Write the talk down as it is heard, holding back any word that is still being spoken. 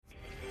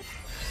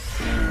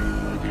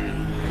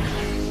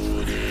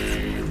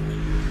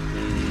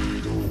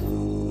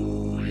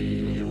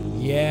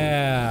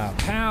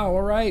Wow.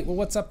 All right. Well,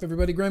 what's up,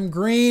 everybody? Grimm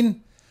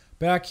Green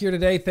back here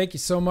today. Thank you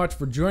so much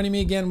for joining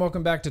me again.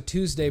 Welcome back to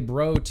Tuesday,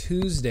 Bro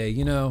Tuesday.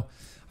 You know,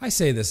 I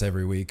say this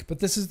every week, but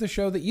this is the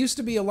show that used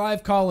to be a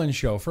live call-in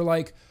show for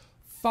like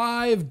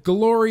 5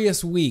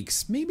 glorious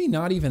weeks. Maybe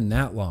not even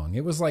that long.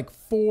 It was like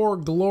 4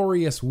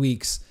 glorious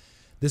weeks.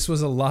 This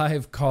was a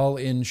live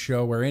call-in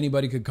show where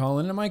anybody could call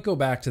in. I might go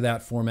back to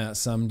that format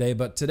someday,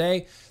 but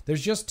today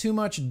there's just too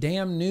much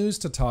damn news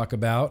to talk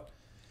about.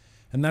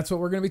 And that's what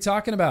we're going to be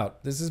talking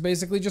about. This is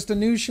basically just a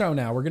news show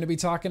now. We're going to be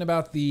talking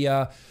about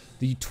the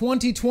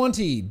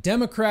 2020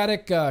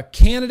 Democratic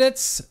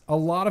candidates. A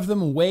lot of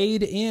them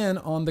weighed in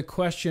on the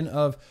question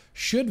of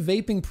should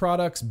vaping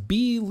products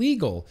be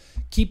legal,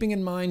 keeping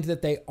in mind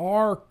that they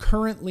are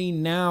currently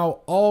now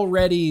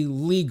already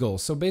legal.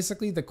 So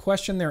basically the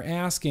question they're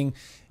asking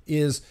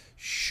is,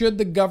 should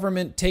the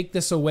government take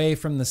this away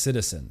from the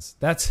citizens?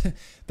 That's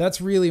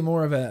really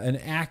more of an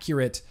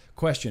accurate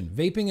question.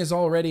 Vaping is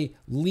already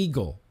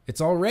legal. It's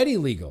already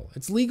legal.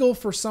 It's legal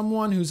for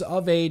someone who's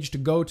of age to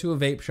go to a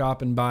vape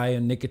shop and buy a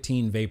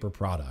nicotine vapor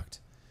product.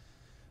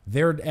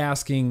 They're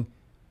asking,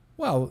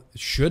 well,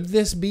 should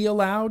this be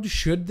allowed?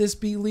 Should this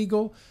be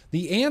legal?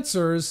 The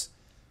answers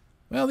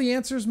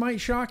might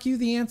shock you.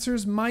 The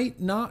answers might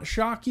not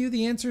shock you.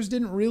 The answers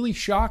didn't really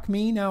shock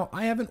me. Now,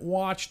 I haven't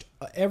watched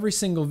every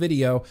single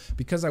video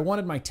because I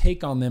wanted my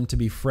take on them to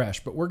be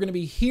fresh, but we're going to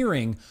be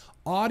hearing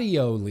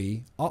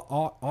audioly,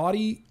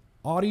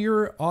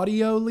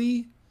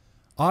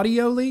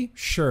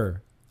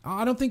 sure.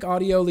 I don't think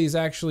audioly is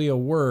actually a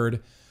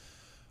word,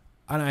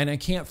 and I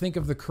can't think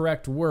of the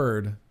correct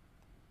word.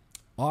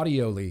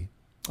 Audioly.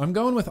 I'm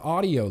going with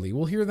audioly.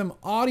 We'll hear them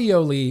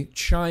audioly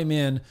chime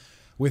in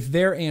with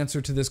their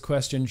answer to this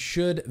question,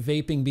 should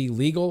vaping be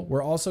legal?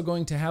 We're also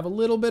going to have a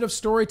little bit of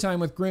story time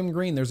with Grimm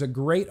Green. There's a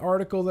great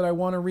article that I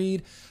want to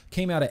read.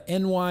 Came out of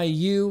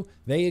NYU.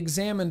 They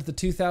examined the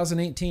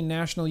 2018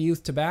 National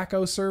Youth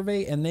Tobacco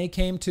Survey, and they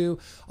came to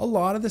a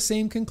lot of the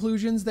same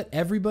conclusions that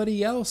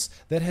everybody else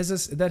that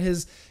has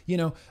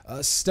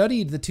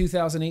studied the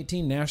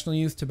 2018 National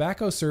Youth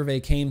Tobacco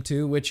Survey came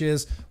to, which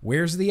is,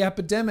 where's the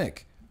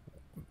epidemic?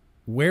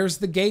 Where's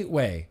the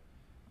gateway?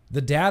 The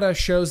data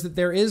shows that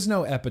there is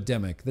no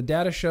epidemic. The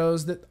data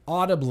shows that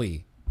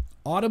audibly,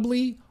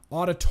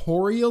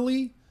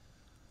 auditorially,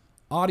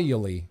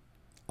 audibly.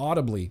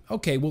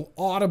 Okay, well,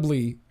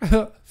 audibly.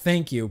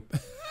 Thank you.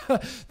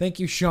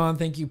 Thank you, Sean.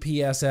 Thank you,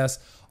 PSS.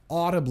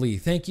 Audibly.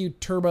 Thank you,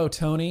 Turbo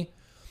Tony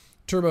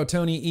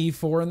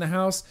E4 in the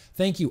house.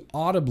 Thank you,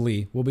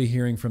 audibly. We'll be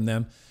hearing from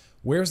them.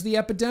 Where's the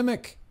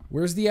epidemic?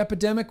 Where's the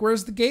epidemic?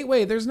 Where's the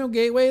gateway? There's no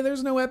gateway.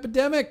 There's no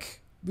epidemic.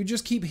 We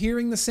just keep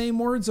hearing the same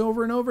words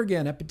over and over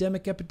again.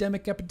 Epidemic,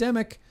 epidemic,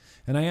 epidemic.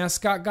 And I asked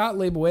Scott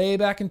Gottlieb way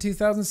back in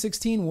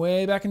 2016,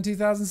 way back in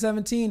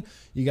 2017,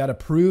 you got to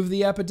prove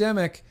the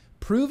epidemic.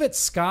 Prove it,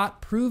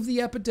 Scott. Prove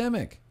the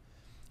epidemic.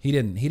 He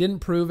didn't. He didn't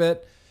prove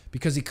it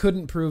because he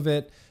couldn't prove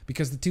it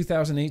because the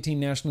 2018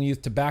 National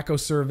Youth Tobacco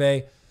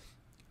Survey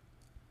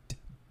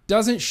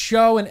doesn't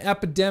show an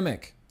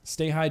epidemic.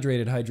 Stay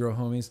hydrated, Hydro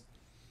homies.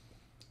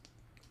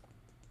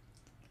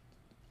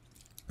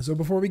 So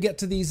before we get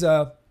to these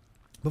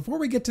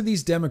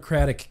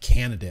Democratic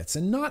candidates,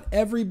 and not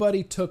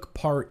everybody took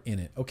part in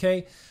it,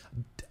 okay?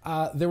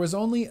 There was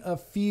only a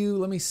few,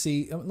 let me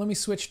see, let me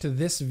switch to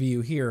this view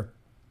here.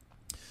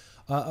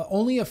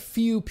 Only a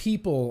few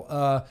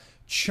people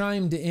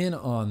chimed in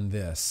on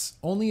this.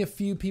 Only a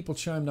few people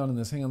chimed on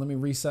this. Hang on, let me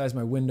resize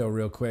my window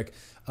real quick.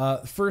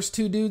 First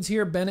 2 dudes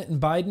here, Bennett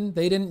and Biden,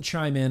 they didn't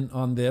chime in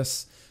on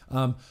this.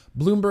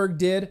 Bloomberg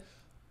did.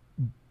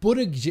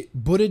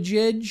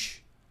 Buttigieg,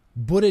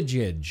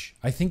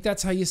 I think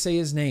that's how you say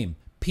his name.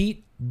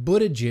 Pete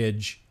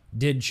Buttigieg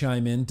did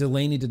chime in.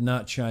 Delaney did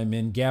not chime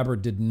in.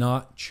 Gabbard did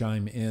not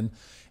chime in.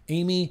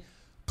 Amy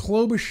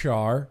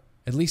Klobuchar,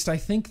 at least I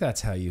think that's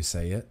how you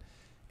say it.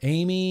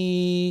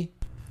 Amy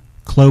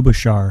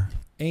Klobuchar.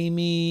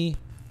 Amy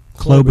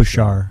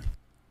Klobuchar.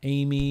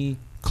 Amy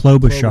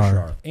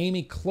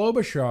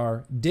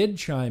Klobuchar did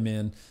chime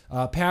in.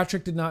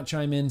 Patrick did not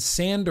chime in.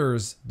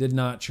 Sanders did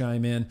not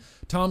chime in.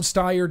 Tom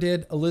Steyer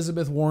did.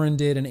 Elizabeth Warren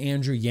did. And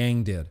Andrew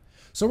Yang did.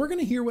 So we're going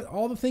to hear what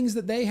all the things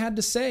that they had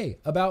to say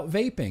about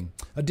vaping.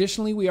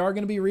 Additionally, we are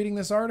going to be reading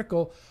this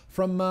article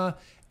from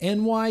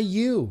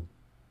NYU.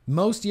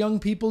 Most young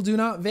people do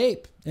not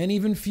vape, and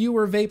even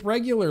fewer vape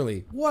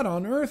regularly. What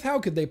on earth? How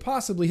could they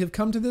possibly have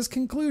come to this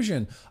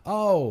conclusion?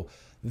 Oh,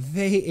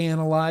 they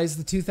analyzed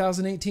the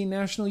 2018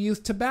 National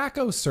Youth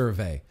Tobacco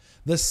Survey,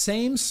 the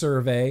same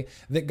survey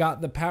that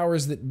got the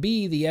powers that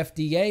be, the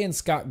FDA and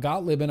Scott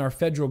Gottlieb and our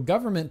federal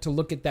government, to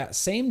look at that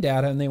same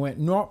data, and they went,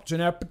 nope, it's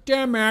an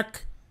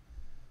epidemic.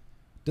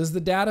 Does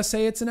the data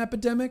say it's an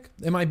epidemic?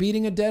 Am I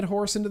beating a dead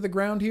horse into the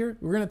ground here?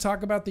 We're going to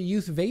talk about the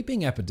youth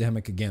vaping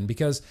epidemic again,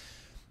 because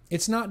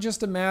it's not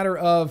just a matter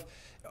of,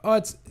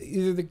 it's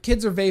either the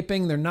kids are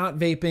vaping, they're not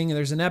vaping,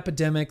 there's an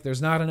epidemic,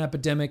 there's not an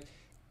epidemic.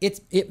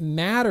 It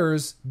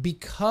matters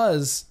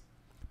because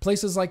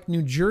places like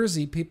New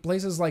Jersey,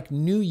 places like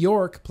New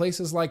York,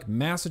 places like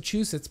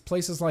Massachusetts,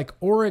 places like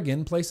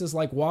Oregon, places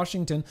like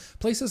Washington,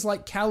 places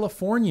like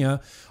California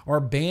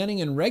are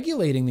banning and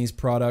regulating these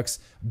products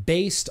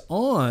based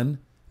on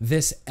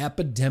this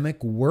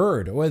epidemic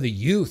word. Or the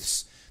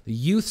youths. The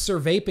youths are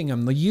vaping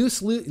them. The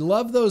youths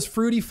love those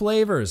fruity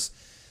flavors.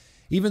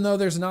 Even though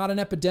there's not an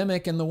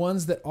epidemic, and the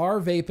ones that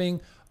are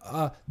vaping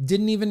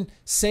didn't even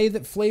say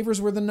that flavors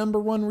were the number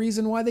one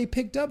reason why they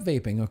picked up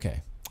vaping.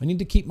 Okay, I need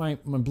to keep my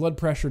blood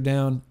pressure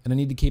down, and I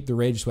need to keep the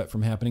rage sweat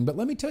from happening. But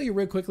let me tell you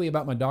real quickly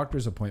about my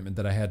doctor's appointment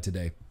that I had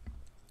today.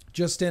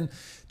 Just in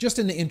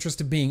the interest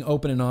of being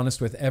open and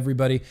honest with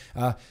everybody,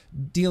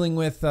 dealing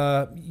with,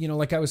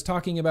 like I was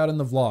talking about in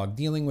the vlog,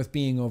 dealing with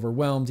being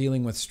overwhelmed,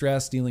 dealing with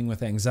stress, dealing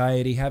with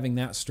anxiety, having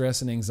that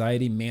stress and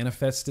anxiety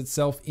manifest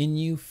itself in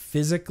you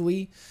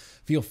physically,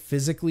 feel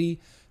physically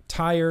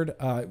tired,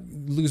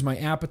 lose my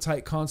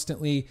appetite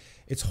constantly.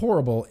 It's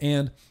horrible.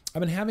 And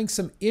I've been having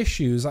some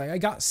issues. I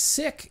got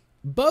sick.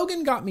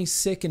 Bogan got me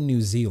sick in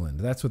New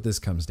Zealand. That's what this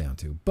comes down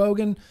to.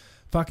 Bogan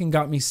fucking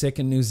got me sick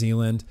in New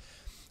Zealand.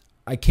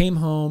 I came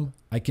home.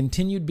 I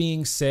continued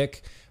being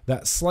sick.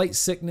 That slight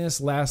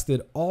sickness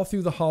lasted all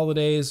through the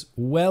holidays,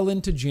 well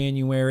into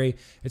January.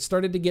 It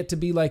started to get to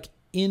be like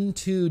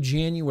into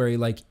January,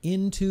 like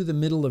into the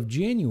middle of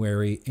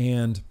January.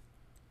 And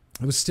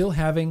I was still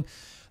having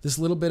this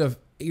little bit of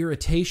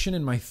irritation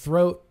in my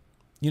throat,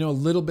 a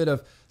little bit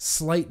of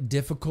slight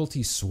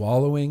difficulty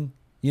swallowing,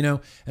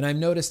 and I've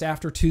noticed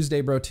after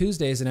Tuesday Bro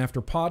Tuesdays and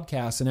after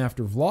podcasts and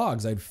after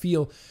vlogs, I'd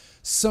feel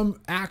some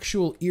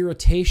actual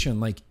irritation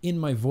like in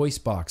my voice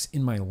box,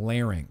 in my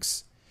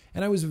larynx.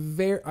 And I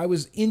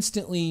was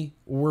instantly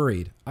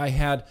worried. I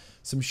had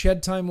some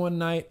shed time one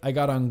night. I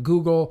got on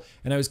Google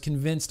and I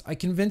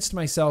convinced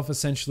myself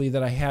essentially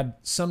that I had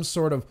some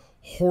sort of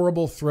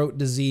horrible throat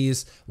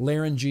disease,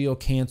 laryngeal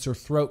cancer,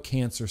 throat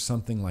cancer,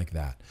 something like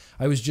that.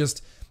 I was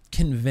just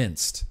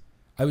convinced.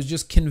 And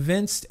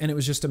it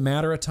was just a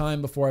matter of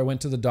time before I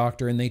went to the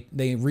doctor, and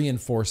they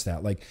reinforced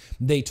that. Like,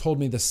 they told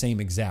me the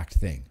same exact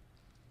thing.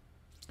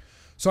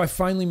 So I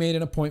finally made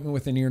an appointment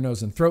with an ear,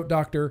 nose, and throat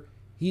doctor.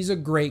 He's a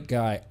great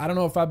guy. I don't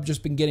know if I've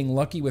just been getting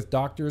lucky with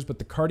doctors, but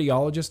the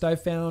cardiologist I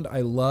found,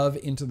 I love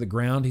into the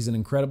ground. He's an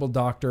incredible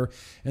doctor.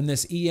 And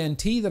this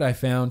ENT that I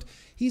found,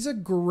 he's a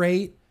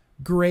great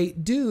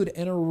dude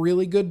and a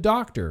really good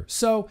doctor.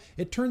 So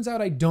it turns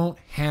out I don't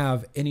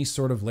have any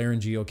sort of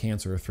laryngeal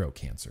cancer or throat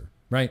cancer,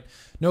 right?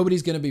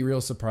 Nobody's going to be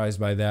real surprised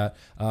by that.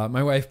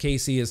 My wife,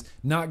 Casey, is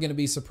not going to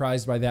be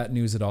surprised by that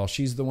news at all.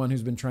 She's the one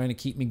who's been trying to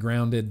keep me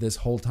grounded this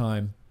whole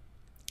time.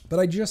 But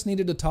I just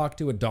needed to talk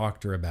to a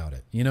doctor about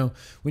it.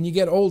 When you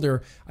get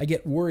older, I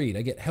get worried.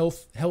 I get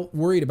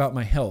worried about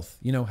my health,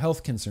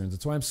 health concerns.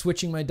 It's why I'm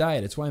switching my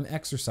diet. It's why I'm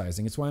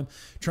exercising. It's why I'm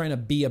trying to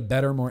be a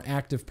better, more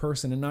active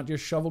person and not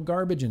just shovel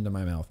garbage into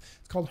my mouth.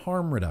 It's called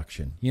harm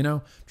reduction,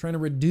 trying to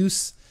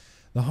reduce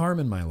the harm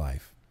in my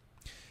life.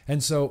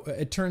 And so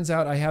it turns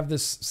out I have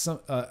this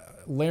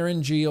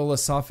laryngeal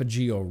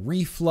esophageal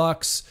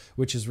reflux,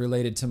 which is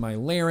related to my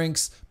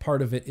larynx.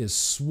 Part of it is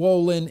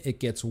swollen. It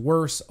gets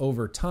worse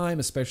over time,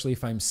 especially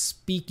if I'm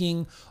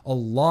speaking a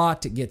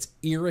lot. It gets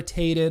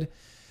irritated.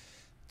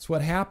 It's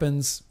what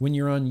happens when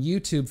you're on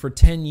YouTube for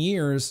 10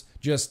 years,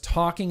 just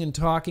talking and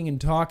talking and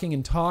talking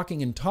and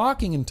talking and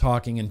talking and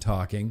talking and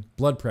talking.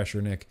 Blood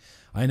pressure, Nick.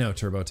 I know,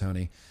 Turbo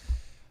Tony.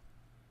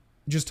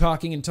 Just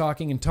talking and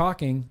talking and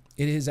talking,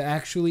 it has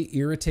actually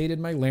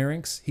irritated my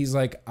larynx. He's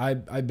like, I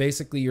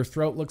basically, your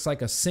throat looks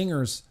like a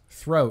singer's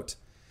throat.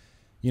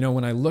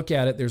 When I look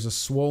at it, there's a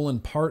swollen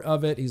part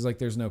of it. He's like,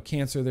 there's no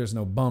cancer, there's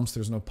no bumps,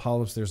 there's no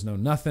polyps, there's no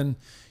nothing.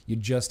 You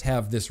just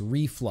have this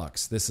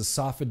reflux, this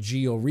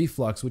esophageal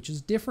reflux, which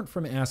is different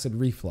from acid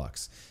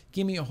reflux.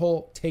 Give me a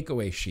whole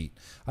takeaway sheet.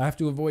 I have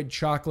to avoid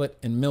chocolate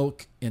and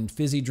milk and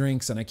fizzy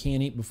drinks, and I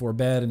can't eat before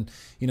bed. And,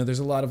 there's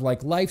a lot of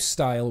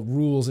lifestyle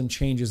rules and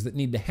changes that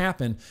need to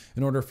happen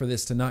in order for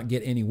this to not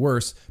get any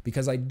worse,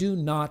 because I do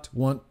not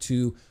want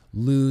to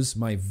lose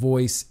my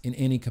voice in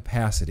any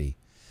capacity.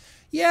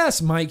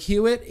 Yes, Mike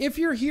Hewitt, if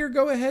you're here,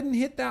 go ahead and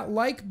hit that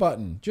like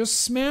button. Just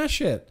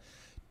smash it.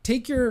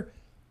 Take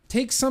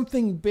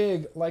something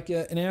big like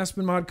an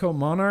Aspen Modco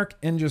Monarch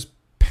and just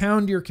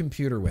pound your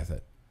computer with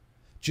it.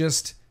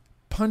 Just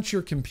punch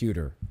your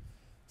computer.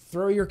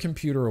 Throw your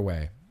computer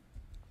away.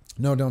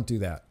 No, don't do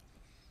that.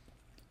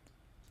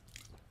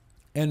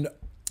 And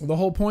the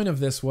whole point of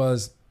this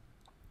was,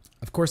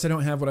 of course, I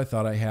don't have what I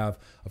thought I have.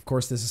 Of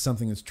course, this is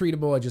something that's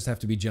treatable. I just have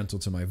to be gentle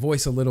to my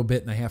voice a little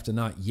bit, and I have to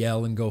not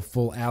yell and go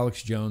full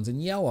Alex Jones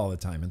and yell all the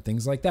time and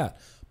things like that.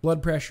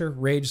 Blood pressure,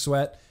 rage,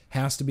 sweat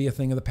has to be a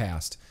thing of the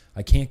past.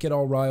 I can't get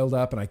all riled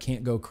up, and I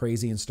can't go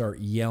crazy and start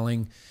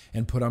yelling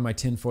and put on my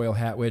tinfoil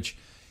hat, which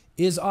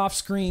is off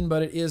screen,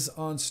 but it is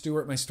on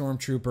Stuart, my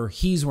stormtrooper.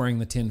 He's wearing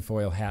the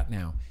tinfoil hat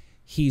now.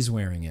 He's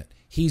wearing it.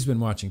 He's been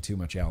watching too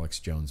much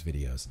Alex Jones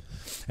videos.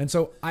 And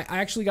so I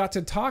actually got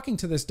to talking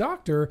to this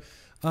doctor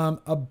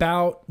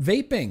about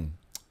vaping.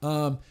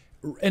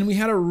 and we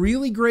had a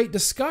really great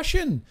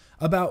discussion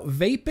about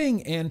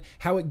vaping and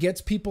how it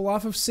gets people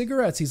off of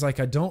cigarettes. He's like,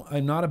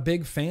 I'm not a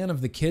big fan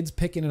of the kids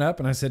picking it up.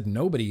 And I said,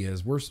 nobody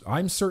is.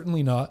 I'm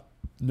certainly not.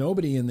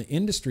 Nobody in the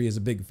industry is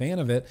a big fan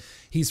of it.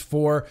 He's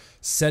for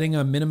setting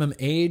a minimum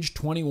age,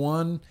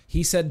 21.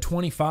 He said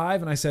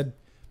 25. And I said,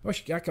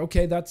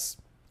 okay, that's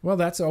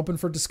open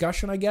for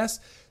discussion, I guess.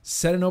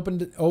 Set an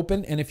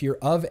open. And if you're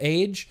of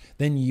age,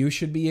 then you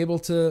should be able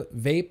to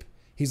vape.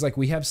 He's like,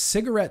 we have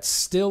cigarettes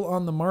still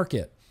on the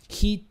market.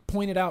 He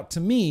pointed out to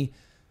me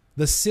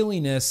the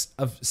silliness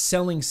of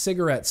selling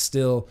cigarettes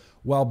still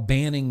while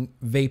banning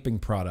vaping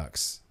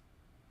products.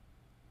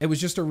 It was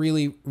just a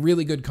really,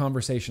 really good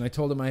conversation. I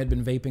told him I had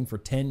been vaping for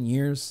 10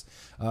 years.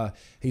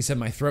 He said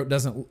my throat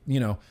doesn't,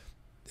 I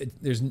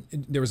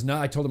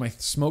told him I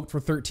smoked for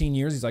 13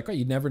 years. He's like, oh,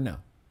 you'd never know.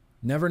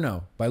 Never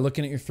know by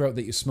looking at your throat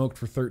that you smoked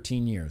for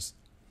 13 years.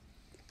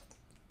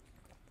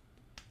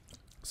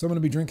 So I'm going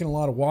to be drinking a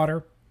lot of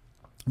water.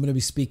 I'm going to be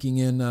speaking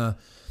in,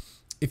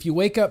 if you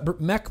wake up,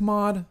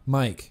 MechMod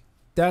Mike,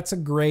 that's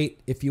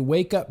if you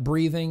wake up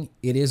breathing,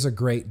 it is a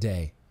great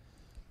day.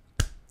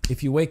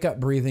 If you wake up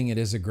breathing, it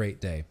is a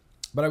great day.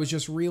 But I was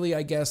just really,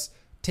 I guess,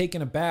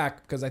 taken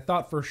aback because I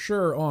thought for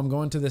sure, I'm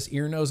going to this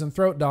ear, nose, and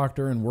throat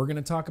doctor and we're going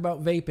to talk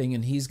about vaping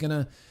and he's going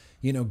to,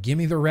 give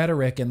me the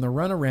rhetoric and the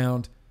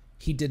runaround.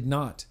 He did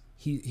not.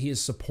 He is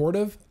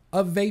supportive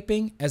of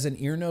vaping as an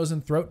ear, nose,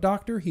 and throat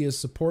doctor. He is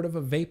supportive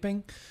of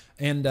vaping.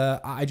 And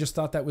I just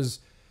thought that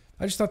was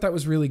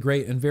really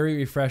great and very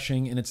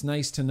refreshing. And it's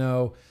nice to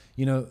know,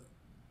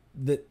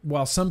 that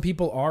while some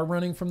people are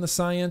running from the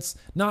science,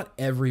 not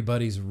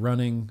everybody's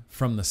running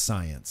from the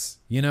science.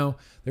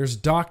 There's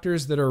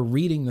doctors that are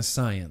reading the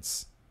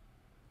science.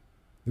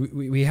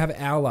 We have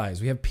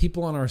allies. We have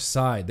people on our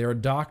side. There are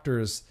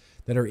doctors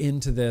that are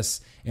into this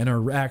and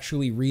are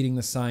actually reading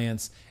the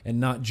science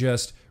and not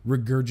just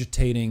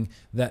regurgitating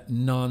that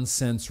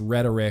nonsense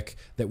rhetoric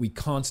that we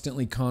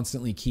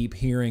constantly keep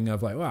hearing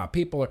of like, wow,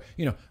 people are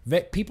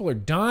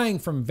dying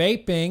from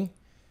vaping.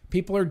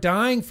 People are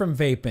dying from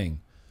vaping.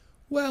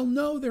 Well,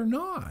 no, they're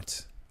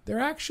not. They're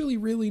actually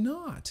really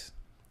not.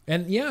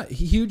 And yeah,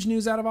 huge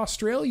news out of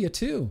Australia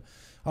too.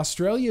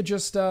 Australia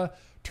just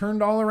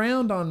turned all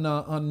around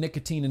on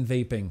nicotine and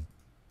vaping.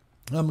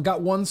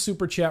 Got one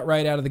super chat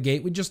right out of the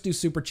gate. We just do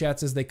super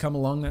chats as they come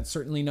along. That's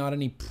certainly not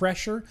any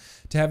pressure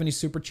to have any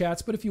super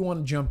chats, but if you want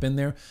to jump in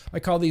there, I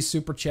call these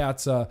super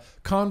chats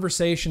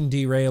conversation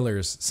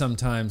derailers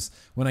sometimes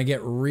when I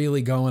get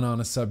really going on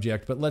a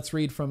subject. But let's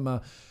read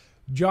from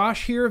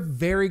Josh here.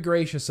 Very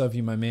gracious of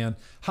you, my man.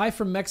 Hi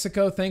from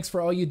Mexico. Thanks for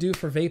all you do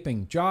for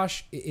vaping.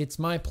 Josh, it's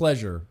my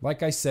pleasure.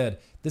 Like I said,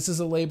 this is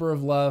a labor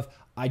of love.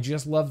 I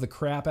just love the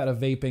crap out of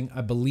vaping.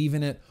 I believe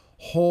in it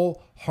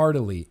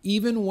wholeheartedly.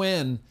 Even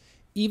when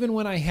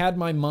I had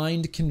my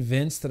mind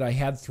convinced that I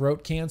had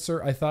throat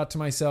cancer, I thought to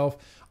myself,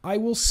 I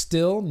will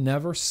still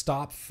never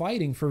stop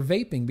fighting for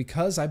vaping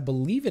because I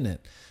believe in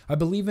it. I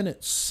believe in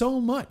it so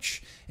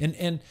much.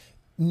 And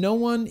no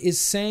one is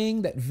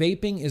saying that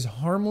vaping is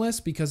harmless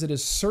because it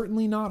is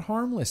certainly not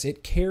harmless.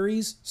 It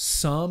carries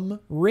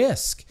some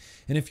risk.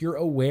 And if you're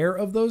aware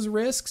of those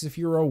risks, if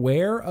you're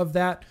aware of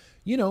that,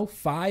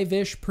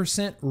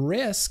 5-ish%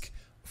 risk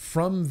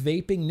from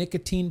vaping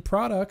nicotine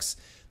products,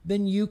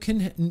 then you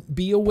can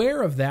be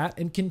aware of that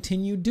and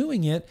continue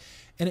doing it.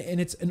 And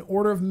it's an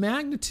order of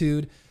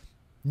magnitude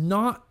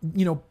not,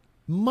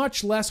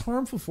 much less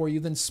harmful for you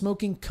than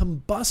smoking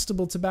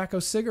combustible tobacco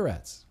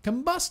cigarettes.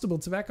 Combustible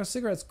tobacco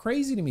cigarettes,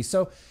 crazy to me.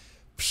 So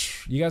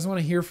you guys want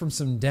to hear from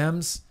some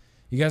Dems?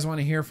 You guys want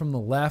to hear from the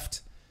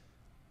left?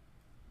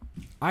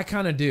 I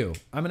kind of do.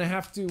 I'm gonna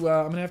have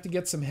to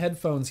get some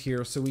headphones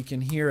here so we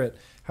can hear it.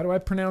 How do I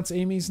pronounce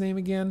Amy's name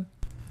again?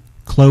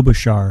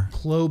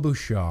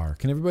 Klobuchar.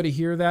 Can everybody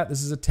hear that?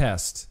 This is a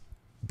test.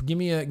 Give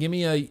me an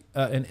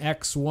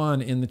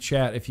X1 in the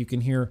chat if you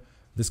can hear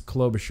this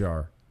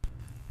Klobuchar.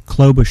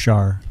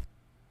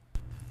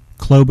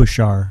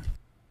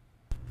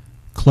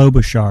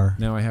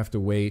 Now I have to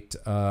wait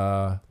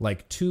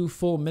like 2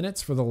 full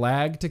minutes for the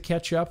lag to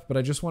catch up, but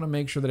I just want to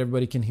make sure that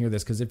everybody can hear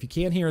this, because if you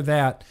can't hear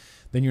that,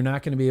 then you're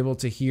not going to be able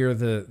to hear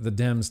the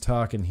Dems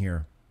talking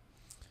here.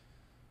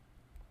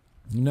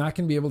 You're not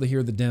going to be able to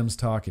hear the Dems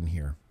talking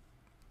here.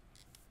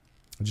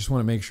 I just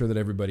want to make sure that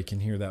everybody can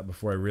hear that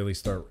before I really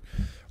start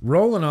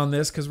rolling on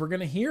this, because we're going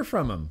to hear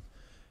from them.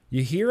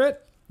 You hear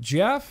it?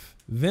 Jeff?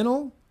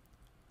 Vinyl?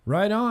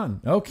 Right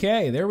on.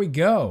 Okay, there we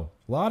go.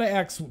 A lot of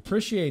X.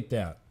 Appreciate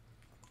that.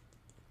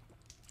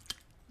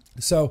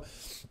 So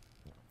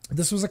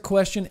this was a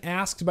question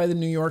asked by the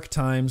New York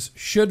Times.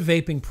 Should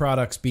vaping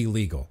products be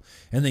legal?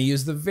 And they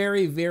used the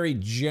very, very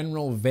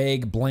general,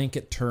 vague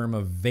blanket term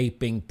of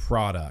vaping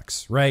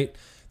products, right?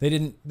 They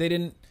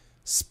didn't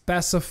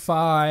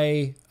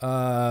specify,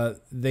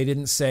 they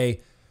didn't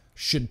say,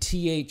 should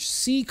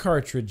THC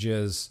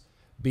cartridges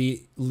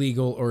be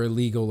legal or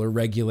illegal or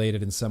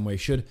regulated in some way?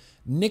 Should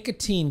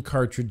nicotine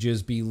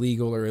cartridges be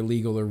legal or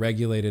illegal or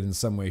regulated in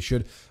some way?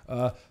 Should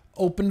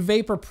open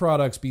vapor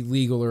products be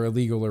legal or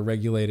illegal or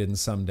regulated in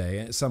some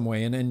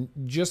way? And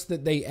just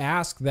that they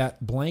ask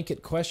that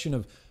blanket question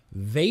of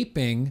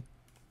vaping,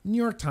 New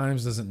York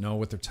Times doesn't know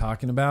what they're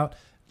talking about.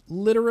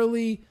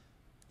 Literally,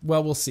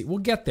 well, we'll see. We'll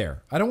get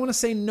there. I don't want to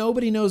say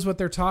nobody knows what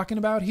they're talking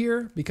about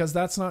here because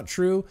that's not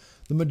true.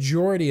 The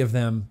majority of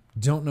them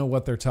don't know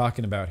what they're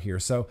talking about here.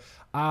 So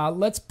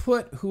let's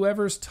put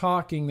whoever's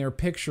talking, their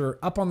picture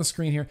up on the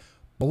screen here.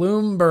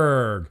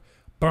 Bloomberg.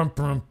 Bum,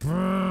 bum,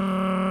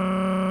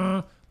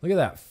 bum. Look at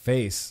that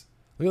face.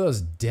 Look at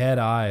those dead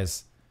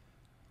eyes.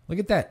 Look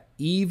at that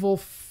evil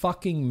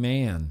fucking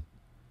man.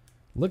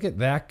 Look at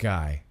that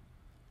guy.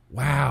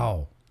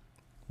 Wow.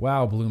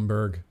 Wow,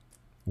 Bloomberg.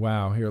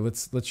 Wow. Here,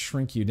 let's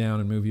shrink you down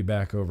and move you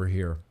back over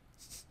here.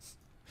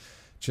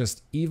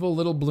 Just evil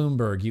little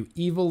Bloomberg, you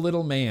evil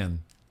little man.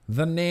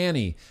 The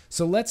nanny.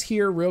 So let's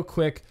hear real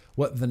quick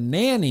what the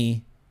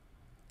nanny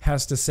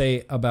has to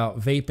say about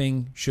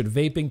vaping. Should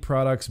vaping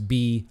products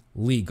be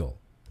legal?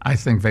 I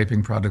think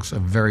vaping products are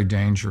very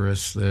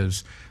dangerous.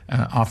 There's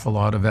an awful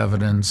lot of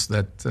evidence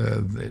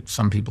that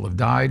some people have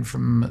died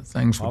from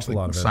things which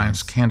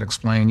science can't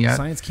explain yet.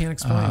 Science can't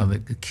explain.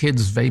 The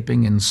kids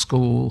vaping in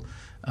school.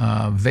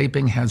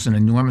 Vaping has an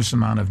enormous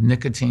amount of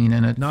nicotine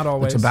in it. Not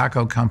always. The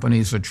tobacco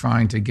companies are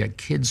trying to get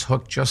kids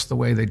hooked just the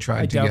way they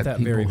tried to get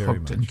people very, very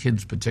hooked, much. and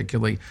kids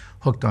particularly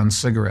hooked on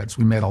cigarettes.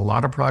 We made a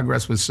lot of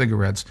progress with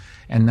cigarettes,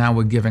 and now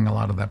we're giving a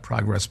lot of that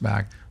progress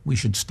back. We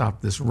should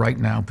stop this right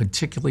now,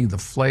 particularly the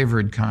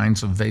flavored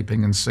kinds of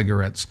vaping and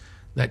cigarettes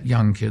that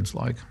young kids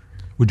like.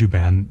 Would you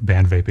ban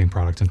vaping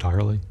products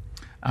entirely?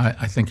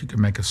 I think you could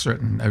make a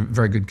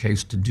very good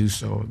case to do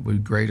so. It would be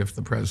great if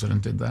the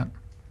president did that.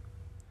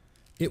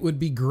 It would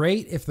be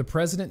great if the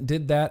president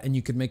did that and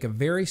you could make a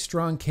very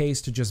strong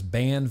case to just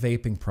ban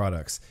vaping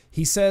products.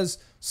 He says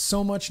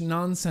so much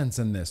nonsense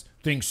in this,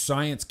 things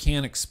science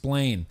can't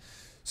explain.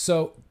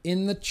 So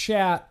in the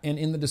chat and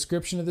in the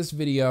description of this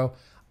video,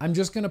 I'm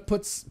just going to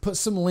put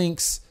some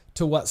links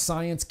to what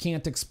science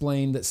can't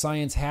explain that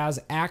science has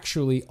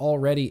actually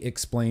already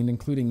explained,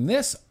 including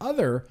this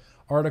other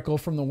article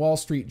from the Wall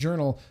Street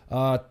Journal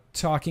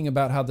talking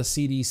about how the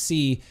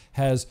CDC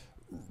has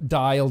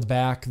dialed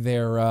back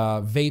their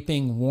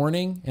vaping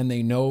warning, and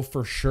they know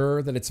for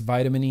sure that it's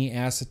vitamin E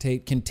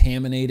acetate,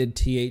 contaminated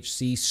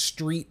THC,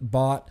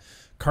 street-bought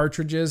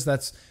cartridges.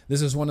 This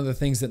is one of the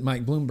things that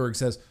Mike Bloomberg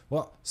says,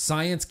 well,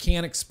 science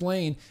can't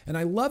explain. And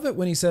I love it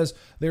when he says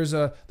there's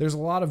a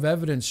lot of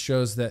evidence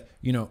shows that,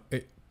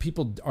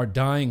 people are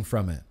dying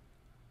from it.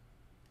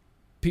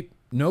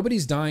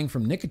 Nobody's dying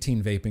from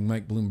nicotine vaping,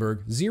 Mike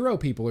Bloomberg. 0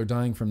 people are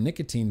dying from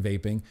nicotine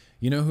vaping.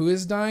 You know who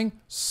is dying?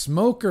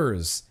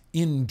 Smokers.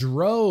 In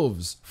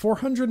droves,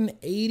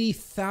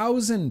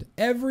 480,000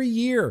 every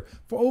year.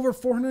 For over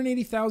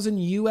 480,000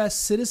 U.S.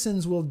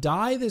 citizens will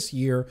die this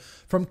year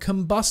from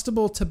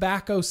combustible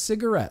tobacco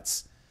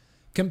cigarettes.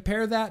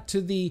 Compare that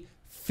to the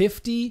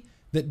 50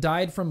 that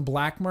died from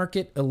black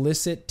market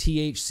illicit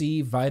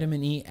THC,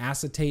 vitamin E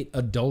acetate,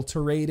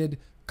 adulterated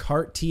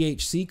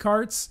THC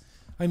carts.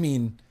 I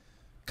mean,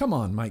 come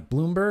on, Mike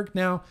Bloomberg.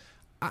 Now,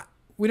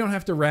 we don't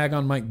have to rag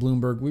on Mike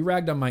Bloomberg. We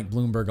ragged on Mike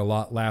Bloomberg a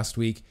lot last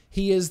week.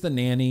 He is the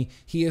nanny.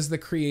 He is the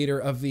creator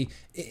of the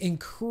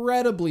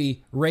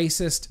incredibly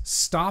racist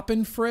Stop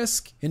and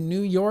Frisk in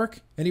New York.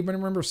 Anybody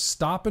remember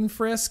Stop and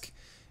Frisk?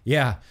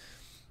 Yeah.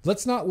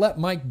 Let's not let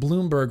Mike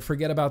Bloomberg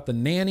forget about the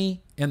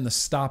nanny and the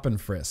Stop and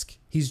Frisk.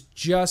 He's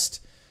just,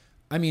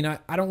 I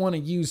don't want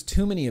to use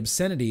too many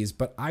obscenities,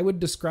 but I would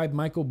describe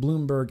Michael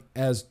Bloomberg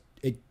as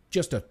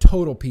just a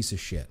total piece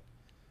of shit.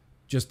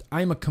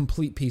 I'm a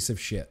complete piece of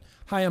shit.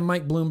 Hi, I'm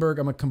Mike Bloomberg.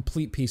 I'm a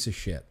complete piece of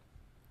shit.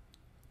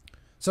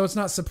 So it's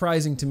not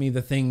surprising to me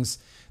the things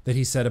that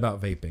he said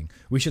about vaping.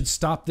 We should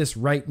stop this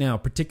right now,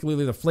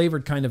 particularly the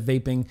flavored kind of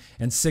vaping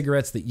and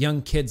cigarettes that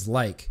young kids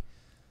like.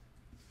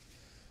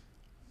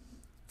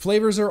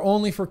 Flavors are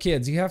only for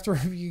kids. You have to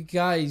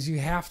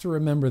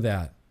remember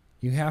that.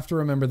 You have to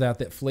remember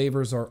that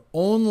flavors are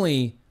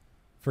only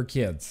for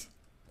kids.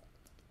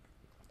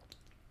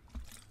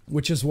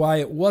 Which is why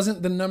it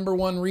wasn't the number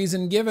one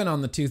reason given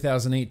on the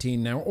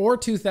 2018 or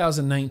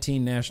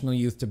 2019 National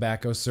Youth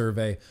Tobacco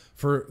Survey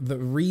for the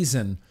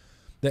reason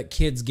that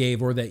kids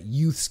gave or that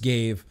youths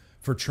gave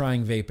for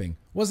trying vaping.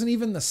 Wasn't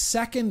even the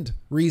second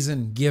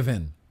reason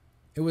given.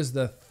 It was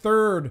the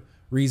third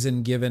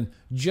reason given,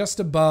 just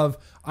above,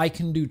 I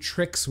can do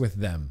tricks with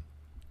them.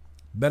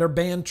 Better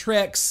ban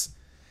tricks.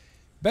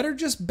 Better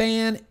just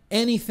ban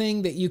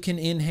anything that you can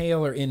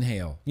inhale.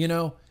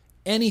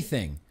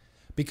 Anything.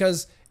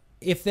 Because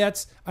if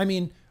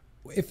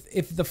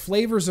the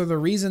flavors are the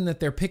reason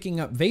that they're picking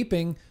up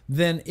vaping,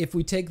 then if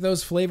we take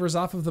those flavors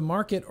off of the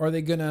market, are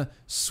they going to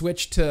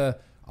switch to,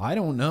 I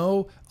don't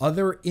know,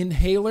 other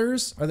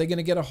inhalers? Are they going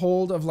to get a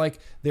hold of like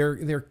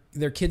their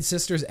kid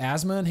sister's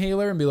asthma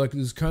inhaler and be like,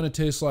 this kind of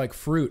tastes like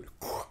fruit?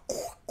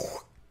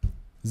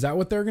 Is that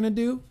what they're going to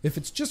do? If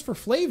it's just for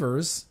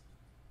flavors,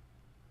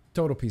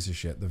 total piece of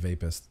shit, the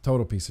vapist.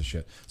 Total piece of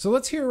shit. So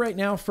let's hear right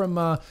now from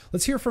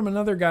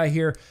another guy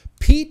here,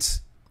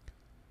 Pete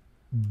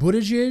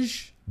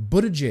Buttigieg.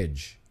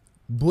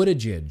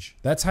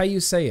 That's how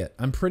you say it.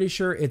 I'm pretty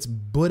sure it's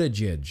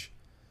Buttigieg.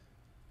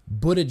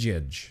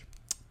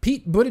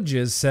 Pete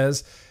Buttigieg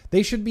says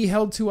They should be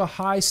held to a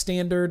high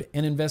standard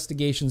and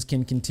investigations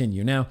can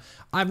continue. Now,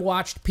 I've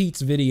watched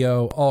Pete's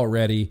video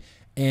already,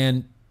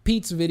 and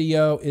Pete's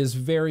video is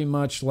very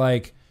much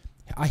like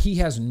he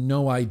has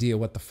no idea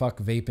what the fuck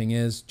vaping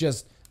is,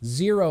 just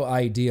zero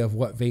idea of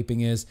what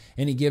vaping is,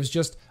 and he gives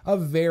just a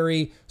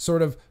very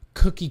sort of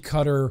cookie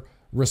cutter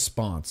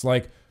response,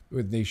 like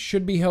they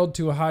should be held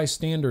to a high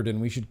standard and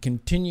we should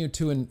continue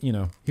to, and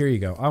here you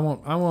go. I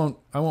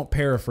won't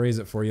paraphrase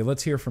it for you.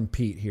 Let's hear from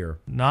Pete here.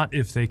 Not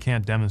if they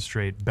can't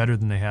demonstrate better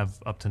than they have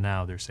up to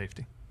now their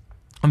safety.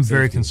 I'm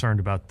very concerned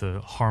about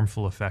the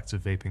harmful effects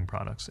of vaping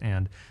products,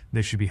 and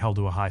they should be held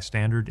to a high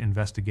standard.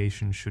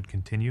 Investigations should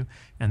continue,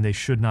 and they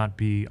should not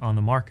be on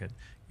the market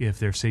if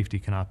their safety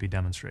cannot be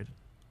demonstrated.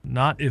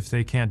 Not if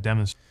they can't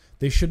demonstrate.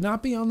 They should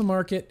not be on the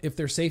market if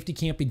their safety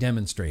can't be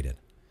demonstrated.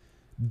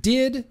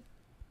 Did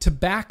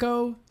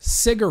tobacco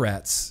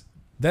cigarettes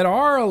that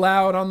are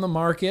allowed on the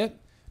market,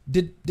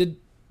 did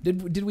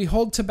we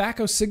hold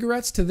tobacco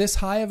cigarettes to this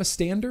high of a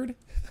standard?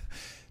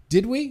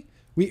 Did we?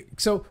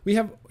 So we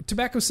have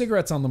tobacco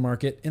cigarettes on the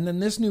market, and then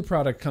this new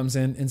product comes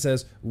in and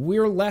says,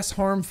 we're less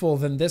harmful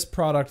than this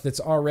product that's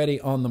already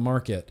on the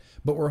market,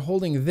 but we're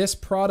holding this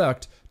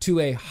product to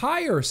a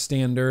higher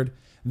standard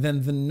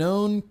than the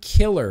known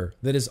killer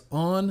that is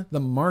on the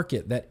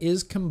market that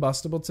is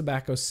combustible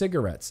tobacco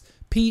cigarettes.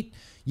 Pete,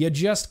 you're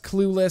just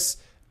clueless.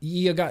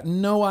 You got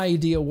no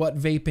idea what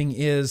vaping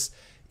is.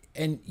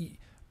 And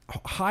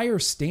higher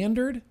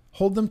standard?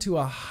 Hold them to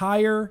a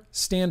higher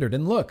standard.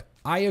 And look,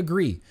 I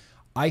agree.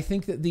 I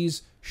think that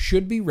these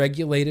should be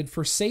regulated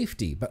for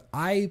safety. But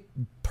I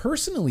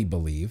personally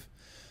believe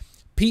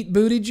Pete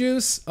Booty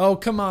Juice? Oh,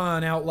 come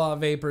on, Outlaw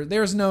Vapor.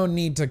 There's no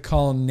need to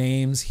call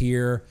names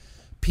here.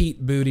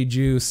 Pete Booty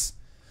Juice.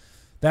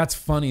 That's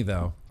funny,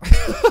 though.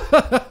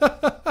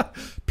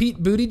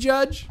 Pete Booty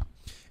Judge?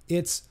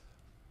 It's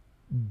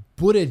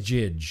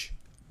Buttigieg.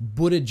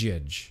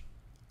 Buttigieg.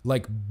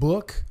 Like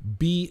book,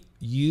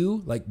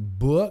 B-U, like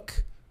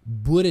book,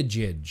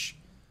 Buttigieg.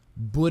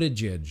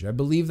 Buttigieg. I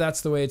believe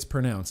that's the way it's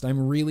pronounced.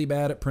 I'm really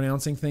bad at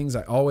pronouncing things.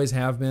 I always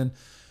have been,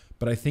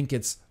 but I think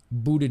it's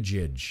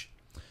Buttigieg.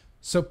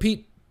 So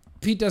Pete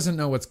doesn't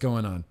know what's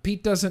going on.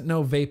 Pete doesn't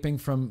know vaping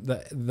from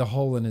the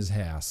hole in his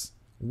ass.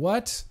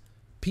 What?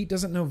 Pete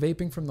doesn't know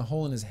vaping from the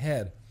hole in his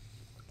head.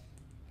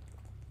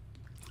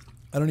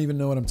 I don't even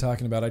know what I'm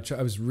talking about.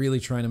 I was really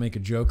trying to make a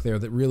joke there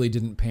that really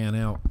didn't pan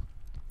out.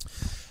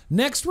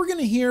 Next, we're going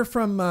to hear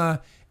from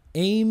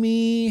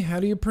Amy. How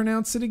do you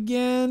pronounce it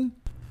again?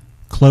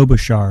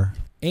 Klobuchar.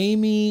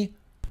 Amy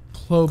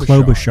Klobuchar.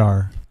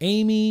 Klobuchar.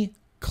 Amy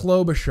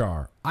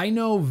Klobuchar. I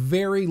know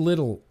very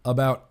little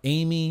about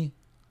Amy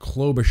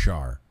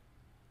Klobuchar.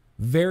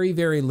 Very,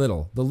 very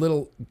little. The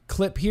little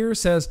clip here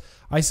says,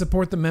 I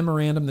support the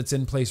memorandum that's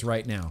in place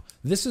right now.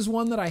 This is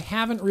one that I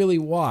haven't really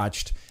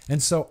watched,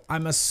 and so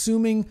I'm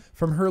assuming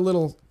from her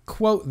little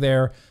quote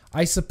there,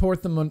 I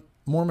support the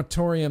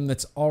moratorium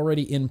that's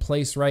already in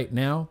place right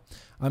now.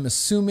 I'm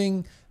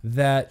assuming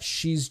that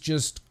she's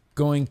just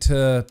going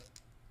to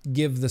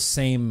give the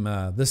same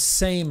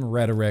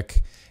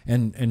rhetoric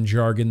and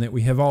jargon that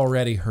we have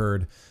already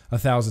heard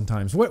 1,000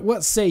 times.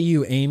 What say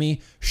you,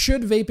 Amy?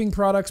 Should vaping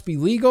products be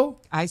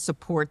legal? I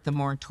support the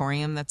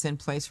moratorium that's in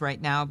place right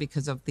now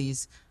because of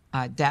these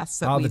deaths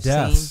that we've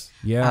seen.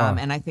 Yeah.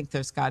 And I think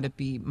there's got to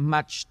be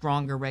much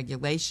stronger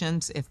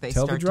regulations if they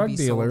Tell start the drug to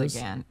be dealers.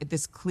 sold again.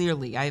 This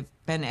clearly, I've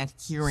been at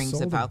hearings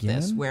Sold about again?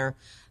 this where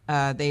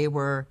they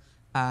were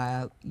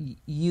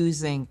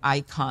using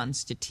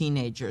icons to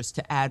teenagers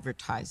to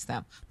advertise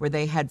them, where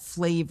they had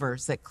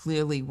flavors that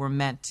clearly were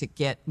meant to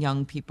get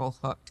young people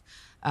hooked.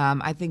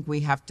 I think we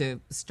have to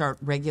start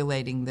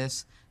regulating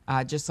this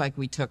just like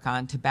we took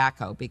on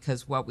tobacco,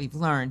 because what we've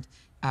learned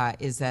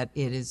is that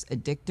it is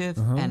addictive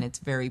and it's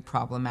very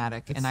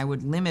problematic. And I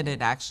would limit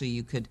it. Actually,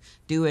 you could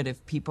do it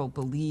if people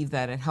believe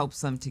that it helps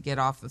them to get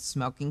off of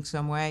smoking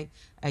some way.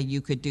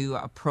 You could do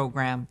a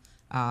program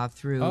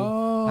through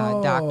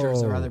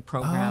doctors or other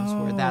programs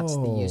where that's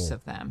the use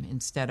of them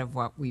instead of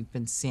what we've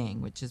been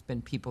seeing, which has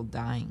been people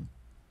dying.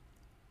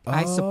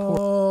 I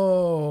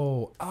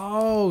support.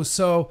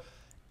 So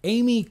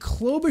Amy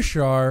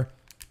Klobuchar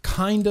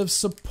kind of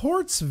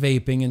supports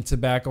vaping and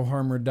tobacco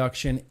harm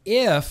reduction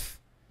if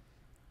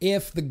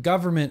the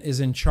government is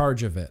in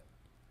charge of it,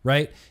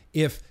 right?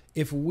 If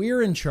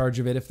we're in charge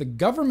of it, if the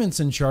government's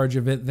in charge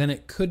of it, then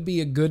it could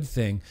be a good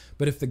thing.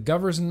 But if the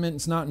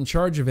government's not in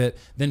charge of it,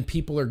 then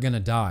people are going to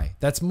die.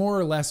 That's more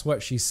or less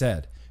what she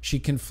said. She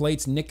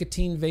conflates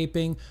nicotine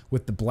vaping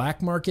with the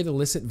black market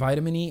illicit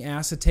vitamin E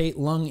acetate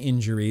lung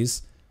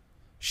injuries.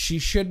 She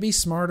should be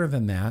smarter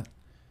than that.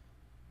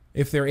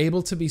 If they're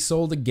able to be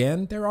sold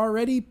again, they're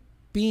already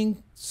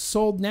being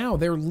sold now.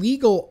 They're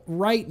legal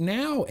right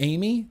now,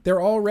 Amy.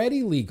 They're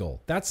already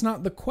legal. That's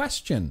not the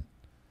question.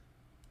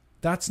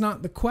 That's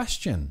not the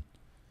question.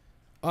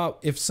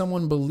 If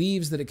someone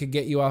believes that it could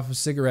get you off of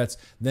cigarettes,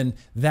 then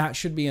that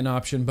should be an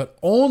option, but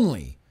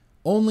only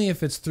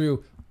if it's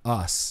through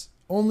us.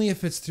 Only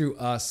if it's through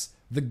us,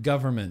 the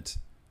government,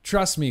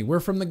 Trust me, we're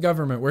from the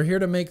government. We're here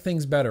to make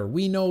things better.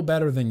 We know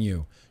better than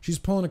you. She's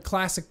pulling a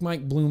classic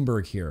Mike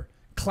Bloomberg here.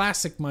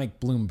 Classic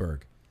Mike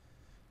Bloomberg.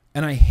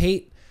 And I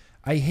hate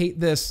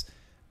this.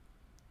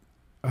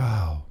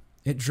 Oh,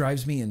 it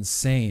drives me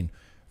insane.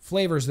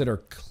 Flavors that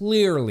are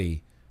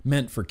clearly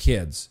meant for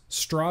kids.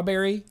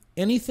 Strawberry,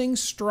 anything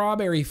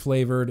strawberry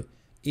flavored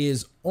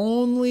is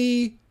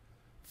only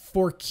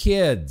for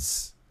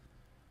kids.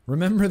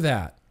 Remember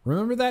that.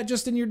 Remember that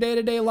just in your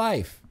day-to-day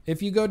life.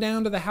 If you go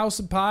down to the House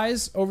of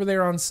Pies over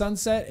there on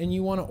Sunset and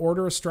you want to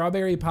order a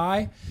strawberry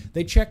pie,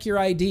 they check your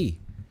ID.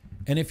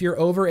 And if you're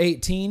over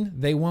 18,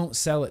 they won't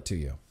sell it to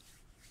you.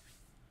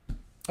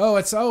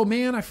 Oh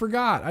man, I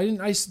forgot. I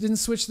didn't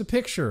switch the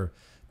picture.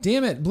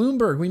 Damn it,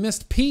 Bloomberg, we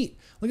missed Pete.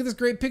 Look at this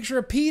great picture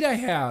of Pete I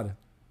had.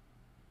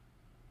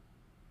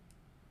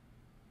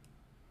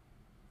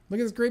 Look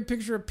at this great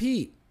picture of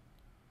Pete.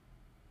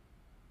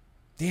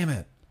 Damn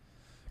it.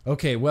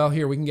 Okay, well,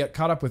 here we can get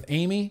caught up with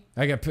Amy.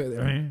 I got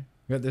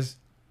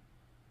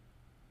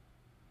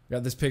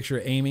this picture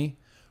of Amy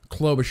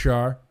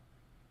Klobuchar.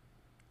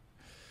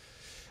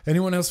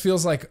 Anyone else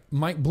feels like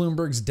Mike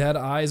Bloomberg's dead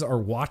eyes are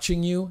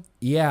watching you?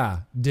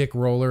 Yeah, Dick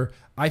Roller.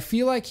 I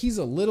feel like he's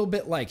a little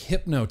bit like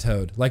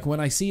Hypnotoad. Like when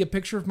I see a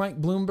picture of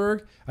Mike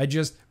Bloomberg, I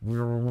just...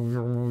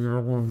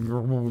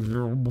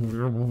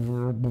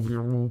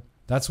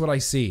 That's what I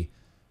see.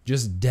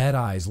 Just dead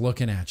eyes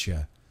looking at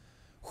you.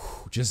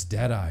 Just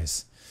dead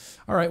eyes.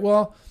 All right,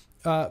 well,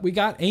 we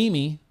got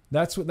Amy.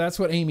 That's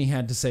what Amy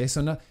had to say.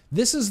 So now,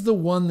 this is the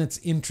one that's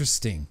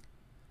interesting.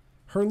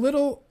 Her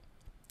little...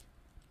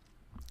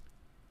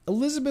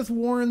 Elizabeth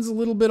Warren's a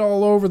little bit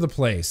all over the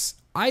place.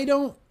 I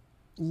don't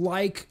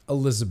like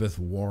Elizabeth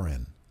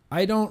Warren.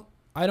 I don't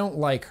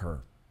like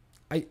her.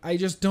 I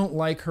just don't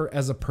like her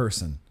as a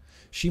person.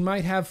 She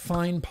might have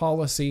fine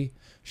policy.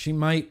 She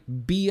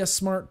might be a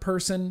smart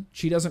person.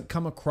 She doesn't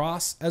come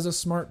across as a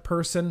smart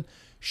person.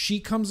 She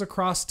comes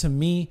across to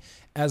me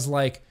as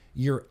like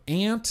your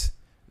aunt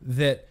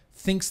that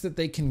thinks that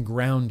they can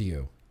ground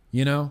you.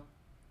 You know?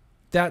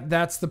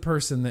 That's the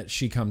person that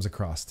she comes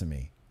across to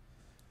me.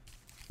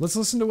 Let's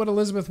listen to what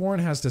Elizabeth Warren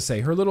has to say.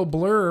 Her little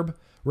blurb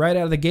right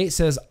out of the gate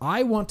says,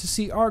 I want to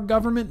see our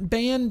government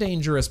ban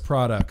dangerous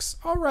products.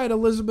 All right,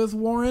 Elizabeth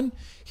Warren,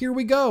 here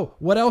we go.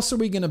 What else are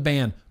we going to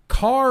ban?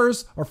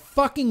 Cars are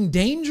fucking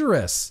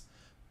dangerous.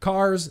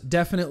 Cars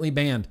definitely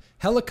banned.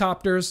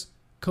 Helicopters,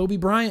 Kobe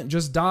Bryant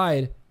just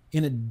died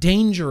in a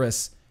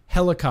dangerous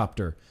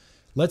helicopter.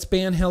 Let's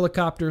ban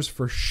helicopters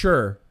for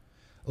sure.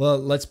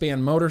 Let's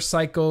ban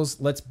motorcycles.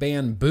 Let's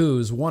ban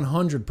booze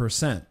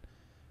 100%.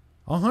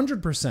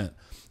 100%.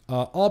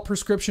 All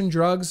prescription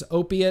drugs,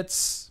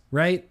 opiates,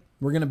 right?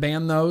 We're going to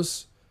ban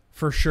those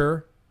for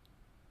sure.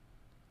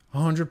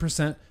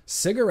 100%.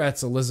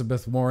 Cigarettes,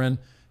 Elizabeth Warren.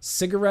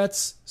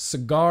 Cigarettes,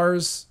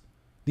 cigars,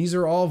 these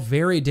are all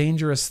very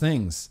dangerous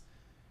things.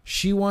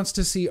 She wants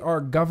to see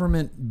our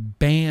government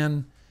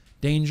ban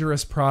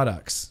dangerous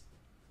products.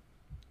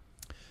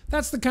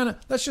 That's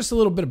just a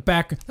little bit of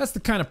background. That's the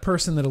kind of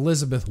person that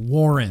Elizabeth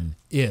Warren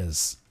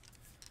is.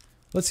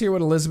 Let's hear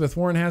what Elizabeth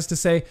Warren has to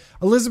say.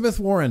 Elizabeth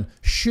Warren,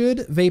 should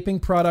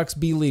vaping products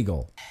be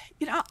legal?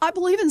 You know, I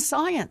believe in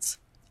science.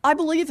 I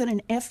believe in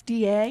an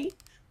FDA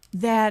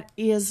that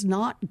is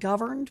not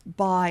governed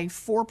by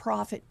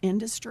for-profit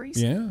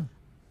industries. Yeah.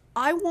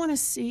 I want to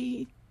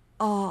see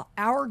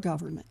our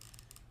government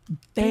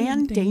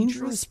ban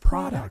dangerous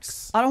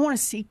products. I don't want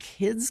to see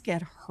kids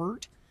get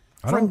hurt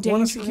from dangerous products. I don't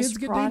want to see kids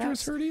get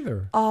dangerous hurt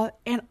either.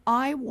 And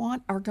I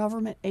want our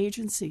government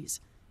agencies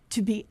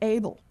to be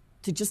able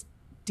to just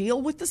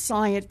deal with the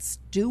science,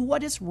 do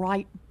what is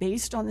right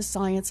based on the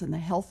science and the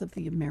health of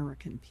the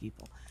American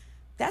people.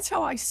 That's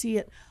how I see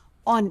it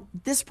on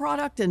this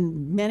product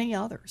and many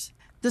others.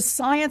 The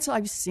science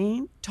I've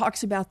seen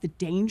talks about the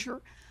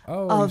danger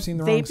of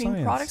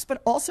vaping products,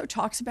 but also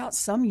talks about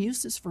some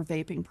uses for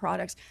vaping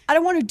products. I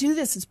don't want to do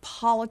this as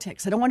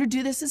politics. I don't want to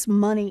do this as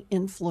money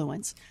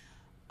influence.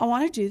 I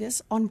want to do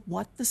this on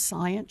what the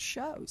science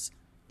shows.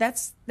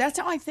 That's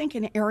how I think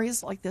in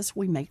areas like this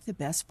we make the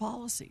best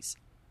policies.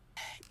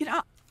 You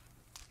know.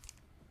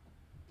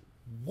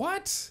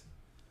 What?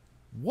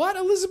 What,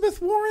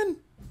 Elizabeth Warren?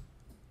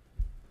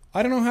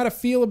 I don't know how to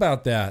feel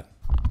about that.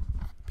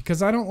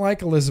 Because I don't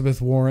like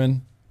Elizabeth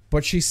Warren,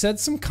 but she said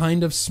some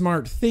kind of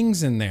smart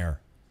things in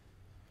there.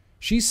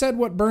 She said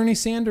what Bernie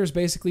Sanders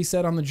basically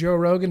said on the Joe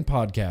Rogan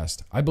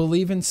podcast. I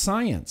believe in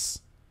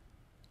science.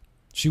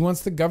 She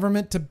wants the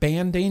government to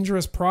ban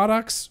dangerous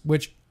products,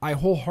 which I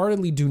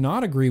wholeheartedly do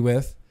not agree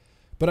with,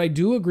 but I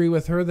do agree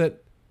with her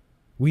that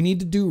we need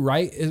to do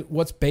right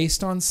what's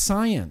based on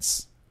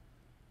science.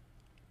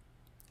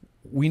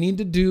 We need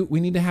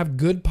to have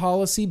good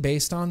policy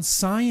based on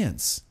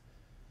science.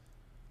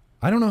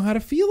 I don't know how to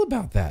feel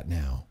about that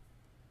now.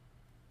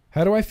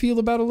 How do I feel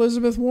about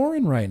Elizabeth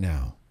Warren right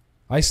now?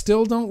 I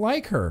still don't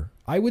like her.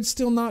 I would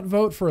still not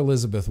vote for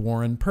Elizabeth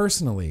Warren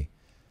personally.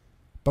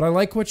 But I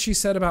like what she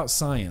said about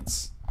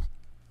science.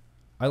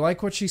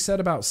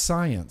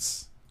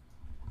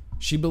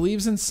 She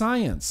believes in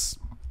science.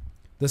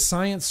 The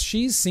science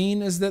she's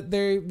seen is that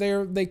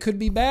they could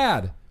be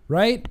bad,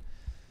 right?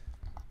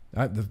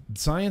 The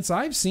science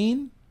I've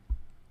seen,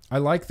 I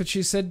like that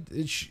she said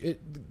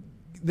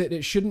that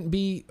it shouldn't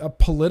be a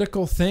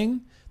political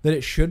thing, that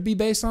it should be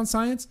based on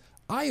science.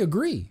 I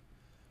agree.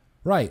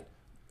 Right.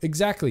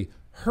 Exactly.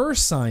 Her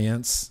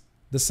science,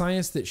 the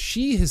science that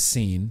she has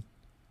seen,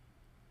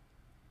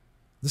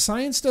 the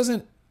science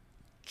doesn't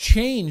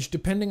change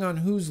depending on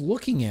who's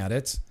looking at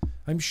it.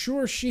 I'm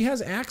sure she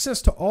has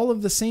access to all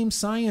of the same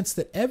science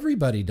that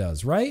everybody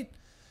does, right?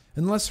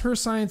 Unless her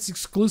science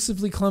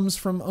exclusively comes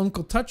from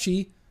Uncle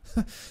Touchy,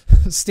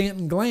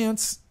 Stanton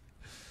Glantz.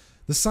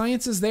 The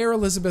science is there,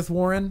 Elizabeth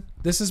Warren.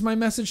 This is my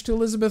message to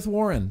Elizabeth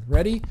Warren.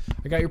 Ready?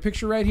 I got your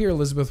picture right here,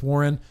 Elizabeth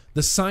Warren.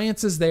 The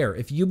science is there.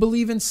 If you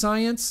believe in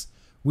science,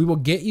 we will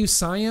get you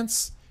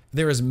science.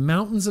 There is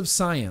mountains of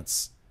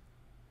science.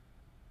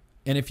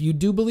 And if you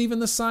do believe in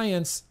the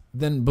science,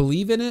 then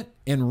believe in it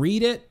and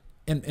read it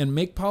and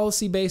make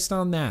policy based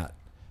on that.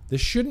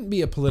 This shouldn't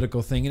be a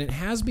political thing, and it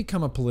has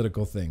become a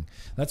political thing.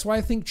 That's why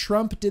I think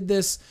Trump did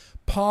this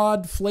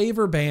pod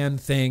flavor ban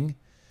thing.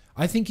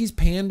 I think he's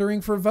pandering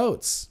for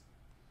votes.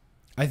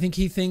 I think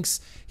I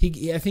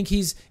think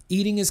he's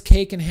eating his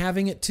cake and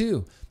having it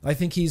too. I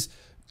think he's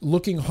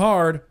looking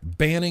hard,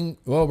 banning,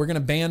 we're going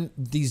to ban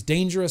these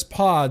dangerous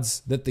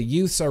pods that the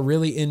youths are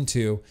really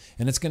into,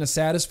 and it's going to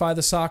satisfy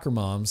the soccer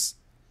moms.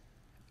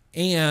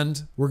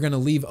 And we're going to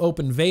leave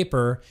open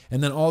vapor,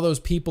 and then all those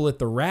people at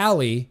the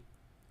rally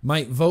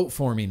might vote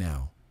for me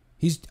now.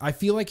 I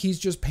feel like he's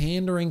just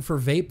pandering for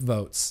vape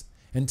votes.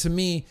 And to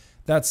me,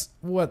 that's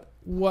what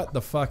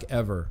the fuck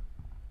ever.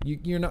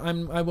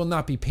 I will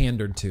not be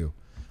pandered to.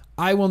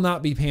 I will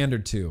not be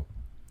pandered to.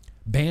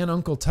 Ban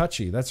Uncle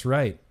Touchy. That's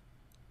right.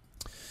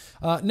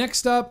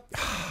 Next up,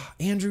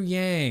 Andrew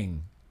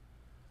Yang.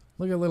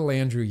 Look at little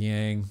Andrew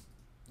Yang.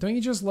 Don't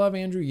you just love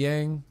Andrew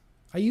Yang?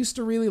 I used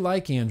to really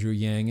like Andrew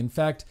Yang. In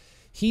fact,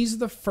 he's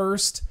the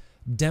first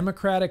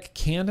Democratic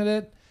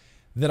candidate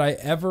that I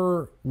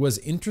ever was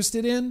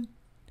interested in.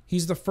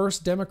 He's the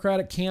first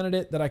Democratic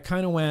candidate that I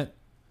kind of went,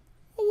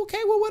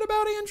 okay, well, what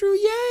about Andrew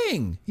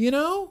Yang? You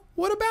know,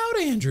 what about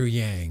Andrew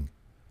Yang?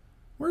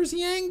 Where's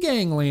Yang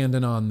Gang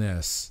landing on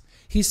this?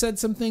 He said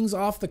some things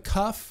off the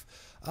cuff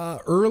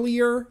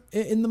earlier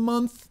in the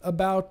month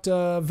about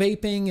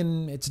vaping,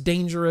 and it's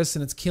dangerous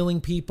and it's killing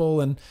people,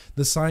 and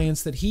the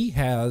science that he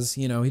has,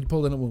 he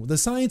pulled in the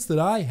science that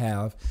I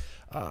have.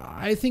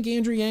 I think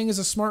Andrew Yang is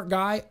a smart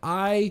guy.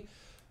 I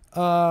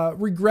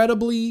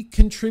regrettably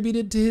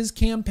contributed to his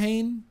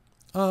campaign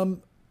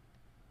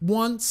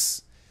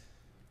once.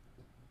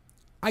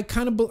 I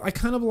kind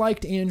of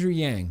liked Andrew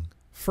Yang.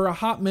 For a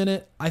hot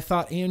minute, I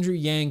thought Andrew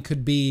Yang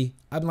could be,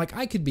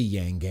 I could be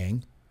Yang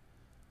Gang.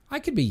 I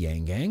could be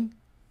Yang Gang.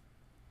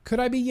 Could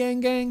I be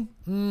Yang Gang?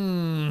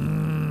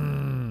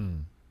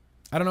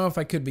 I don't know if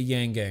I could be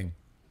Yang Gang.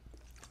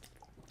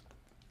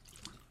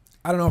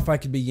 I don't know if I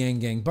could be Yang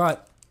Gang,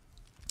 but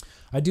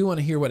I do want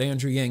to hear what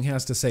Andrew Yang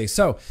has to say.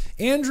 So,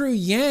 Andrew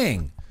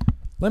Yang,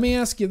 let me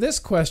ask you this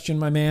question,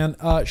 my man.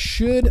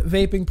 Should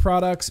vaping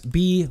products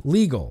be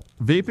legal?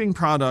 Vaping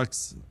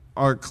products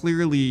are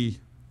clearly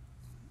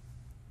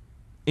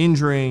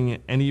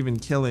injuring and even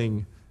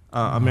killing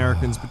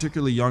Americans,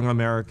 particularly young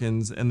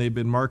Americans, and they've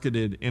been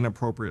marketed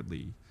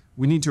inappropriately.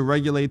 We need to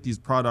regulate these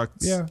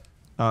products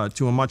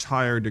to a much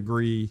higher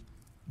degree,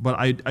 but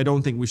I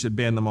don't think we should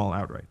ban them all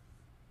outright.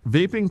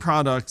 Vaping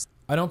products...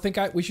 I don't think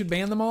we should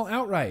ban them all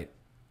outright.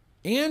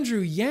 Andrew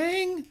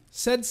Yang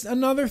said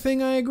another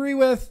thing I agree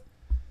with.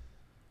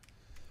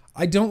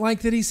 I don't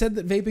like that he said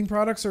that vaping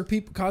products are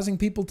causing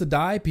people to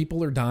die.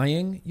 People are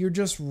dying. You're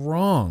just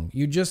wrong.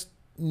 You just...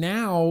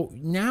 Now,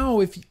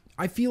 if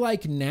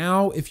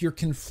you're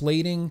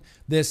conflating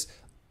this,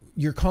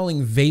 you're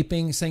calling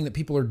vaping, saying that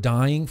people are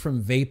dying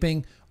from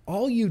vaping,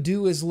 all you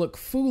do is look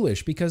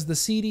foolish, because the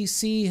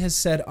CDC has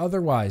said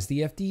otherwise. The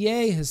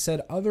FDA has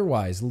said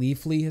otherwise.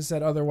 Leafly has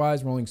said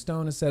otherwise. Rolling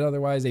Stone has said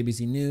otherwise.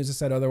 ABC News has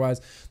said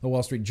otherwise. The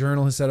Wall Street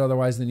Journal has said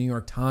otherwise. The New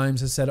York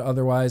Times has said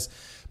otherwise.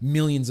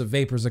 Millions of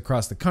vapors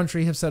across the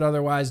country have said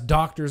otherwise.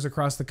 Doctors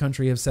across the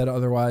country have said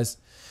otherwise.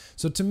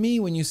 So to me,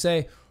 when you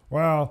say,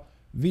 well,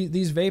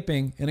 these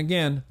vaping, and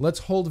again, let's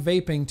hold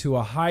vaping to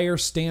a higher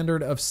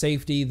standard of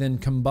safety than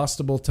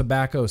combustible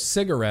tobacco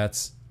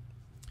cigarettes,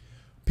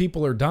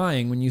 people are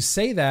dying. When you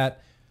say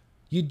that,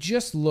 you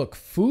just look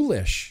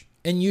foolish,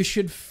 and you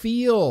should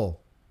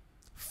feel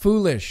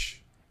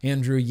foolish,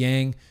 Andrew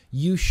Yang.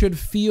 You should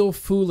feel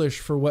foolish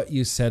for what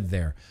you said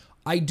there.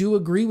 I do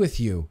agree with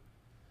you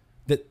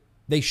that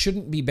they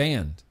shouldn't be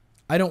banned.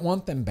 I don't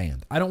want them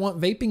banned. I don't want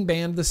vaping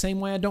banned the same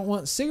way I don't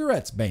want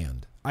cigarettes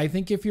banned. I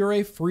think if you're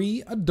a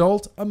free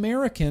adult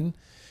American,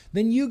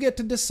 then you get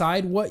to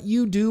decide what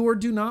you do or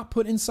do not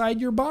put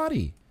inside your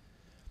body.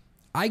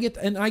 I get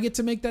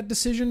to make that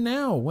decision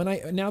now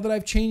now that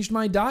I've changed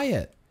my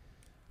diet.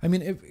 I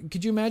mean,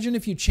 could you imagine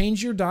if you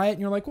change your diet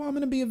and you're like, well, I'm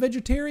going to be a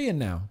vegetarian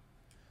now.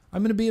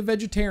 I'm going to be a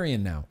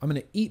vegetarian now. I'm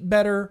going to eat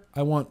better.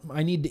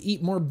 I need to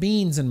eat more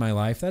beans in my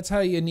life. That's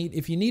how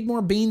if you need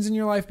more beans in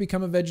your life,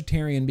 become a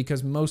vegetarian,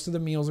 because most of the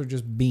meals are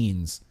just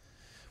beans,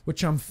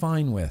 which I'm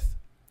fine with.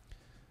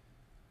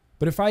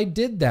 But if I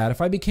did that, if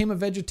I became a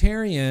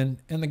vegetarian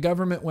and the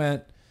government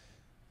went,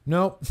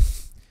 nope,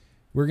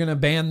 we're going to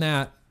ban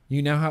that.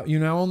 You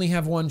now only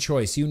have one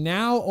choice. You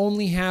now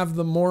only have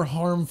the more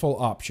harmful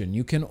option.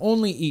 You can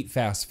only eat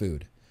fast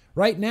food.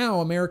 Right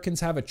now, Americans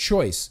have a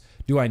choice.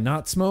 Do I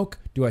not smoke?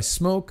 Do I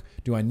smoke?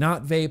 Do I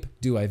not vape?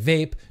 Do I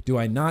vape? Do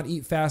I not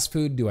eat fast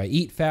food? Do I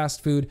eat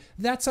fast food?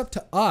 That's up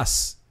to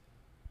us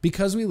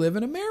because we live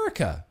in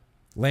America.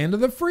 Land of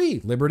the free,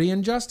 liberty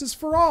and justice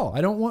for all.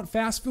 I don't want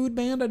fast food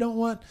banned. I don't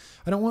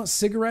want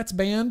cigarettes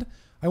banned.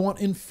 I want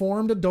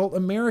informed adult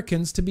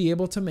Americans to be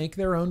able to make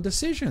their own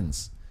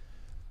decisions.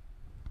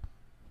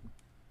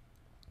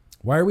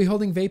 Why are we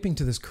holding vaping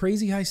to this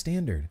crazy high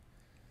standard?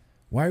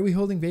 Why are we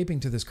holding vaping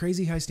to this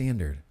crazy high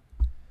standard?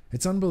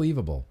 It's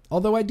unbelievable.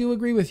 Although I do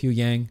agree with you,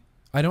 Yang.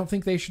 I don't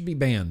think they should be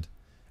banned.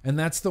 And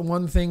that's the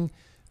one thing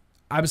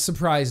I was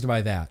surprised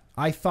by that.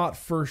 I thought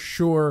for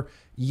sure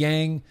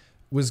Yang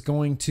was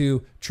going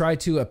to try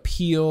to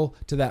appeal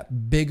to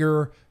that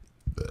bigger,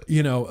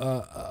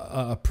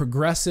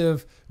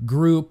 progressive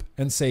group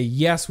and say,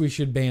 yes, we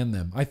should ban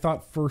them. I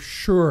thought for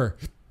sure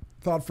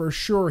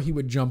he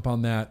would jump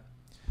on that.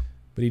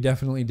 But he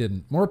definitely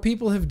didn't. More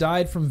people have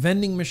died from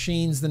vending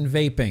machines than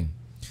vaping.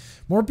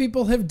 More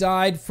people have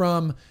died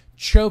from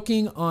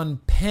choking on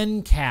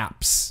pen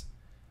caps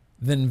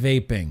than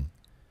vaping.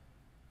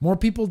 More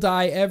people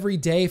die every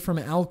day from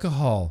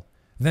alcohol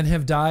than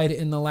have died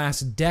in the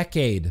last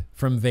decade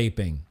from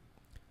vaping.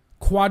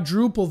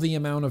 Quadruple the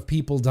amount of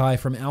people die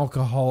from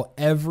alcohol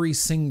every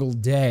single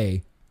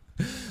day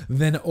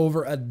than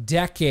over a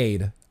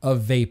decade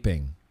of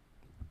vaping.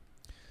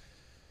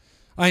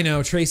 I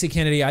know, Tracy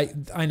Kennedy,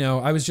 I know.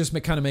 I was just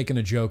kind of making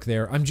a joke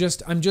there. I'm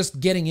just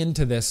getting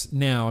into this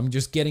now. I'm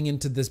just getting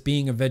into this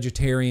being a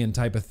vegetarian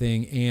type of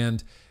thing.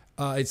 And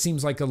it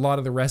seems like a lot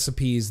of the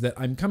recipes that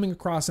I'm coming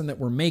across and that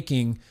we're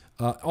making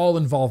all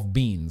involve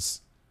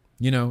beans.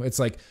 It's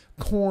like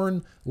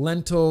corn,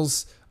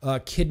 lentils,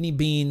 kidney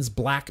beans,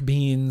 black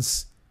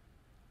beans,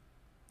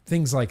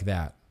 things like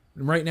that.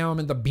 And right now I'm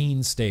at the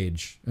bean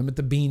stage. I'm at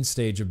the bean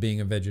stage of being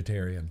a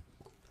vegetarian.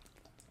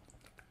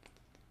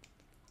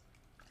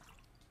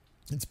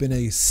 It's been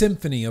a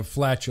symphony of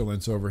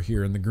flatulence over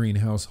here in the Green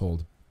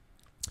household.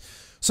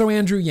 So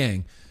Andrew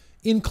Yang.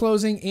 In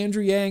closing,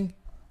 Andrew Yang,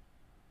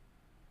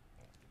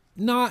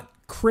 not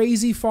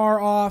crazy far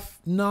off,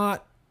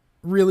 not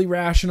really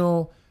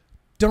rational.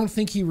 Don't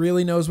think he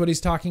really knows what he's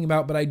talking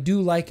about, but I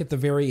do like at the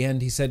very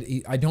end, he said,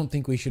 I don't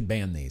think we should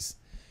ban these.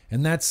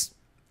 And that's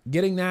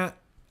getting that.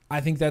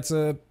 I think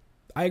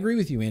I agree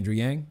with you, Andrew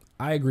Yang.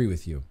 I agree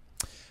with you.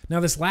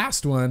 Now this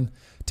last one,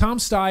 Tom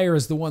Steyer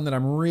is the one that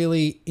I'm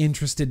really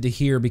interested to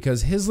hear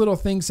because his little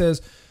thing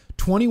says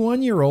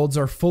 21-year-olds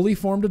are fully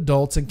formed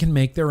adults and can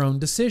make their own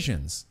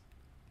decisions.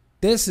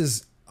 This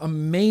is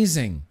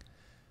amazing.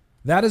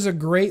 That is a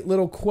great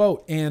little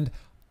quote. And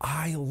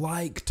I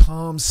like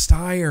Tom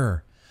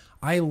Steyer.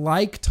 I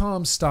like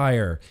Tom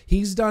Steyer.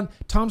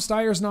 Tom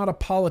Steyer's not a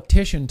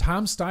politician.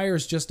 Tom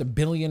Steyer's just a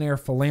billionaire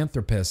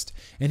philanthropist.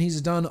 And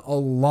he's done a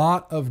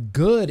lot of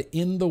good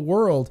in the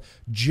world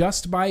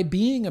just by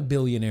being a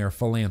billionaire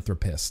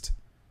philanthropist.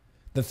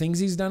 The things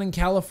he's done in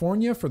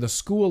California for the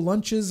school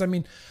lunches. I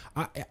mean,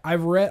 I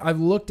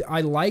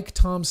like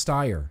Tom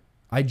Steyer.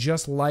 I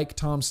just like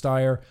Tom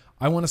Steyer.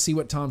 I want to see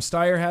what Tom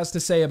Steyer has to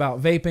say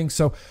about vaping.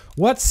 So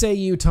what say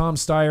you, Tom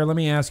Steyer? Let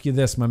me ask you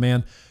this, my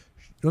man.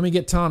 Let me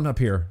get Tom up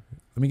here.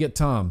 Let me get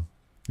Tom.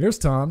 Here's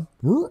Tom.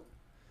 Hi,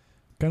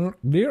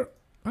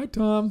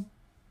 Tom.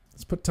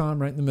 Let's put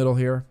Tom right in the middle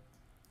here.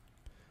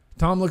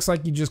 Tom looks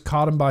like you just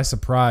caught him by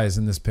surprise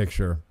in this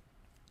picture.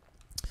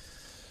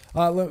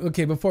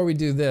 Okay, before we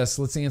do this,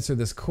 let's answer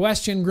this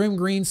question. Grim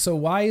Green, so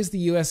why is the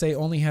USA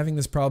only having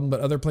this problem,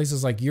 but other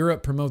places like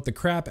Europe promote the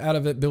crap out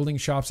of it, building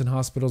shops and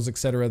hospitals,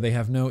 etc.? They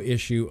have no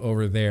issue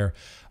over there.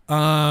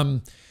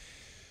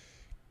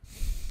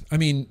 I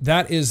mean,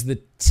 that is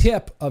the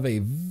tip of a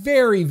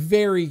very,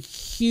 very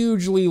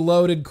hugely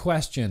loaded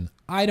question.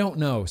 I don't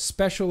know.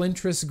 Special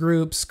interest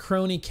groups,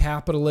 crony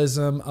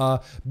capitalism,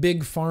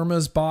 big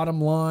pharma's bottom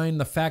line,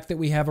 the fact that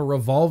we have a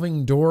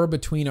revolving door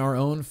between our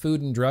own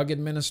Food and Drug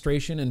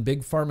Administration and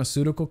big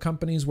pharmaceutical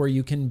companies where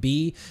you can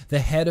be the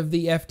head of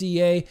the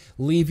FDA,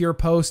 leave your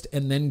post,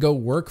 and then go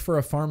work for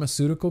a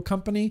pharmaceutical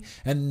company,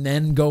 and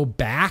then go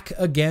back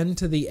again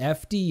to the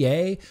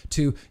FDA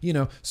to,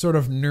 sort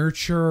of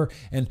nurture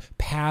and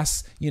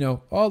pass,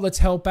 let's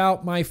help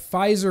out my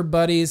Pfizer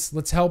buddies.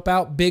 Let's help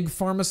out big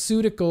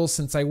pharmaceuticals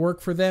since I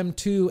work for them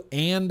too,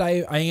 and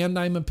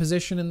I'm a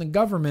position in the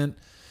government.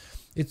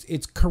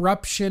 It's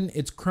corruption,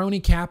 it's crony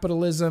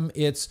capitalism,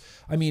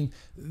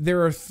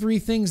 there are three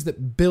things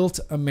that built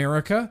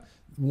America.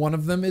 One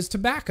of them is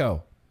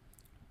tobacco.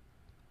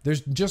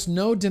 There's just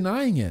no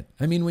denying it.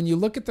 I mean, when you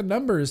look at the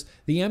numbers,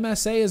 the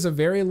MSA is a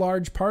very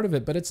large part of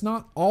it, but it's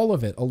not all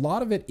of it. A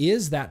lot of it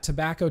is that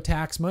tobacco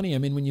tax money. I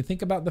mean, when you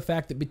think about the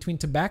fact that between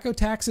tobacco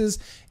taxes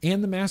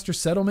and the master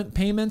settlement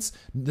payments,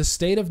 the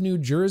state of New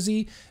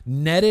Jersey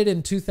netted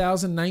in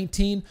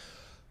 2019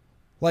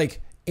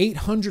 like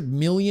 $800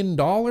 million.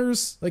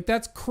 Like,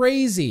 that's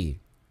crazy.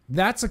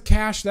 That's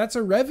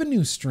a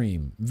revenue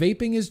stream.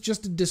 Vaping is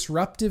just a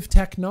disruptive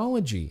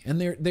technology.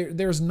 And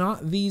there's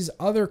not these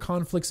other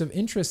conflicts of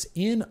interest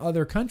in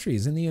other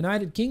countries. In the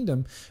United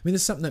Kingdom, I mean,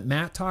 this is something that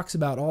Matt talks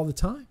about all the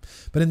time.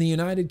 But in the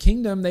United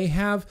Kingdom, they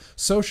have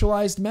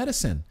socialized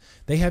medicine.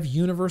 They have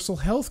universal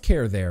health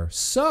care there.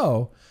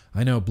 So,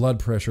 I know, blood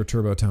pressure,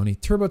 Turbo Tony.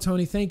 Turbo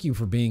Tony, thank you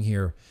for being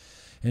here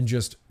and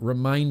just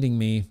reminding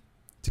me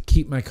to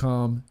keep my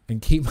calm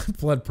and keep my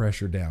blood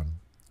pressure down.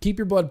 Keep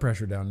your blood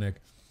pressure down, Nick.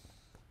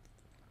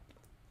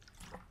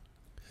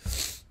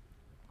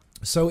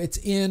 So it's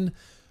in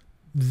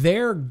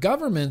their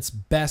government's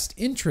best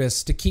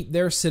interest to keep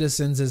their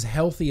citizens as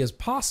healthy as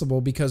possible,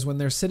 because when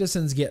their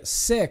citizens get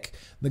sick,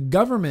 the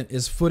government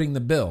is footing the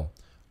bill.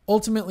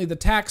 Ultimately, the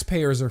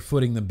taxpayers are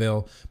footing the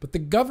bill, but the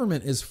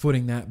government is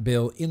footing that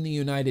bill in the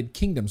United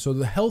Kingdom. So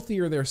the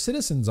healthier their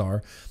citizens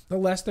are, the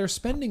less they're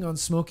spending on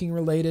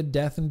smoking-related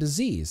death and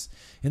disease.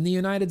 In the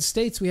United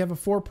States, we have a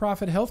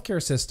for-profit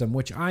healthcare system,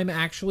 which I'm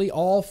actually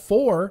all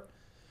for,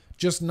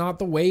 just not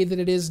the way that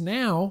it is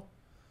now.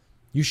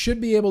 You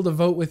should be able to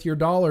vote with your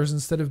dollars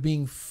instead of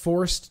being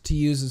forced to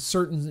use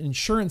certain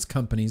insurance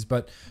companies,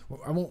 but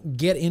I won't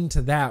get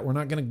into that. We're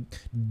not going to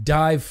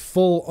dive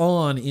full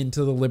on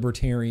into the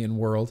libertarian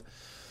world.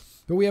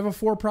 But we have a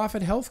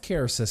for-profit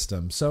healthcare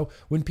system. So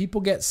when people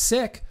get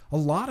sick, a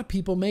lot of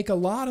people make a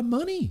lot of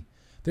money.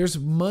 There's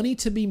money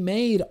to be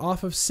made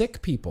off of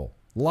sick people.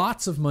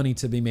 Lots of money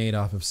to be made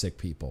off of sick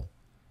people.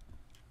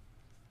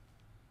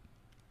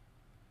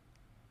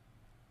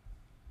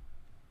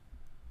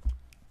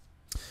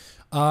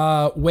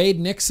 Wade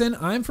Nixon,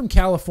 I'm from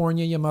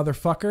California, you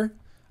motherfucker.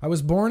 I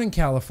was born in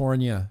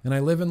California, and I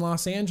live in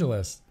Los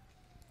Angeles.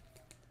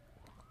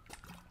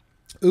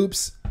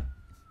 Oops.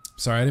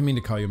 Sorry, I didn't mean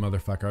to call you a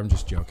motherfucker. I'm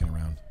just joking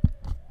around.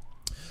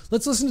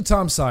 Let's listen to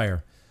Tom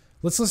Steyer.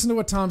 Let's listen to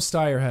what Tom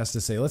Steyer has to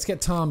say. Let's get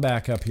Tom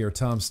back up here,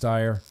 Tom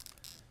Steyer.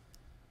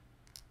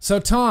 So,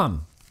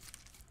 Tom,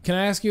 can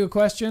I ask you a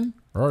question?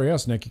 Oh,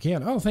 yes, Nick, you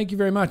can. Oh, thank you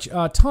very much.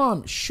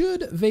 Tom,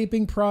 should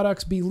vaping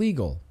products be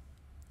legal?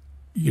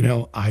 You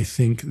know, I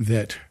think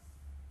that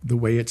the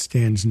way it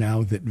stands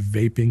now, that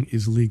vaping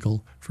is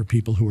legal for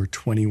people who are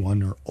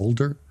 21 or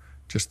older,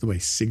 just the way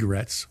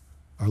cigarettes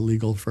are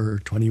legal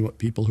for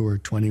people who are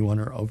 21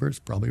 or over, is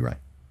probably right.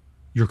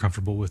 You're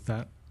comfortable with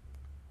that?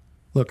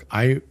 Look,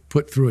 I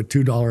put through a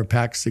 $2 a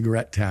pack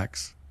cigarette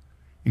tax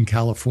in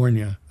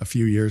California a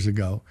few years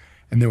ago,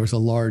 and there was a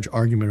large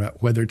argument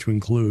about whether to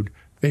include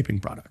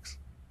vaping products.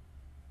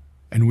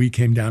 And we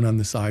came down on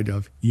the side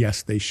of,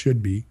 yes, they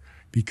should be,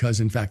 because,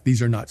 in fact,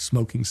 these are not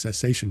smoking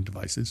cessation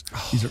devices.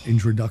 These are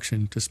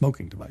introduction to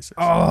smoking devices.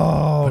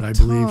 Oh, but I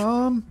believe,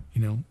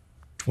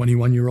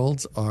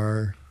 21-year-olds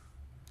are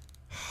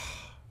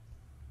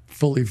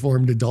fully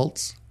formed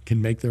adults,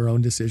 can make their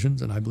own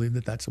decisions, and I believe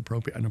that that's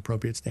an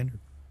appropriate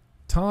standard.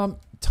 Tom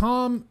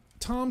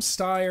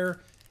Steyer,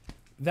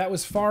 that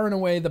was far and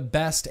away the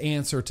best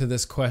answer to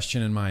this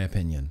question, in my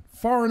opinion.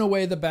 Far and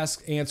away the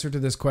best answer to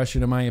this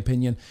question, in my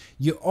opinion.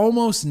 You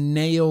almost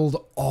nailed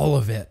all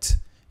of it.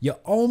 You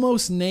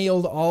almost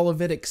nailed all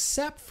of it,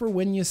 except for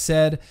when you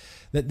said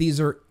that these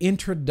are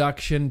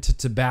introduction to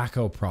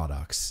tobacco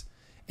products.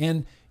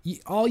 And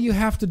all you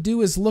have to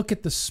do is look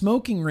at the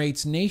smoking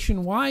rates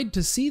nationwide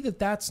to see that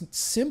that's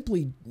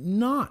simply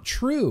not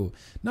true.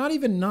 Not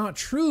even not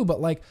true, but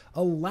like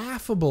a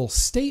laughable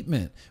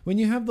statement. When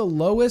you have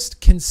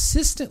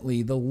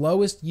consistently the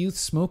lowest youth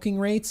smoking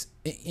rates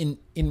in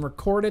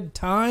recorded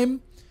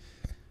time,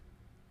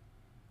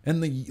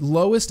 and the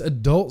lowest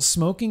adult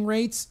smoking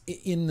rates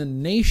in the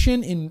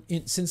nation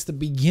since the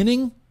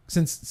beginning,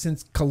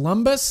 since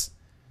Columbus.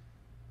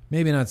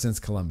 Maybe not since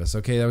Columbus.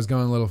 Okay, that was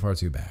going a little far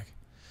too back.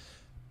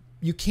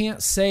 You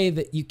can't say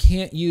that you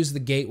can't use the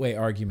gateway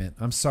argument.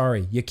 I'm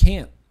sorry, you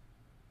can't.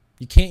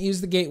 You can't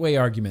use the gateway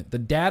argument. The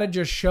data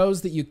just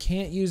shows that you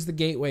can't use the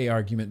gateway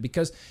argument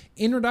because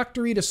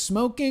introductory to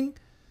smoking,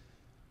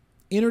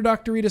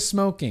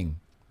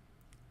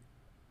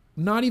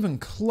 not even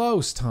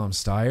close, Tom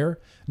Steyer.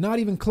 Not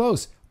even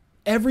close.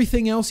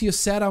 Everything else you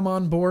said, I'm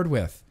on board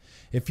with.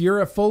 If you're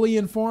a fully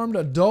informed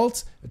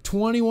adult,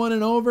 21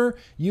 and over,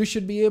 you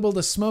should be able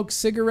to smoke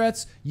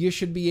cigarettes. You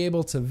should be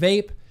able to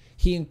vape.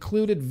 He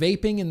included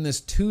vaping in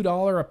this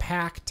 $2 a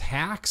pack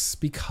tax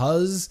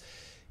because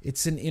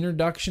it's an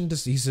introduction to,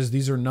 he says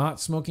these are not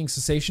smoking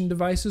cessation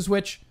devices,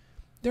 which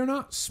they're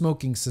not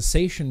smoking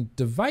cessation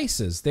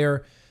devices.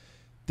 They're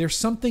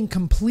something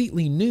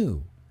completely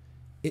new.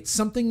 It's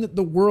something that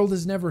the world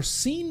has never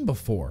seen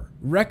before.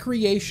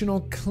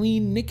 Recreational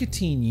clean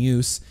nicotine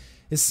use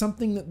is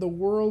something that the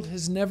world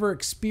has never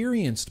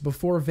experienced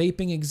before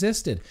vaping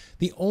existed.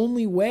 The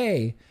only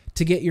way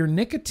to get your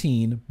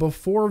nicotine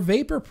before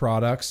vapor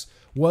products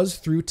was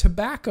through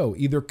tobacco,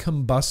 either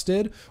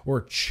combusted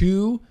or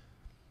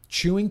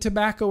chewing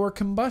tobacco or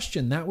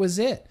combustion. That was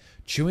it.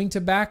 Chewing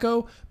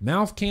tobacco,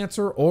 mouth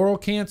cancer, oral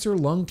cancer,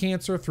 lung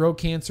cancer, throat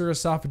cancer,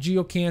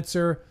 esophageal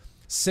cancer,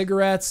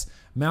 cigarettes,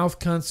 mouth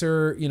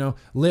cancer,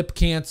 lip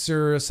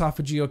cancer,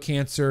 esophageal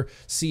cancer,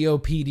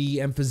 COPD,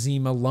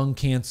 emphysema, lung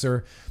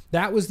cancer.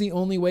 That was the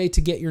only way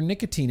to get your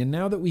nicotine. And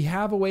now that we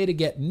have a way to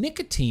get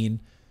nicotine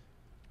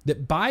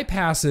that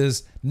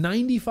bypasses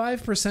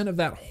 95% of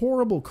that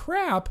horrible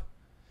crap,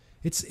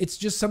 it's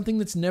just something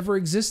that's never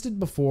existed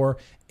before.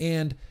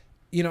 And,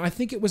 I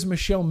think it was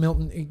Michelle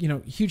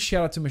Milton, huge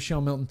shout out to Michelle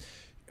Milton.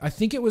 I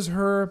think it was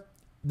her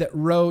that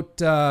wrote,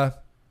 that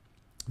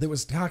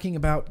was talking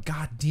about,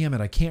 God damn it,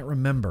 I can't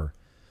remember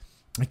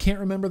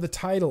the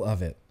title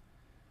of it.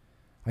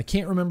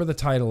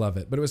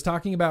 But it was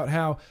talking about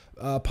how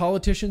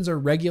politicians are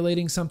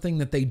regulating something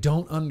that they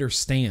don't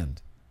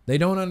understand. They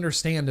don't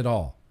understand at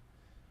all.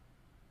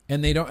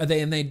 And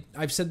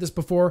I've said this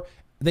before,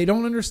 they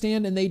don't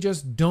understand, and they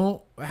just don't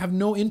have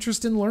no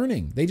interest in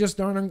learning. They just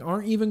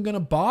aren't even going to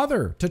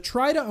bother to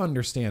try to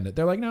understand it.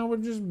 They're like, no, we'll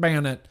just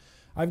ban it.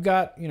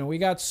 We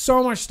got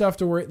so much stuff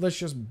to worry. Let's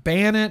just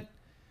ban it.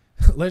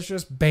 Let's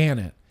just ban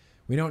it.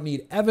 We don't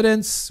need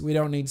evidence. We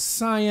don't need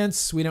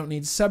science. We don't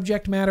need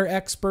subject matter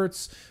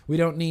experts. We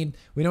don't need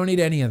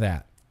any of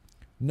that.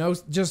 No,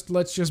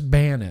 let's just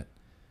ban it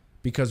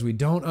because we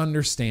don't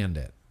understand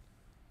it.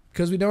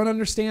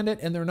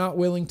 And they're not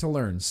willing to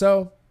learn.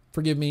 So,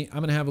 forgive me, I'm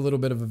going to have a little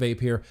bit of a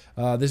vape here.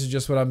 This is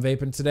just what I'm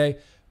vaping today.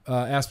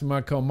 Aspen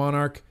Modco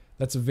Monarch.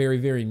 That's a very,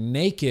 very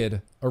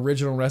naked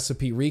original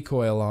recipe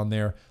recoil on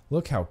there.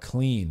 Look how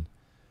clean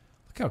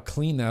that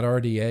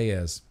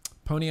RDA is.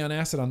 Pony on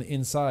acid on the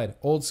inside.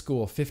 Old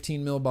school,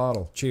 15 ml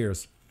bottle.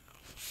 Cheers.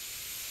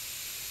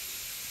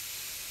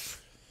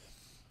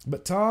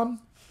 But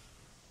Tom,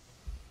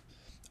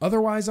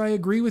 otherwise I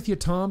agree with you,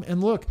 Tom.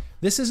 And look,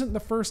 this isn't the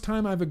first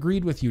time I've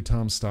agreed with you,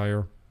 Tom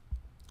Steyer.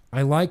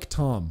 I like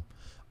Tom.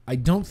 I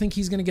don't think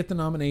he's going to get the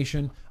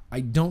nomination. I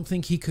don't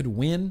think he could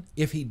win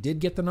if he did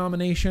get the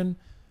nomination.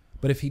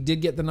 But if he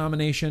did get the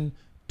nomination,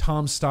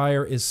 Tom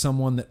Steyer is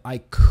someone that I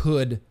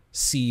could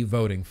see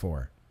voting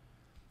for.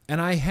 And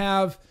I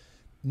have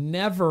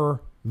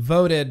never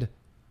voted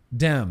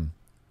Dem.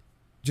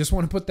 Just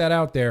want to put that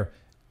out there.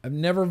 I've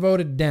never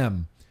voted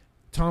Dem.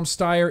 Tom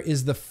Steyer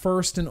is the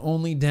first and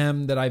only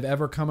Dem that I've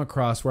ever come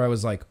across where I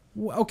was like,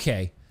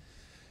 okay.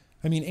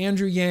 I mean,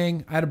 Andrew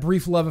Yang, I had a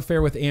brief love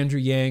affair with Andrew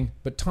Yang,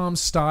 but Tom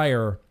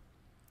Steyer,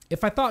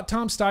 if I thought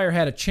Tom Steyer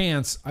had a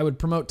chance, I would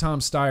promote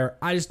Tom Steyer.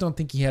 I just don't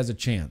think he has a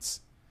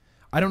chance.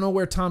 I don't know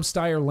where Tom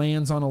Steyer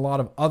lands on a lot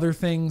of other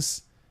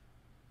things,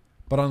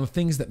 but on the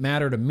things that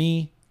matter to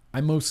me,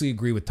 I mostly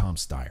agree with Tom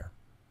Steyer.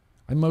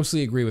 And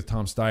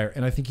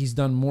I think he's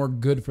done more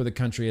good for the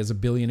country as a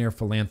billionaire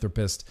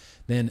philanthropist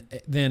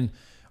than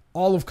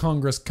all of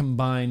Congress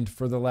combined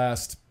for the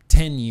last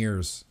 10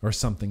 years or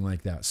something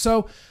like that.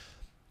 So,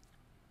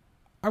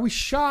 are we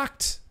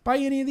shocked by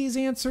any of these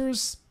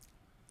answers?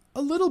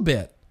 A little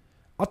bit.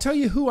 I'll tell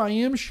you who I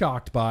am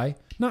shocked by.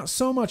 Not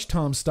so much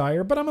Tom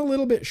Steyer, but I'm a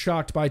little bit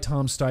shocked by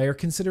Tom Steyer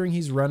considering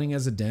he's running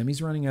as a Dem.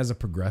 He's running as a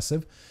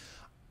progressive.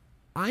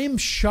 I am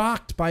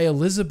shocked by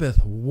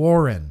Elizabeth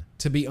Warren,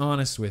 to be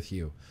honest with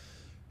you.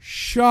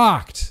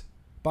 Shocked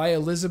by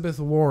Elizabeth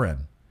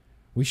Warren.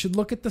 We should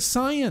look at the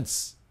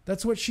science.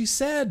 That's what she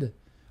said.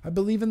 I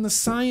believe in the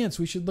science.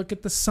 We should look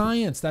at the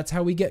science. That's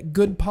how we get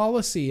good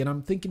policy. And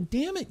I'm thinking,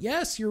 damn it,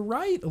 yes, you're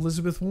right,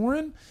 Elizabeth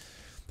Warren.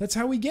 That's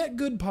how we get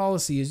good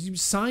policy, is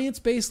use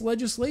science-based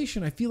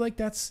legislation. I feel like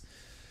that's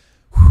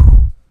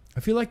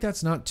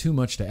not too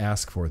much to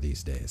ask for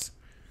these days.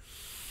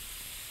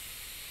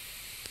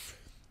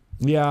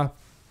 Yeah,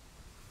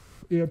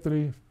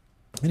 Anthony.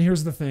 And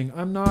here's the thing.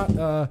 I'm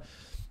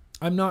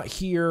not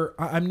here.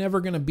 I'm never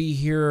going to be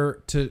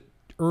here to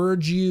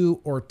urge you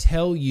or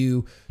tell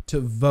you to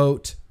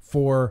vote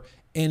for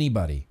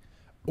anybody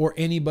or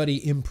anybody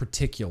in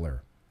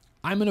particular.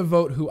 I'm going to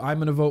vote who I'm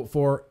going to vote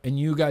for, and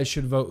you guys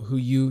should vote who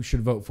you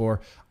should vote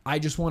for. I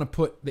just want to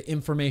put the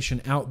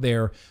information out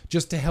there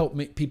just to help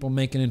people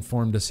make an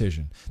informed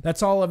decision.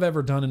 That's all I've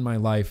ever done in my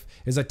life,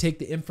 is I take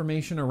the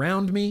information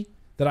around me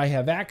that I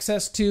have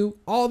access to,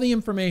 all the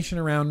information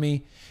around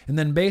me, and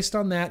then based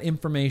on that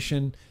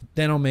information,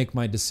 then I'll make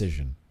my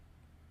decision.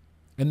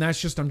 And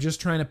I'm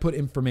just trying to put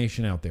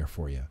information out there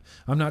for you.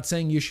 I'm not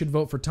saying you should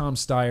vote for Tom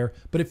Steyer,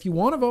 but if you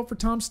want to vote for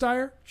Tom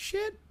Steyer,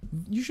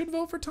 you should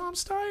vote for Tom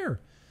Steyer.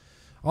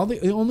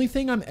 The only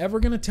thing I'm ever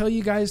going to tell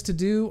you guys to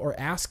do or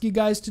ask you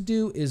guys to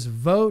do is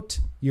vote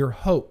your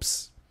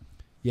hopes.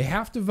 You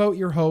have to vote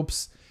your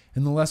hopes,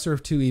 and the lesser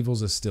of two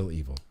evils is still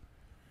evil.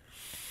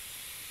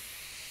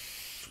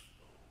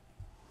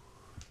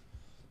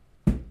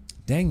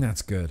 Dang,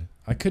 that's good.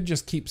 I could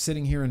just keep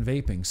sitting here and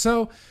vaping.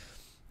 So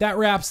that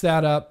wraps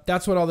that up.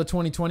 That's what all the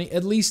 2020,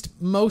 at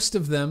least most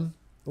of them,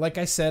 like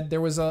I said,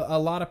 there was a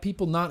lot of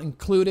people not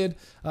included.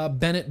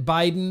 Bennett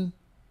Biden,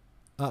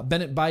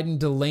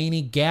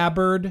 Delaney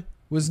Gabbard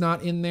was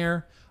not in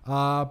there.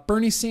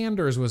 Bernie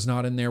Sanders was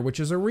not in there, which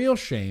is a real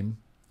shame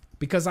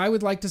because I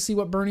would like to see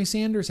what Bernie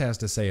Sanders has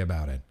to say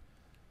about it.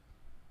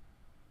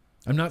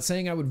 I'm not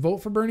saying I would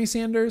vote for Bernie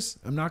Sanders.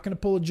 I'm not going to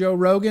pull a Joe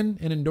Rogan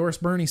and endorse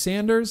Bernie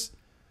Sanders.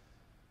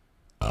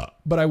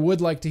 But I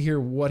would like to hear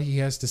what he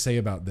has to say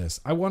about this.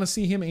 I want to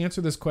see him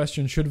answer this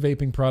question, should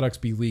vaping products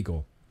be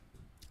legal?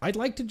 I'd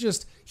like to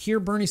just hear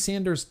Bernie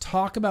Sanders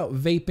talk about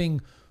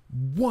vaping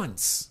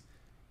once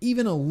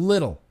Even a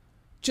little.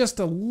 Just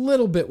a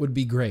little bit would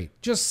be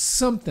great. Just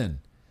something.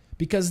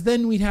 Because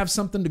then we'd have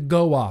something to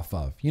go off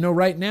of. You know,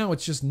 right now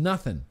it's just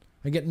nothing.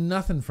 I get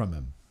nothing from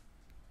him.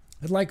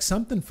 I'd like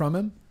something from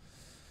him.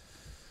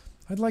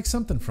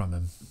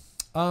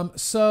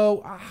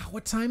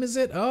 What time is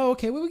it? Oh,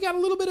 okay. Well, we got a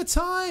little bit of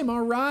time.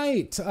 All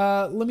right.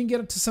 Let me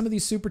get to some of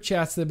these super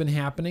chats that have been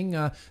happening.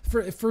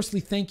 Firstly,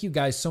 thank you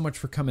guys so much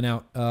for coming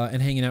out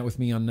and hanging out with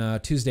me on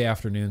Tuesday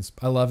afternoons.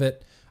 I love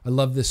it. I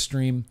love this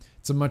stream.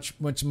 It's a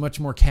much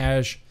more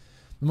cash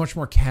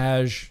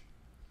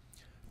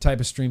type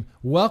of stream.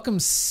 Welcome,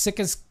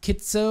 Sickas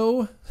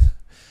Kitso.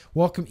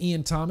 Welcome,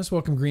 Ian Thomas.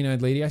 Welcome, Green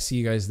Eyed Lady. I see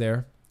you guys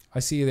there. I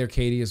see you there,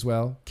 Katie, as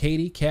well.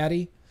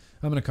 Caddy?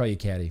 I'm going to call you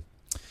Caddy.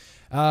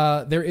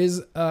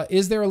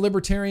 Is there a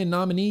libertarian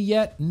nominee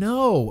yet?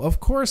 No, of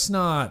course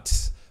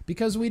not.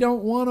 Because we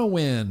don't want to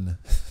win.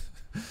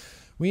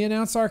 We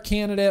announce our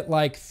candidate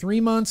like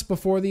 3 months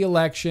before the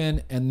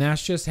election, and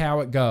that's just how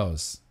it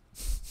goes.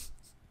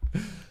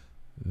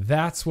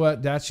 That's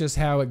just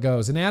how it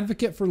goes. An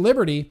advocate for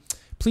liberty,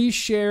 please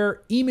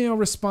share email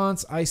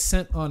response I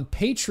sent on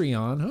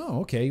Patreon.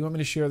 Oh, okay. You want me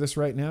to share this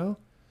right now?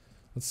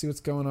 Let's see what's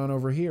going on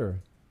over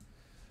here.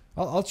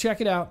 I'll check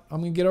it out.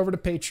 I'm going to get over to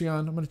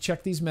Patreon. I'm going to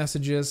check these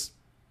messages.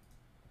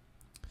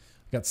 I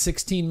got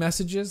 16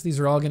 messages. These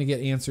are all going to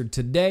get answered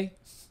today.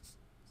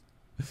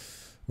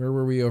 Where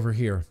were we over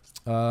here?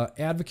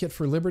 Advocate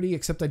for liberty,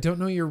 except I don't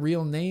know your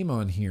real name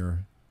on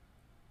here.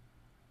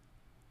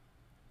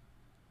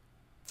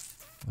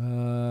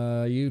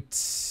 You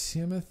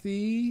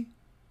Timothy?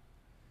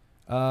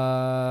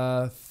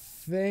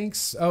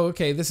 Thanks. Oh,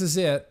 okay. This is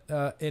it.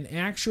 An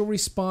actual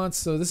response.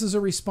 So this is a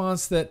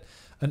response that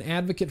an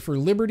advocate for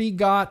liberty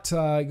got.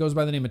 It goes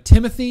by the name of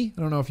Timothy.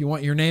 I don't know if you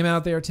want your name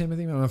out there,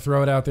 Timothy. I'm going to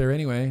throw it out there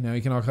anyway. Now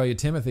you can all call you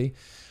Timothy.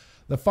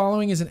 The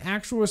following is an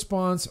actual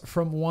response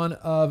from one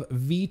of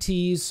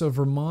VT's, so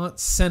Vermont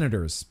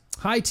senators.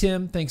 Hi,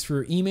 Tim. Thanks for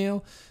your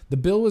email. The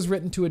bill was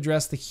written to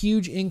address the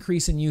huge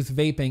increase in youth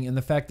vaping and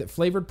the fact that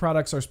flavored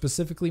products are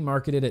specifically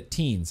marketed at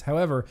teens.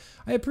 However,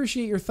 I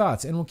appreciate your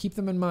thoughts and will keep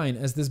them in mind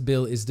as this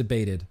bill is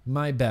debated.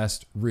 My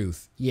best,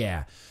 Ruth.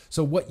 Yeah.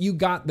 So what you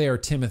got there,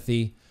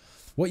 Timothy,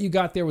 what you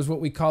got there was what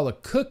we call a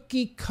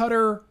cookie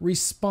cutter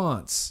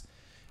response.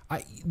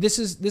 This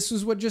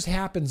is what just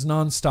happens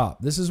nonstop.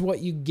 This is what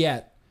you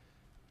get.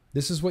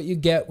 This is what you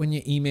get when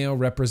you email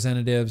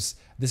representatives.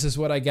 This is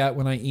what I got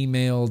when I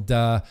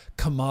emailed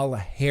Kamala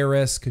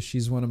Harris, because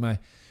she's one of my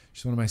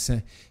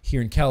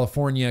here in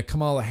California.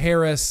 Kamala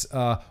Harris,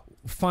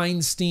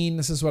 Feinstein.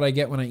 This is what I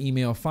get when I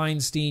email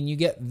Feinstein. You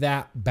get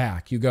that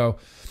back. You go,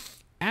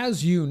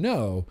 as you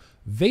know,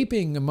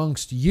 vaping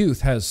amongst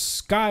youth has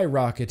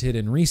skyrocketed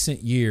in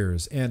recent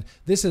years, and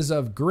this is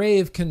of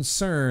grave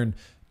concern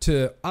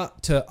to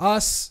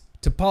us,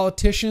 to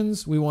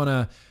politicians. We want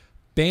to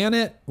ban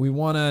it. We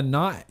want to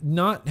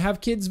not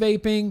have kids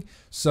vaping.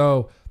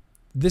 So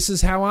this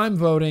is how I'm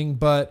voting,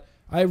 but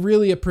I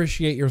really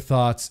appreciate your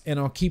thoughts and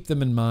I'll keep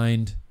them in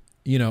mind,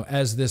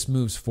 as this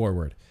moves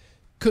forward.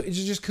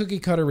 It's just cookie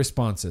cutter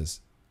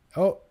responses.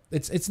 Oh,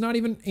 it's not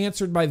even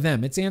answered by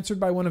them. It's answered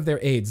by one of their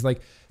aides.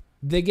 Like,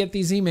 they get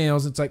these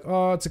emails. It's like,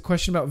 oh, it's a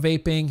question about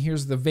vaping.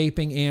 Here's the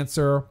vaping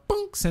answer.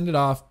 Boom, send it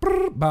off.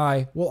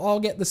 Bye. We'll all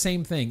get the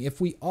same thing.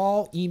 If we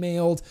all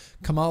emailed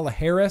Kamala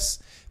Harris,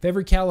 if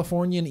every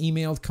Californian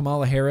emailed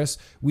Kamala Harris,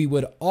 we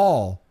would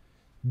all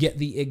get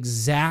the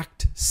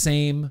exact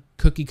same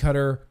cookie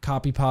cutter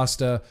copy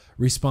pasta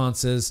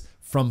responses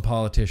from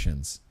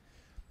politicians.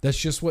 That's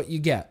just what you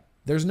get.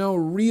 There's no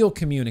real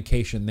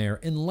communication there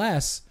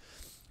unless,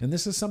 and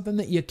this is something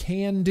that you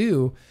can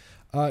do,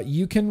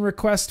 you can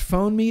request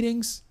phone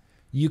meetings.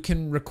 You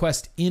can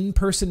request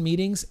in-person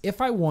meetings. If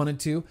I wanted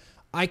to,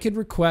 I could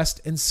request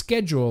and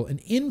schedule an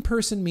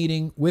in-person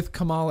meeting with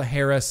Kamala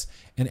Harris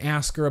and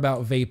ask her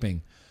about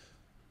vaping.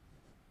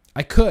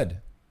 I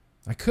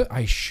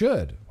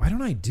should. Why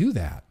don't I do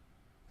that?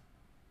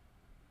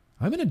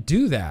 I'm going to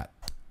do that.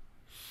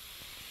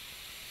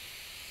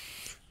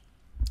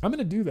 I'm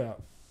going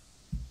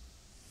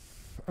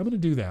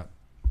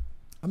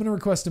to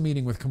request a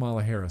meeting with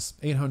Kamala Harris.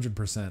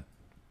 800%.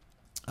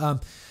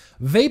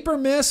 Vapor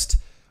Mist.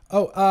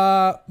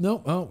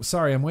 No. Oh,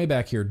 sorry. I'm way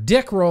back here.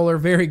 Dick Roller.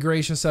 Very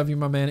gracious of you,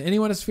 my man.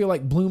 Anyone else feel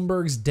like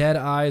Bloomberg's dead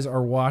eyes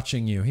are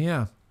watching you?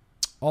 Yeah.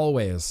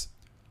 Always.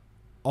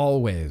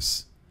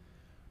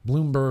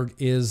 Bloomberg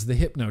is the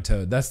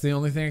Hypnotoad. That's the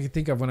only thing I can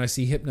think of when I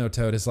see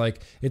Hypnotoad.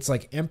 It's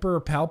like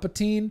Emperor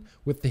Palpatine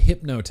with the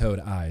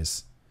Hypnotoad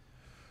eyes.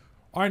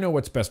 I know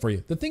what's best for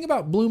you. The thing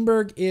about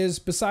Bloomberg is,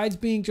 besides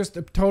being just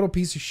a total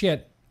piece of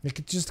shit,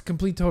 just a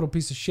complete total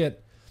piece of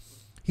shit,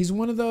 he's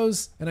one of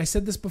those, and I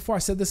said this before, I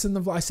said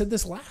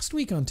this last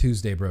week on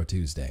Tuesday, Bro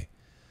Tuesday.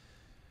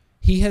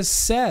 He has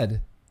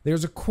said,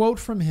 there's a quote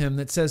from him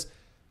that says,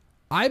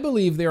 I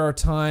believe there are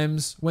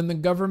times when the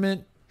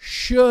government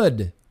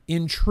should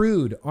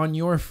intrude on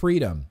your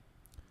freedom.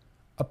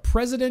 A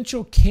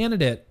presidential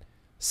candidate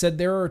said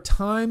there are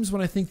times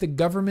when I think the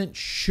government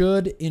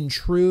should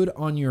intrude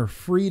on your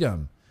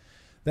freedom.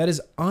 That is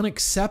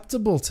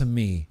unacceptable to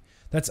me.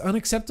 That's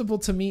unacceptable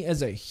to me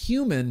as a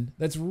human.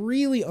 That's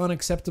really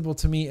unacceptable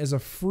to me as a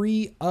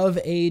free of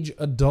age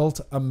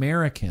adult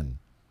American.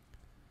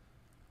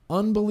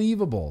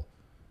 Unbelievable.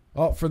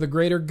 Oh, for the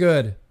greater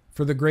good.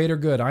 For the greater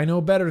good. I know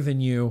better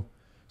than you,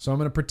 so I'm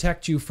going to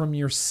protect you from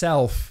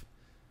yourself.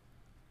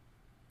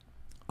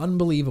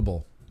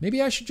 Unbelievable. Maybe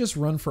I should just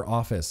run for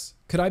office.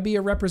 Could I be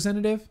a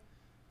representative?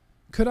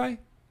 Could I?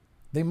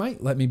 They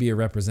might let me be a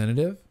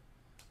representative.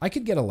 I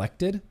could get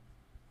elected.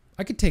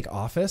 I could take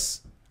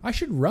office. I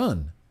should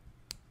run.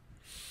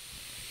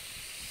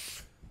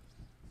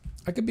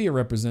 I could be a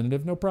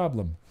representative, no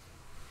problem.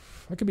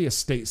 I could be a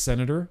state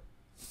senator.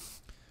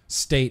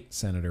 State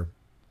senator.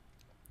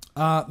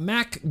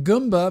 Mac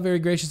Goomba, very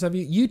gracious of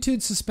you.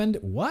 YouTube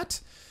suspended...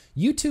 What?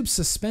 YouTube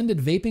suspended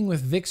vaping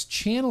with Vic's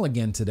channel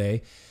again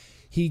today.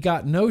 He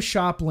got no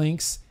shop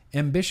links.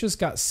 Ambitious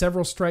got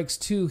several strikes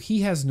too.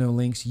 He has no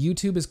links.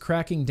 YouTube is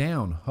cracking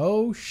down.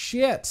 Oh,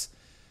 shit.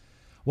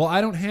 Well,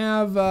 I don't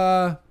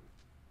have...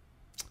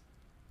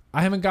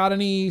 I haven't got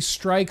any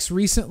strikes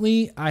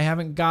recently. I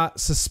haven't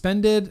got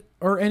suspended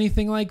or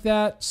anything like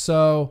that.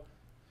 So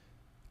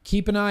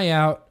keep an eye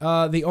out.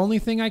 The only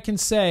thing I can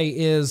say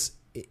is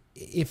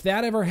if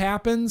that ever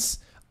happens,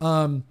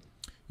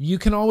 you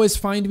can always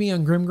find me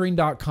on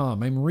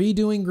grimgreen.com. I'm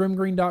redoing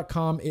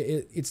grimgreen.com.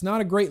 It's not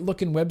a great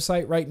looking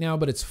website right now,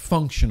 but it's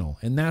functional.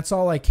 And that's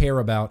all I care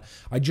about.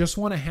 I just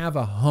want to have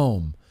a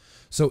home.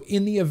 So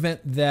in the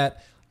event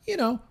that,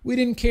 we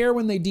didn't care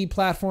when they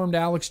deplatformed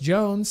Alex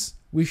Jones.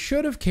 We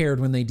should have cared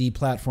when they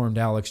deplatformed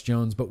Alex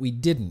Jones, but we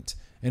didn't,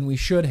 and we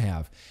should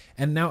have.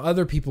 And now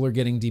other people are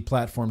getting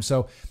deplatformed.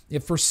 So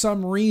if for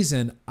some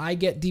reason I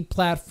get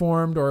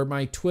deplatformed or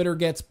my Twitter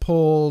gets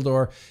pulled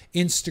or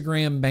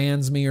Instagram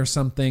bans me or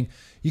something,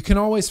 you can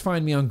always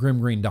find me on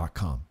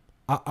grimgreen.com.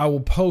 I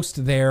will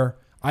post there.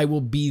 I will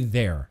be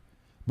there.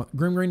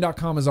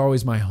 Grimgreen.com is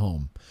always my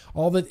home.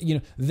 All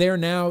that, there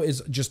now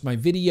is just my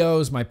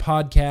videos, my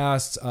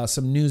podcasts,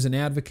 some news and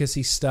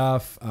advocacy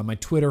stuff, my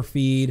Twitter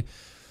feed.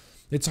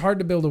 It's hard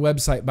to build a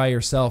website by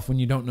yourself when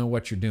you don't know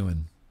what you're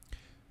doing.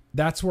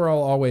 That's where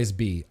I'll always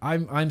be.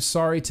 I'm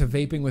sorry to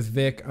Vaping with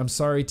Vic. I'm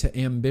sorry to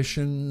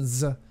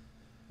Ambitions.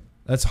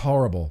 That's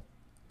horrible.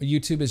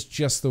 YouTube is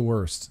just the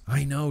worst.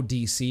 I know,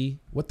 DC.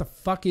 What the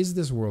fuck is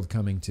this world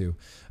coming to?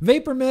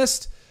 Vapor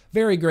Mist,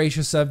 very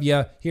gracious of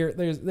you. Here,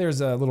 there's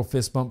a little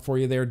fist bump for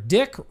you there.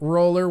 Dick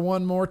Roller,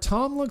 one more.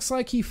 Tom looks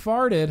like he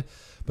farted,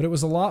 but it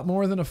was a lot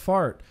more than a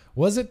fart.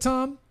 Was it,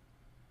 Tom?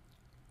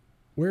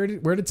 Where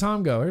did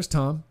Tom go? There's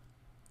Tom.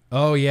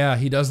 Oh, yeah,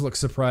 he does look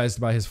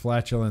surprised by his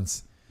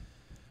flatulence.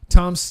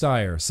 Tom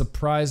Steyer,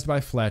 surprised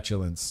by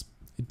flatulence.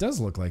 It does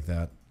look like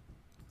that.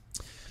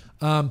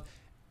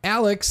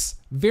 Alex,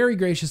 very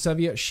gracious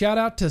of you. Shout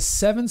out to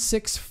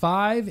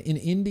 765 in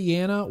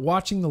Indiana,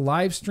 watching the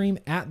live stream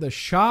at the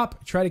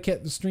shop. Try to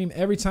get the stream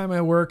every time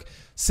I work.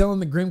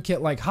 Selling the Grim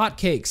Kit like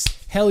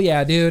hotcakes. Hell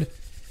yeah, dude.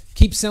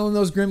 Keep selling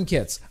those Grim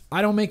Kits.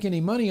 I don't make any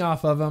money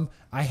off of them.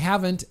 I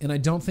haven't, and I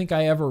don't think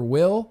I ever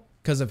will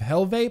because of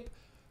Hell Vape.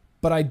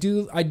 But I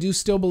do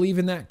still believe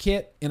in that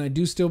kit, and I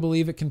do still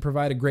believe it can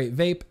provide a great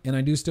vape, and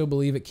I do still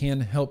believe it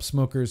can help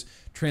smokers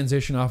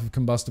transition off of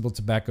combustible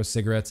tobacco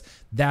cigarettes.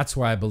 That's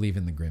why I believe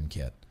in the Grim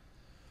Kit.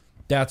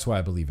 That's why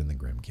I believe in the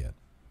Grim Kit.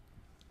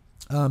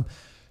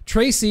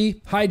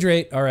 Tracy,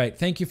 hydrate. All right.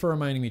 Thank you for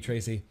reminding me,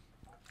 Tracy.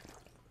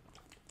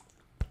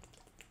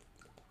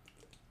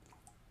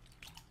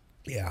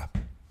 Yeah.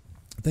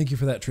 Thank you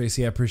for that,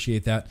 Tracy. I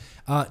appreciate that.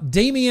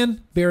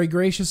 Damien, very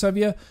gracious of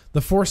you.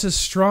 The force is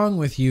strong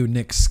with you,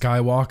 Nick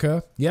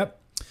Skywalker. Yep.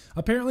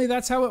 Apparently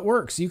that's how it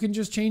works. You can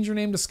just change your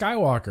name to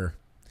Skywalker.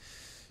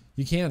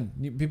 You can.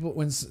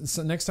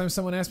 Next time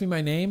someone asks me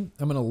my name,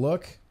 I'm going to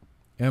look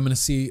and I'm going to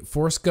see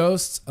force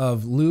ghosts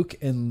of Luke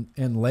and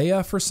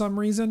Leia for some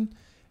reason.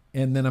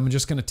 And then I'm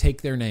just going to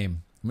take their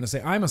name. I'm going to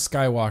say, I'm a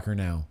Skywalker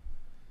now.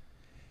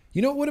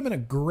 You know what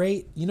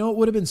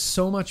would have been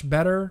so much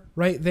better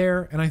right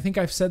there? And I think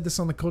I've said this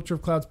on the Culture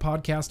of Clouds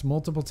podcast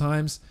multiple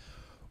times.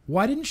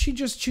 Why didn't she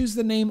just choose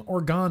the name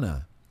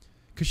Organa?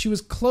 Because she was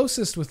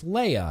closest with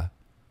Leia.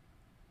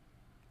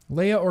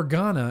 Leia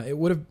Organa, it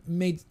would have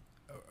made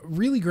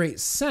really great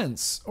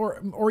sense.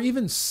 Or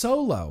even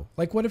Solo.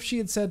 Like, what if she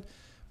had said,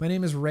 my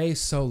name is Rey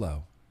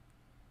Solo?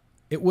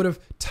 It would have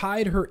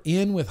tied her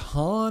in with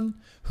Han,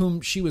 whom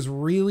she was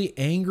really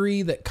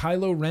angry that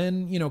Kylo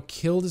Ren,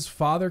 killed his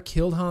father,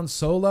 killed Han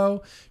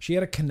Solo. She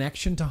had a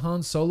connection to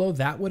Han Solo.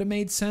 That would have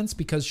made sense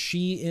because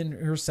she in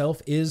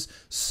herself is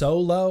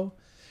Solo.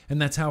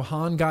 And that's how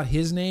Han got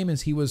his name,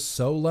 as he was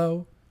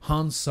Solo.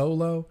 Han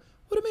Solo.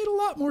 Would have made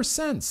a lot more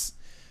sense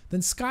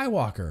than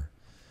Skywalker.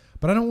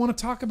 But I don't want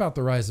to talk about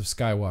the rise of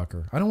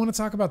Skywalker. I don't want to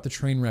talk about the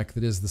train wreck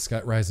that is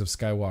the rise of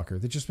Skywalker.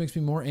 That just makes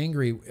me more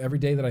angry every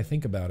day that I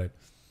think about it.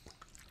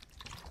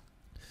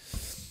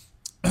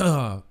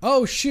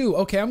 Oh, shoo.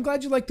 Okay, I'm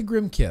glad you like the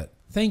Grim Kit.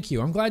 Thank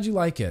you. I'm glad you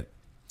like it.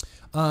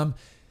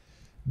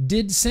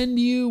 Did send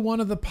you one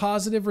of the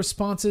positive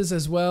responses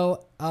as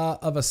well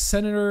of a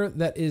senator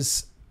that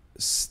is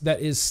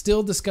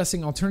still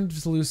discussing alternative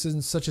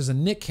solutions such as a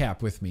NIC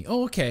cap with me.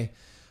 Oh, okay.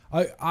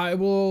 I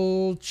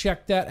will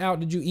check that out.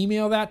 Did you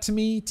email that to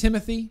me,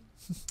 Timothy?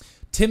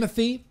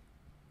 Timothy?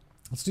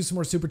 Let's do some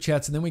more super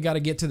chats, and then we got to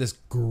get to this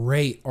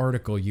great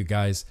article, you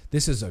guys.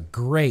 This is a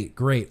great,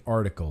 great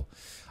article.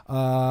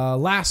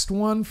 Last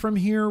one from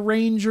here,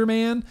 Ranger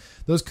Man.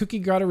 Those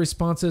cookie cutter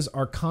responses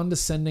are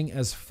condescending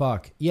as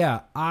fuck.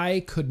 Yeah,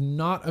 I could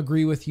not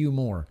agree with you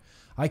more.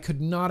 I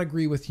could not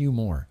agree with you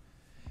more.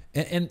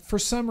 And for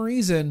some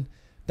reason,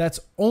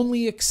 that's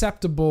only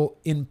acceptable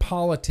in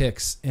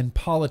politics and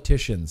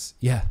politicians.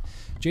 Yeah.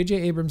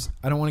 J.J. Abrams,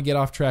 I don't want to get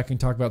off track and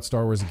talk about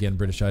Star Wars again,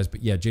 British Eyes,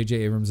 but yeah,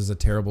 J.J. Abrams is a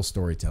terrible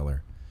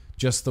storyteller.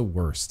 Just the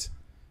worst.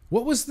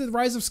 What was The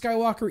Rise of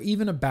Skywalker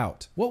even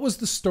about? What was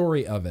the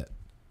story of it?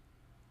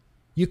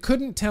 You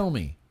couldn't tell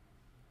me.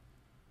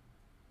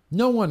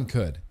 No one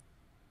could.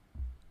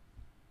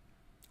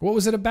 What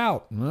was it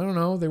about? I don't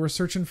know. They were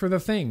searching for the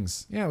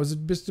things. Yeah, it was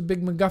just a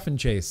big MacGuffin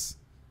chase.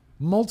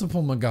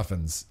 Multiple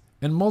MacGuffins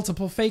and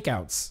multiple fake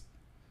outs.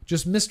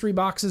 Just mystery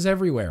boxes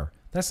everywhere.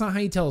 That's not how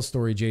you tell a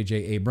story, J.J.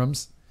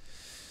 Abrams.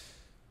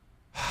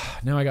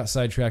 Now I got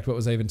sidetracked. What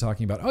was I even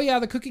talking about? Oh, yeah,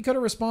 the cookie cutter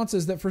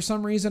responses that for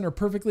some reason are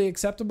perfectly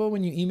acceptable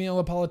when you email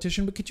a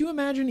politician. But could you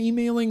imagine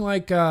emailing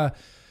like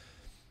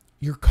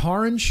your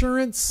car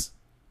insurance,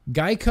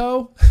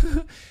 Geico,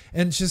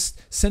 and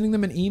just sending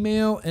them an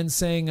email and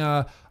saying,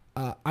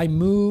 I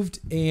moved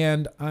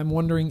and I'm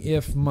wondering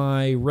if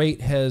my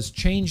rate has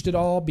changed at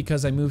all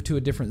because I moved to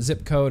a different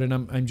zip code and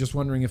I'm just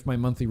wondering if my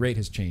monthly rate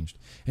has changed.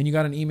 And you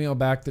got an email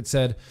back that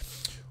said,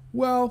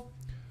 well,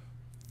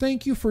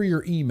 thank you for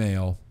your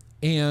email.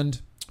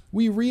 And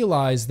we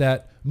realize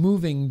that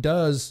moving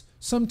does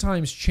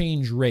sometimes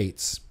change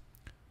rates.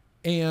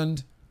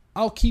 And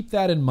I'll keep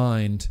that in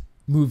mind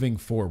moving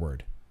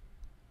forward.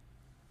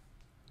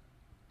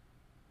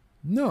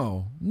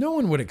 No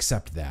one would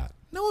accept that.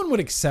 No one would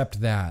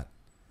accept that.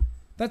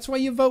 That's why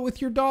you vote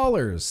with your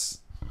dollars.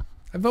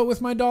 I vote with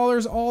my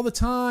dollars all the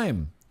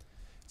time.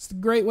 It's the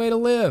great way to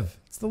live.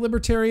 It's the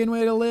libertarian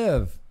way to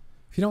live.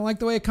 If you don't like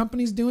the way a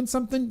company's doing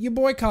something, you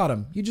boycott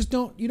them. You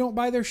don't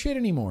buy their shit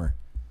anymore.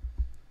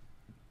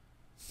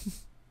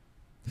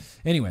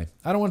 Anyway,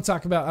 I don't want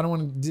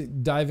to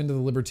dive into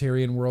the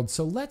libertarian world.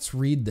 So let's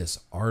read this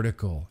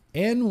article.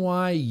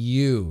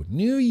 NYU,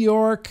 New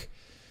York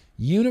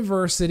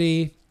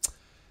University.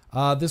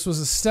 This was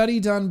a study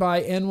done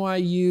by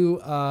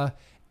NYU,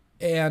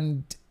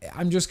 and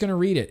I'm just going to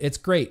read it. It's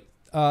great.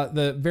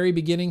 The very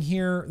beginning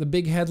here, the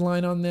big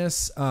headline on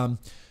this,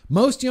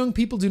 most young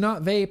people do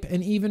not vape,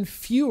 and even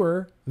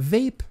fewer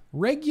vape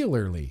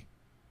regularly.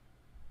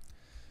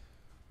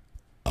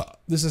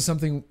 This is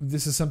something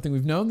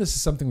we've known. This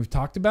is something we've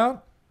talked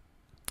about.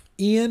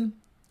 Ian,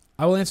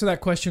 I will answer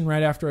that question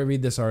right after I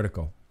read this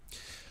article.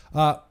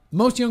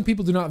 Most young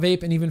people do not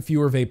vape and even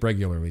fewer vape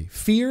regularly.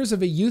 Fears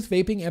of a youth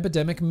vaping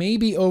epidemic may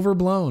be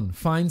overblown,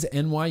 finds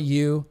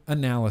NYU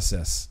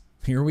analysis.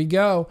 Here we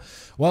go.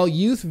 While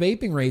youth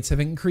vaping rates have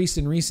increased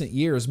in recent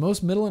years,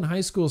 most middle and high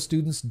school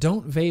students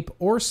don't vape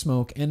or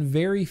smoke, and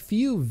very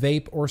few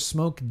vape or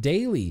smoke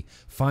daily,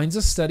 finds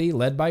a study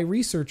led by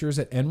researchers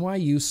at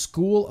NYU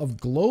School of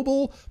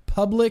Global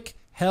Public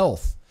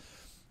Health.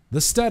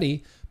 The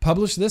study,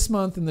 published this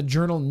month in the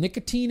journal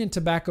Nicotine and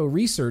Tobacco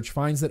Research,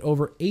 finds that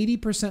over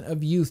 80%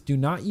 of youth do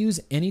not use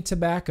any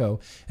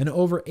tobacco and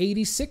over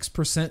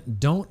 86%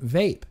 don't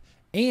vape.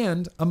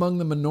 And among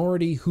the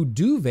minority who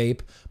do vape,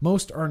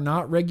 most are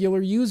not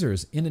regular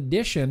users. In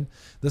addition,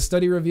 the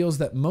study reveals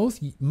that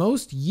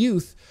most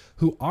youth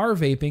who are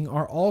vaping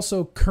are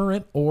also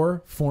current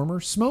or former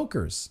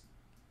smokers.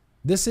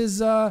 This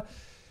is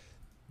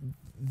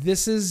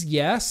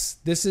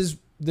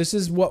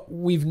what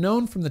we've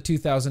known from the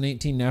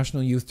 2018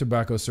 National Youth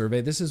Tobacco Survey.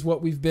 This is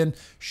what we've been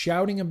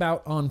shouting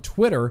about on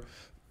Twitter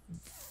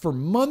for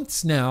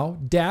months now.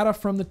 Data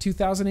from the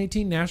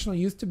 2018 National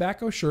Youth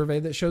Tobacco Survey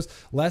that shows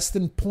less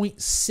than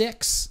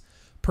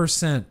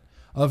 0.6%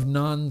 of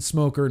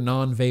non-smoker,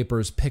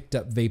 non-vapers picked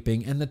up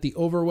vaping, and that the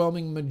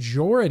overwhelming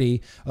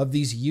majority of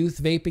these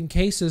youth vaping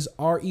cases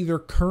are either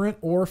current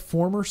or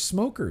former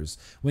smokers.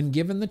 When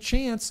given the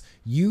chance,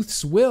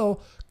 youths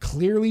will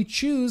clearly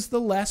choose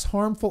the less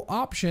harmful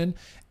option,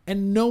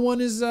 and no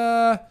one's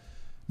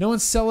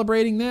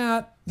celebrating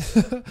that.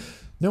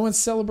 No one's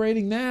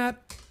celebrating that.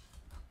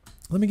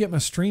 Let me get my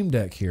Stream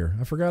Deck here.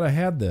 I forgot I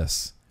had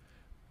this.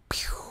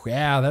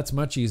 Yeah, that's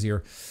much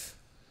easier.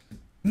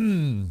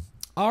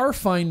 Our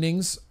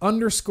findings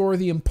underscore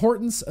the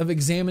importance of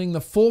examining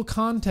the full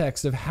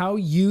context of how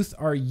youth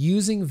are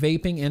using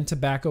vaping and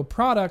tobacco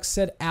products,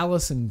 said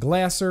Allison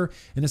Glasser,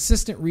 an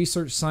assistant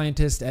research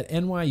scientist at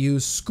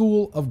NYU's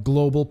School of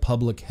Global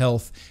Public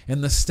Health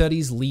and the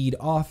study's lead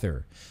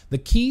author. The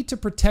key to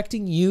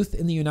protecting youth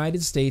in the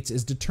United States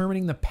is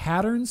determining the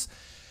patterns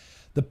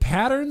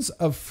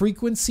of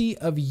frequency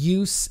of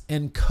use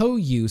and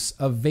co-use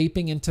of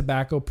vaping and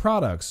tobacco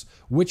products,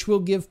 which will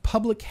give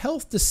public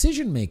health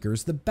decision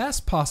makers the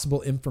best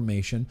possible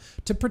information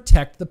to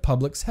protect the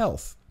public's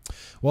health.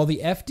 While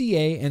the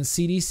FDA and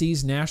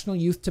CDC's National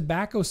Youth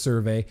Tobacco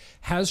Survey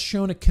has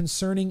shown a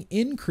concerning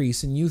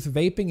increase in youth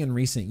vaping in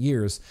recent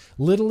years,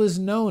 little is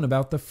known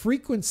about the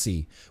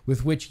frequency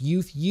with which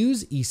youth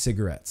use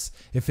e-cigarettes,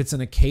 if it's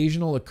an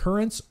occasional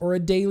occurrence or a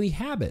daily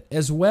habit,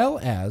 as well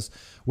as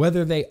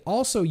whether they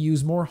also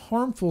use more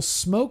harmful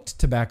smoked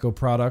tobacco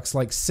products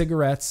like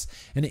cigarettes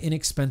and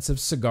inexpensive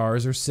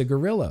cigars or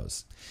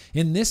cigarillos.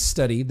 In this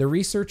study, the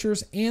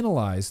researchers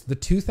analyzed the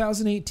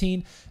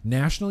 2018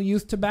 National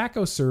Youth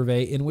Tobacco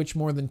Survey, in which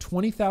more than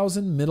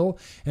 20,000 middle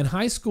and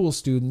high school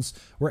students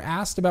were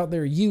asked about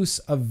their use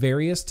of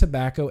various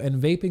tobacco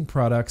and vaping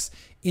products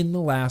in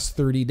the last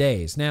 30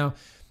 days. Now,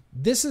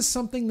 this is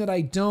something that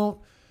I don't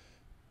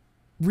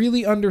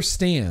really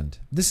understand.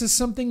 This is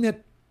something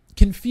that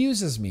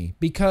confuses me,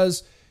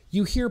 because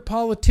you hear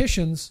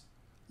politicians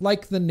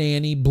like the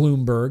nanny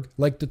Bloomberg,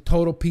 like the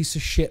total piece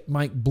of shit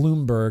Mike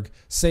Bloomberg,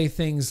 say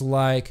things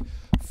like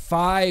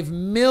 5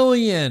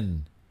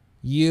 million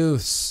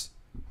youths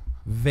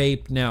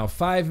vape now.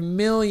 5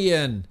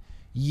 million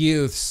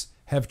youths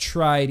have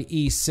tried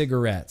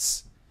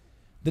e-cigarettes.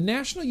 The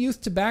National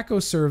Youth Tobacco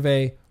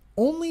Survey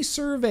only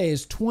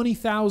surveys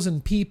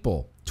 20,000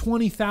 people,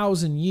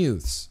 20,000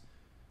 youths.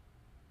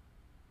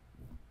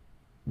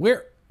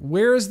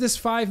 Where is this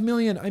 5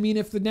 million? I mean,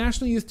 if the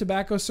National Youth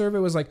Tobacco Survey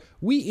was like,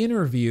 we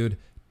interviewed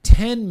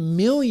 10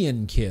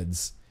 million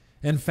kids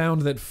and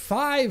found that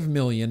 5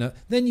 million,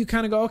 then you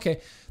kind of go, okay,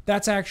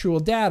 that's actual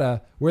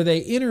data where they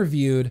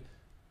interviewed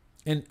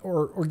and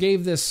or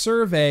gave this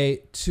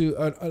survey to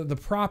the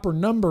proper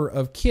number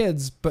of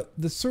kids, but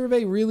the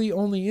survey really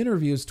only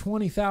interviews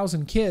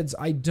 20,000 kids.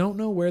 I don't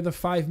know where the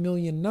 5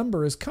 million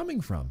number is coming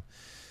from.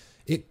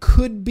 It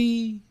could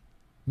be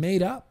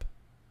made up,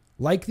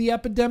 like the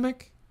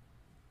epidemic.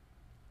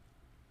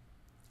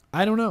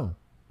 I don't know.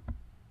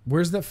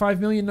 Where's that 5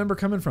 million number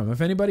coming from?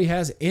 If anybody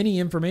has any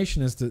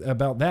information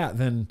about that,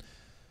 then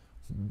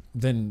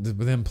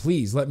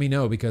please let me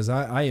know, because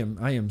I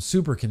am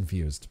super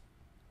confused.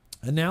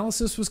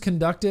 Analysis was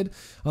conducted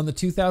on the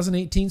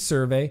 2018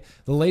 survey.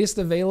 The latest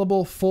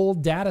available full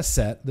data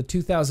set, the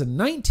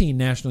 2019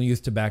 National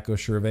Youth Tobacco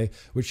Survey,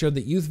 which showed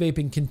that youth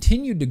vaping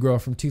continued to grow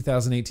from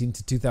 2018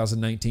 to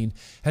 2019,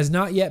 has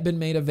not yet been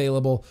made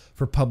available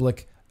for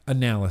public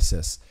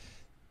analysis.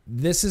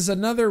 This is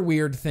another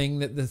weird thing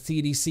that the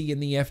CDC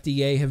and the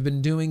FDA have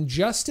been doing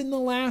just in the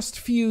last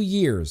few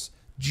years.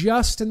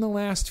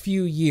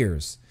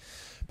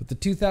 But the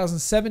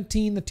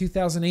 2017, the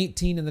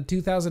 2018, and the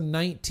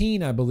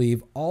 2019, I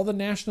believe, all the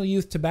National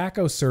Youth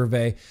Tobacco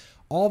Survey,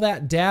 all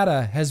that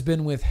data has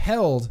been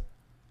withheld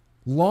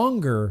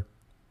longer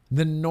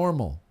than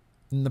normal.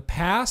 In the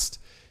past,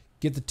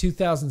 get the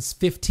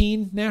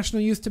 2015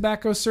 National Youth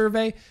Tobacco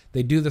Survey.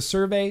 They do the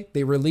survey.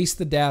 They release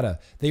the data.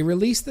 They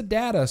release the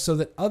data so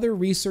that other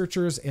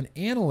researchers and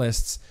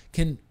analysts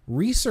can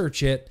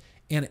research it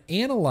and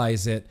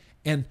analyze it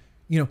and,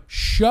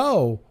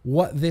 show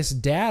what this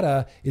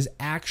data is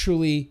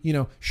actually,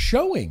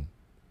 showing.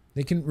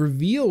 They can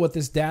reveal what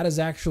this data is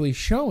actually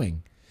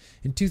showing.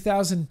 In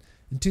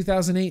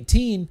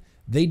 2018,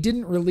 they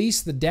didn't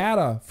release the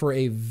data for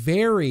a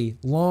very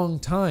long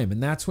time,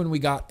 and that's when we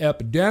got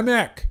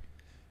epidemic.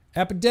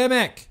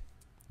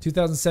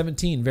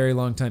 2017, very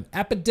long time.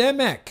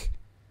 Epidemic.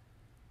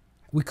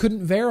 We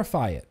couldn't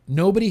verify it.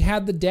 Nobody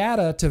had the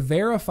data to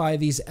verify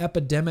these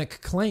epidemic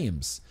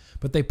claims,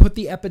 but they put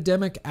the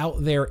epidemic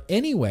out there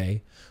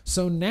anyway.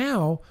 So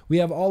now we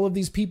have all of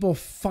these people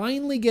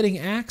finally getting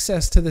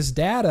access to this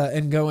data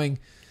and going,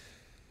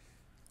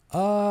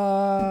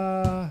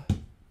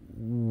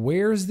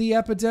 where's the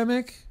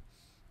epidemic?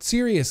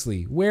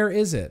 Seriously, where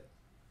is it?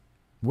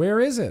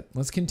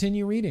 Let's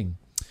continue reading.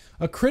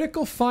 A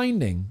critical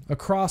finding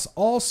across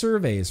all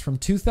surveys from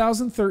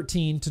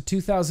 2013 to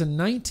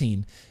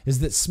 2019 is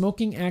that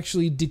smoking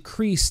actually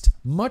decreased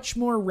much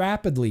more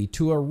rapidly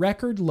to a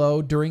record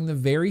low during the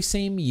very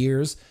same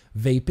years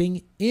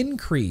vaping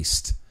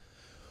increased.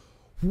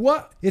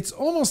 What? It's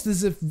almost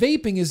as if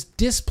vaping is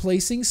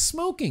displacing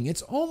smoking.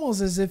 It's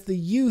almost as if the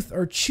youth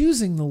are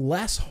choosing the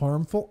less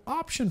harmful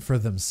option for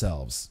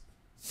themselves.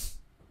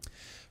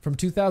 From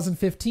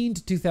 2015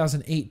 to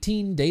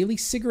 2018, daily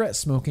cigarette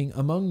smoking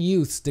among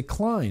youths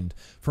declined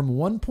from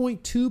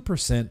 1.2% to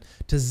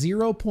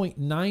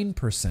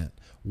 0.9%,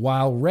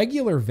 while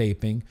regular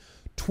vaping,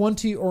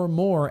 20 or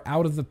more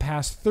out of the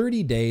past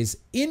 30 days,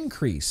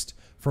 increased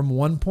from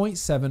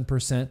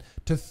 1.7%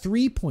 to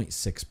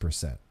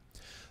 3.6%.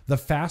 The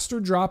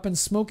faster drop in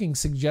smoking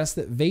suggests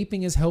that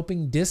vaping is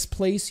helping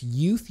displace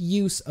youth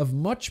use of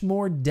much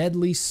more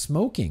deadly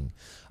smoking,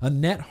 a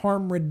net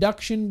harm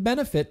reduction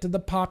benefit to the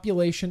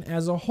population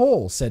as a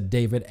whole, said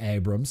David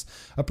Abrams,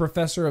 a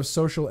professor of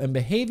social and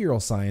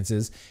behavioral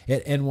sciences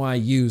at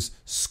NYU's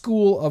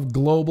School of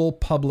Global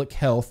Public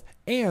Health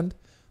and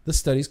the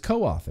study's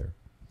co-author.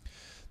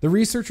 The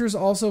researchers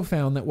also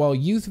found that while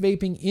youth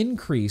vaping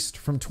increased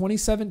from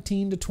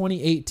 2017 to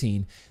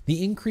 2018,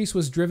 the increase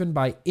was driven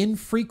by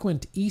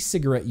infrequent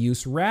e-cigarette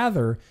use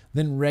rather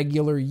than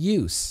regular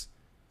use.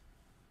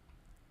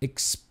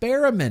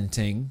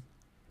 Experimenting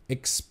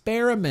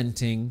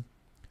experimenting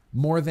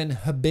more than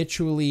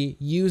habitually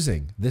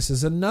using. This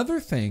is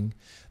another thing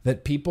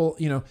that people,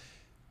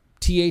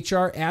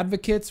 THR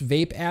advocates,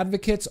 vape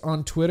advocates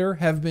on Twitter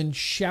have been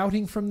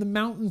shouting from the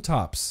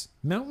mountaintops.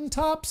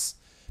 Mountaintops?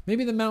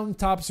 Maybe the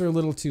mountaintops are a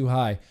little too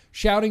high.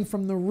 Shouting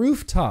from the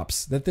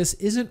rooftops that this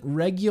isn't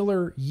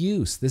regular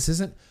use. This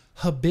isn't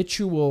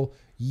habitual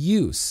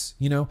use.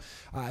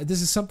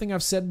 This is something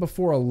I've said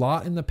before a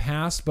lot in the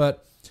past,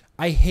 but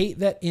I hate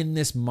that in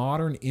this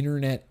modern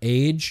internet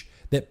age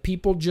that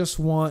people just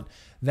want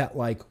that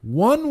like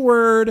one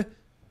word,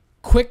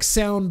 quick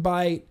sound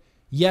bite,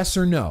 yes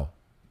or no,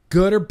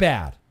 good or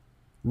bad,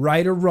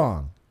 right or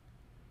wrong.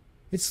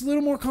 It's a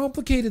little more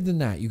complicated than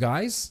that, you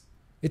guys.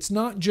 It's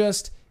not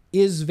just,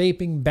 is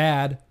vaping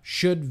bad?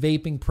 Should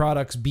vaping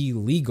products be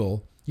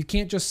legal? You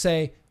can't just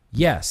say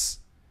yes.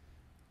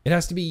 It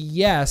has to be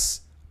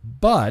yes,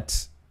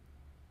 but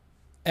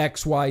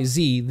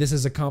XYZ. This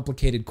is a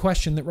complicated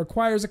question that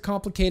requires a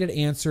complicated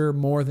answer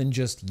more than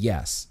just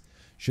yes.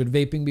 Should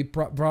vaping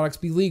products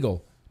be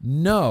legal?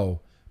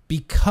 No,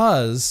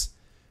 because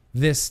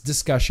this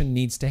discussion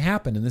needs to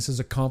happen. And this is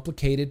a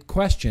complicated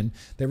question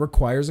that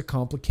requires a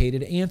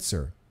complicated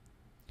answer.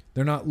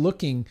 They're not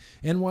looking.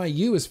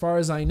 NYU, as far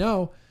as I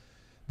know,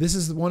 this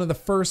is one of the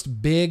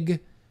first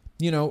big,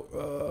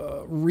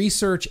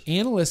 research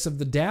analysts of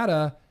the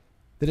data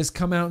that has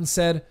come out and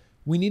said,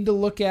 we need to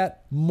look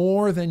at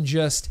more than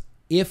just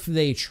if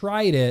they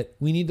tried it.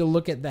 We need to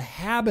look at the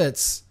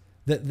habits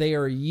that they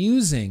are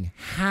using.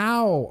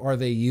 How are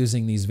they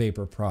using these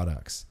vapor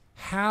products?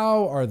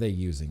 How are they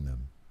using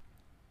them?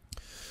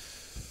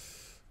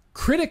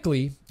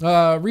 Critically,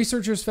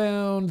 researchers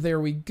found, there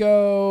we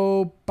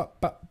go.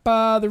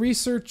 The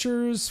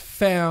researchers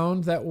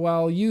found that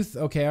while youth,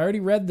 okay, I already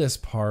read this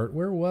part.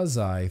 Where was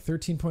I?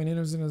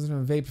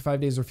 13.8% vaped 5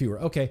 days or fewer.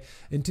 Okay,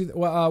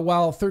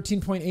 while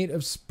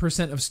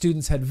 13.8% of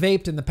students had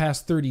vaped in the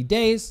past 30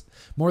 days,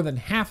 more than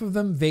half of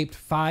them vaped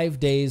 5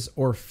 days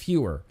or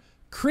fewer.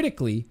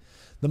 Critically,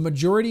 the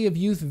majority of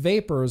youth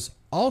vapors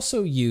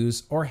also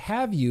use or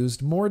have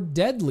used more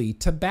deadly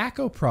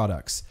tobacco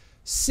products,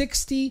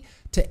 60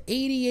 to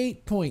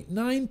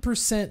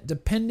 88.9%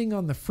 depending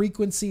on the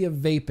frequency of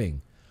vaping.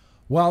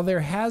 While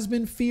there has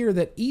been fear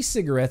that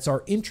e-cigarettes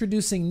are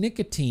introducing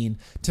nicotine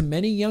to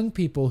many young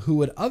people who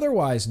would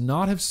otherwise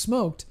not have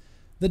smoked,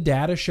 the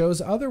data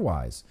shows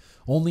otherwise.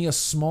 Only a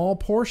small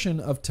portion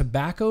of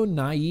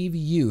tobacco-naive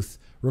youth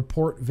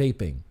report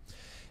vaping.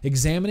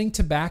 Examining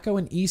tobacco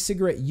and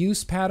e-cigarette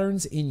use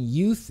patterns in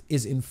youth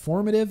is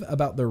informative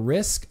about the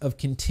risk of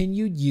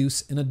continued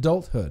use in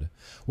adulthood.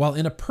 While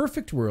in a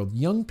perfect world,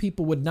 young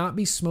people would not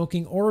be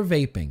smoking or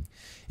vaping.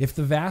 If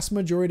the vast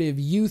majority of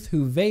youth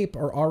who vape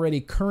are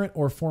already current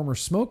or former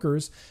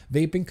smokers,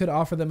 vaping could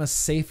offer them a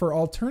safer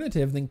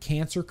alternative than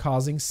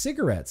cancer-causing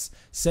cigarettes,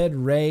 said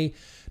Ray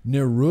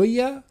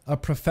Neruya, a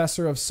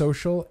professor of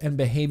social and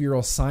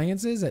behavioral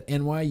sciences at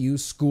NYU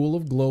School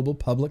of Global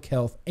Public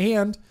Health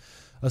and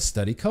a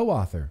study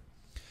co-author.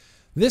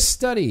 This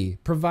study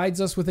provides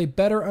us with a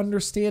better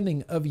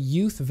understanding of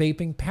youth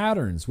vaping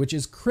patterns, which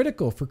is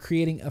critical for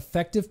creating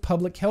effective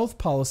public health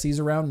policies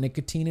around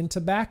nicotine and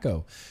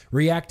tobacco.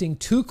 Reacting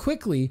too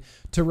quickly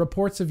to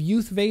reports of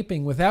youth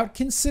vaping without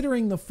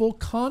considering the full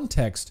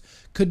context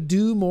could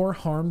do more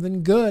harm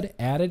than good,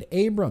 added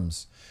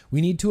Abrams. We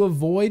need to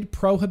avoid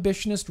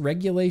prohibitionist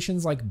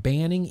regulations like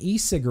banning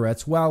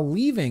e-cigarettes while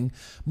leaving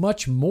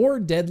much more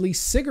deadly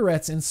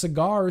cigarettes and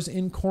cigars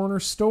in corner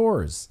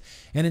stores,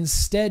 and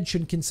instead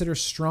should consider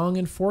strong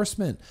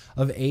enforcement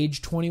of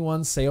age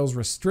 21 sales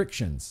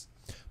restrictions.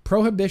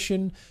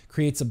 Prohibition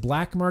creates a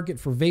black market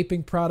for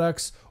vaping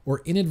products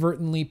or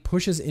inadvertently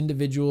pushes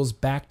individuals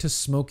back to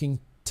smoking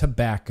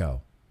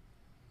tobacco.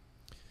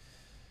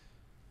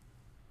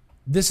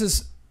 This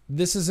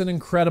is an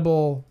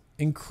incredible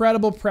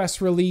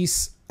press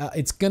release.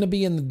 It's going to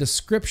be in the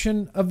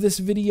description of this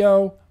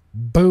video.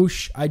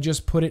 Boosh. I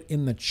just put it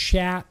in the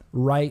chat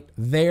right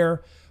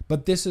there.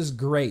 But this is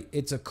great.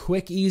 It's a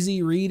quick,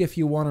 easy read if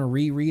you want to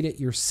reread it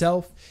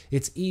yourself.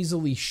 It's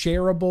easily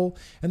shareable.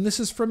 And this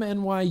is from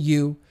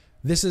NYU.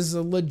 This is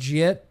a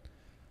legit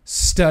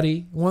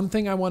study. One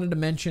thing I wanted to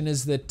mention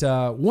is that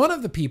one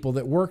of the people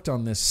that worked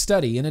on this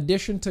study, in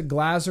addition to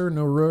Glaser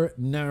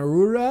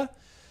Niarua,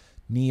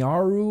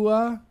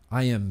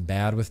 I am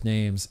bad with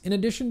names. In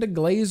addition to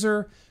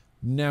Glaser,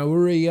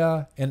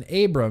 Nauria, and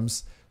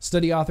Abrams,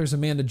 study authors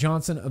Amanda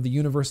Johnson of the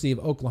University of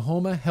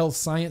Oklahoma Health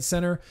Science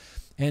Center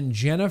and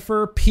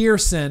Jennifer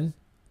Pearson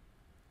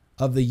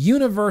of the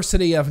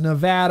University of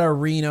Nevada,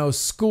 Reno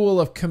School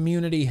of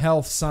Community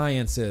Health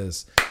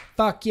Sciences.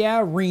 Fuck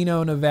yeah,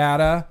 Reno,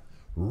 Nevada.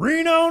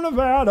 Reno,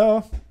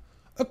 Nevada.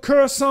 A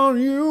curse on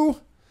you.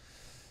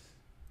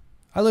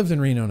 I lived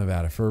in Reno,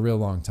 Nevada for a real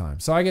long time.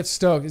 So I get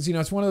stoked.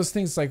 It's one of those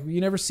things like you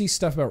never see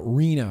stuff about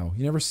Reno.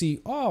 You never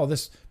see,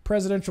 this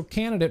presidential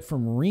candidate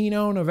from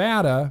Reno,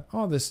 Nevada.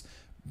 This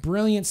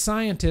brilliant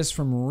scientist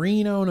from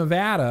Reno,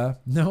 Nevada.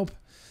 Nope.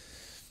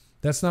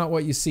 That's not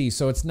what you see.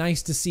 So it's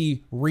nice to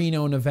see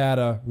Reno,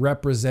 Nevada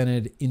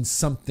represented in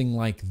something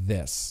like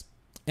this.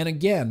 And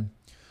again,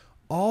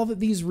 all that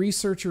these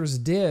researchers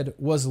did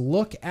was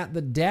look at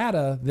the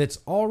data that's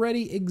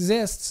already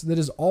exists, that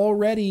is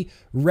already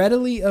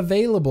readily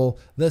available,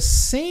 the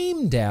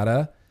same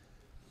data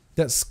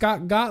that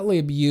Scott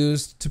Gottlieb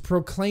used to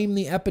proclaim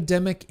the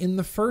epidemic in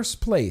the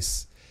first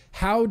place.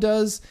 How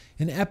does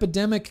an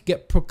epidemic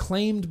get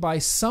proclaimed by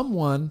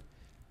someone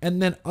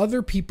and then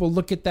other people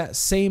look at that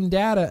same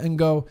data and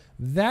go,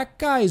 that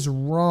guy's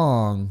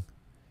wrong?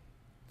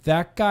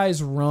 That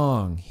guy's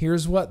wrong.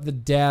 Here's what the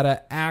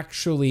data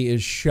actually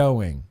is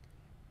showing.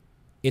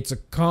 It's a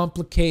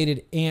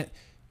complicated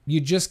you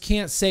just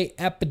can't say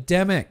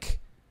epidemic.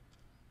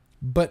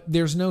 But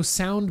there's no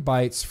sound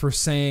bites for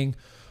saying,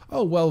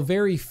 oh, well,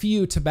 very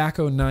few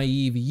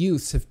tobacco-naive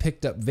youths have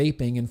picked up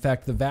vaping. In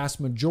fact, the vast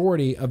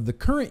majority of the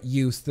current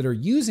youths that are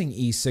using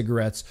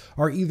e-cigarettes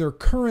are either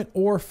current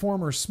or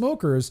former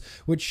smokers,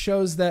 which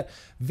shows that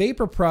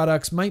vapor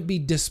products might be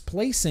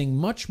displacing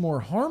much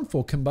more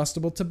harmful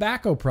combustible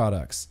tobacco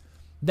products.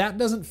 That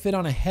doesn't fit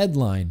on a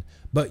headline,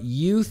 but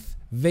youth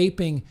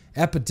vaping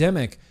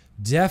epidemic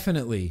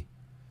definitely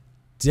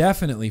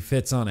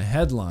fits on a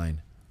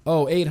headline.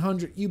 Oh,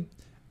 800,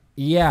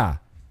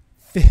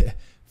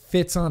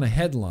 fits on a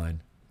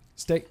headline.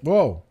 Stay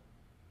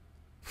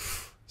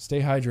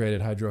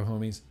hydrated, hydro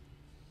homies.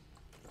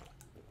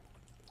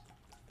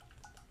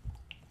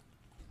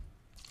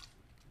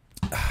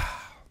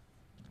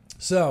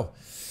 So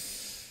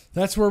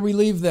that's where we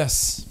leave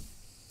this.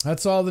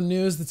 That's all the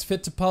news that's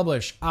fit to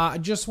publish. I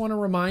just want to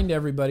remind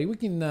everybody, we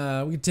can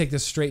take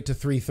this straight to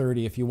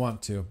 3:30 if you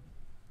want to.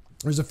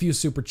 There's a few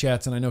super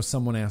chats, and I know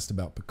someone asked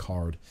about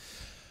Picard.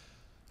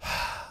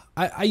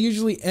 I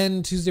usually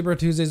end Tuesday Bro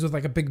Tuesdays with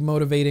like a big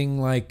motivating,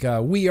 like,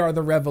 we are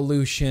the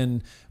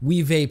revolution,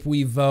 we vape,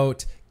 we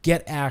vote,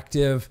 get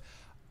active.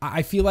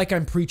 I feel like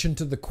I'm preaching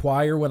to the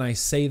choir when I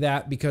say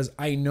that, because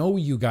I know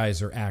you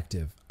guys are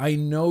active. I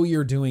know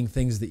you're doing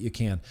things that you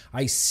can.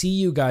 I see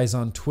you guys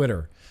on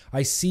Twitter.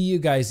 I see you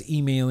guys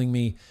emailing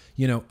me,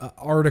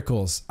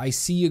 articles. I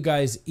see you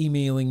guys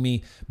emailing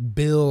me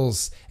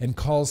bills and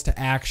calls to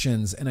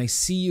actions. And I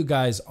see you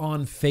guys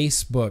on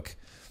Facebook,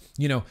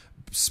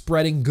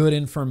 spreading good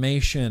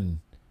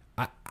information.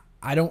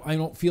 I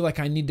don't feel like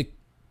I need to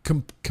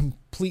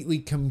completely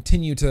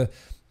continue to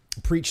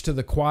preach to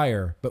the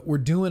choir, but we're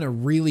doing a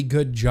really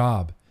good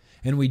job,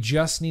 and we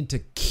just need to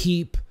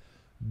keep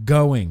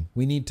going.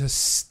 We need to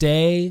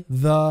stay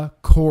the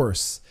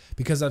course,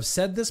 because I've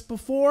said this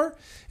before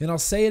and I'll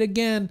say it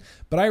again,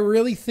 but I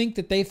really think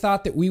that they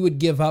thought that we would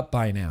give up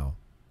by now.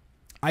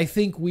 I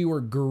think we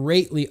were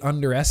greatly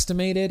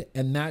underestimated,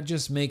 and that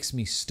just makes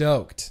me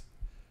stoked.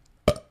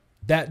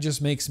 That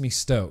just makes me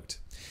stoked.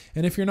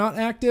 And if you're not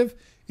active,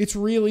 it's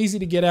real easy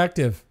to get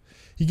active.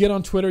 You get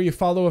on Twitter, you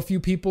follow a few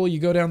people, you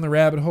go down the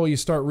rabbit hole, you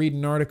start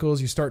reading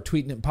articles, you start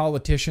tweeting at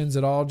politicians.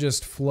 It all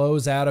just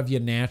flows out of you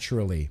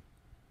naturally.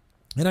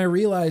 And I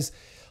realize,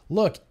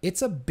 look,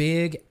 it's a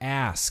big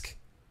ask.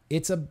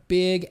 It's a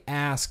big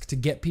ask to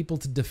get people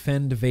to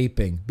defend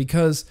vaping,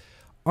 because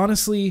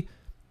honestly,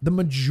 the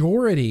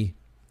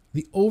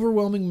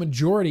overwhelming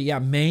majority,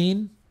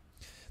 Maine,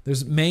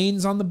 there's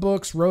Maine's on the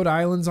books, Rhode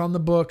Island's on the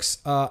books.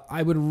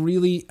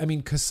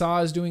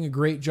 CASA is doing a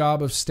great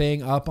job of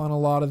staying up on a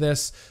lot of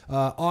this.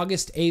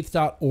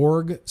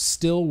 August8th.org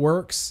still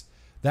works.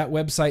 That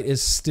website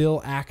is still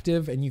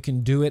active, and you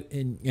can do it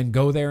and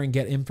go there and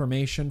get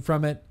information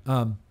from it.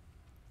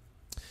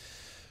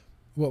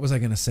 What was I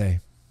going to say?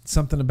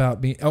 Something about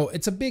being... Oh,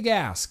 it's a big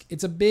ask.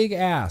 It's a big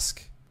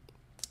ask.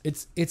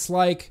 It's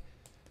like...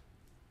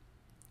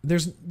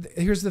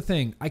 Here's the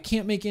thing. I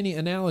can't make any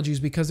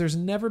analogies because there's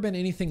never been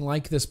anything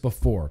like this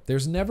before.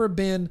 There's never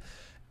been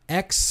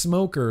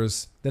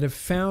ex-smokers that have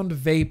found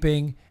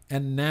vaping,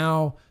 and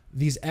now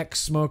these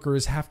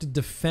ex-smokers have to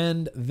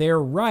defend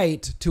their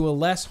right to a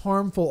less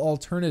harmful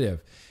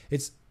alternative.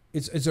 It's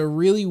a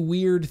really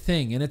weird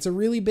thing, and it's a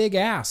really big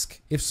ask.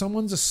 If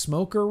someone's a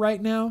smoker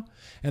right now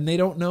and they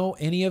don't know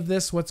any of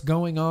this, what's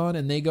going on,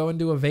 and they go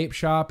into a vape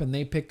shop and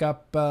they pick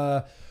up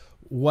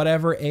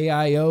whatever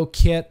AIO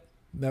kit,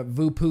 that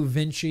Vupu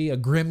Vinci, a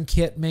Grim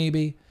kit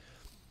maybe,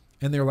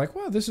 and they're like,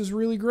 wow, this is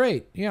really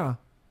great. Yeah.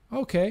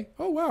 Okay.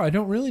 Oh, wow, I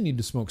don't really need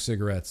to smoke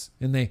cigarettes.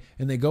 And they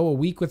go a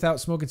week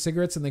without smoking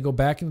cigarettes, and they go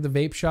back into the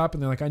vape shop,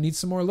 and they're like, I need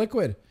some more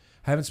liquid.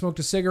 I haven't smoked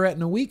a cigarette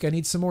in a week. I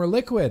need some more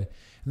liquid.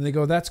 And they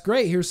go, that's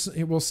great.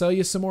 We'll sell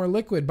you some more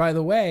liquid. By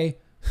the way,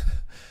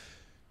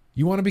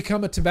 you want to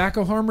become a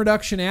tobacco harm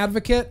reduction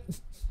advocate?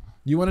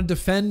 You want to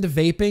defend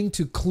vaping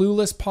to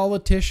clueless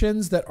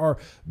politicians that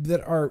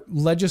are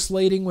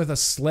legislating with a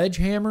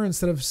sledgehammer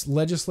instead of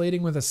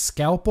legislating with a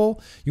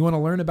scalpel? You want to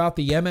learn about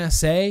the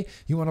MSA?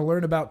 You want to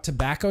learn about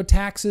tobacco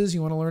taxes?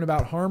 You want to learn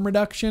about harm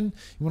reduction?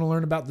 You want to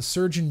learn about the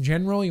Surgeon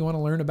General? You want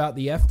to learn about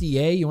the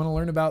FDA? You want to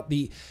learn about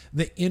the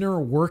inner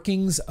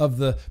workings of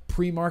the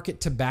pre-market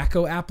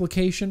tobacco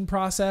application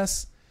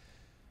process?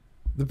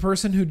 The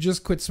person who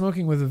just quit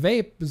smoking with a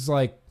vape is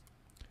like,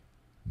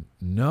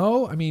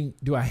 no, I mean,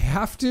 do I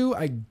have to?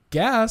 I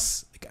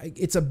guess.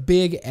 It's a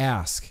big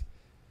ask.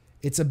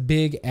 It's a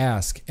big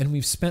ask. And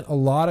we've spent a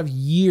lot of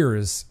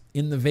years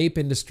in the vape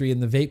industry, in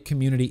the vape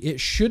community, it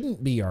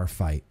shouldn't be our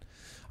fight.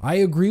 I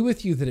agree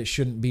with you that it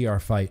shouldn't be our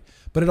fight,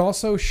 but it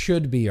also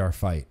should be our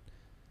fight.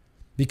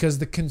 Because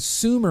the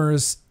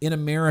consumers in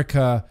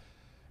America,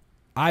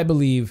 I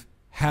believe,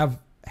 have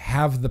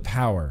the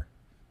power.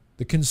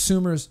 The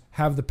consumers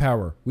have the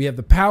power. We have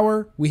the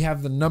power, we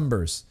have the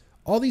numbers.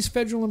 All these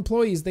federal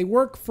employees, they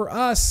work for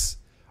us.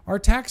 Our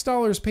tax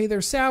dollars pay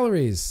their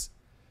salaries.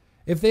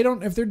 If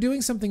they're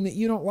doing something that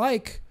you don't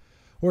like,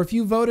 or if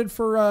you voted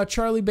for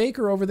Charlie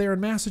Baker over there in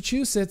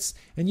Massachusetts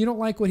and you don't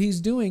like what he's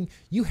doing,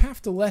 you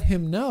have to let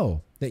him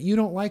know that you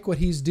don't like what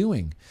he's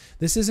doing.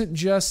 This isn't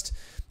just,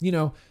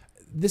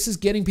 this is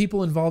getting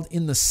people involved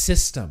in the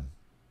system.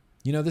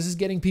 This is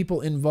getting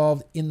people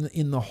involved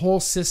in the whole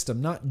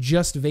system, not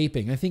just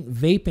vaping. I think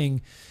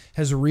vaping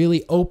has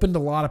really opened a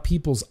lot of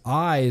people's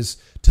eyes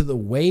to the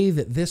way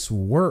that this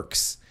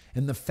works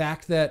and the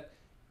fact that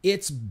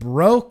it's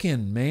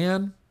broken,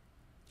 man.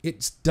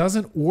 It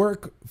doesn't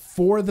work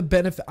for the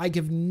benefit. I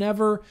have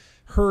never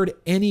heard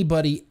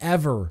anybody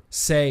ever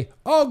say,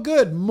 oh,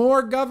 good,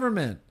 more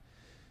government.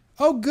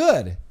 Oh,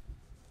 good.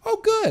 Oh,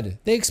 good.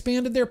 They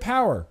expanded their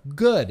power.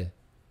 Good.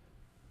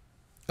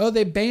 Oh,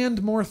 they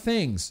banned more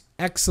things.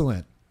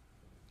 Excellent.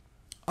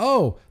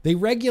 Oh, they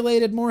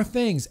regulated more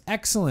things.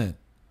 Excellent.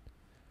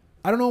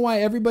 I don't know why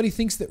everybody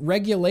thinks that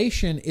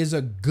regulation is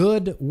a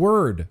good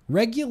word.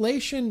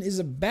 Regulation is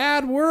a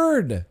bad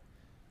word.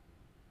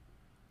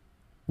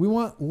 We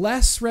want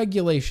less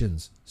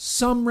regulations.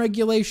 Some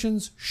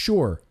regulations,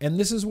 sure. And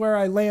this is where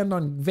I land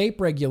on vape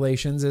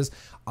regulations is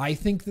I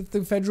think that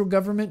the federal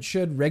government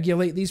should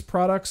regulate these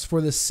products for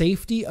the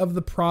safety of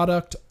the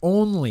product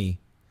only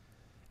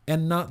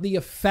and not the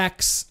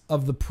effects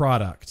of the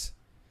product.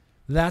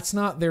 That's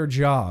not their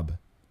job.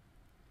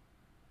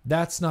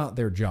 That's not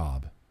their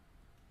job.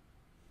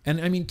 And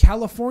I mean,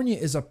 California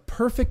is a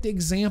perfect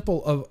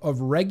example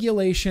of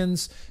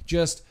regulations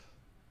just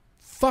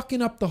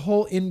fucking up the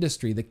whole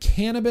industry. The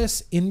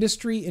cannabis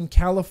industry in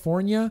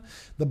California,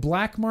 the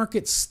black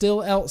market still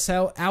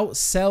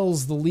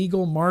outsells the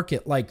legal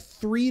market like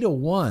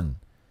 3-1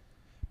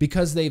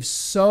 because they've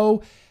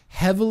so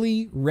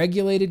heavily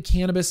regulated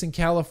cannabis in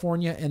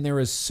California, and there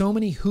is so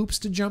many hoops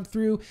to jump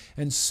through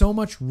and so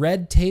much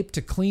red tape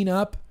to clean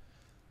up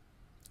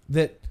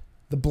that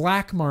the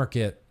black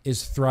market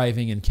is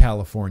thriving in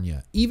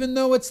California. Even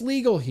though it's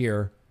legal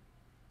here,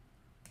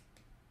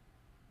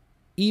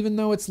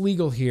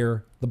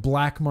 the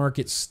black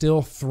market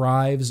still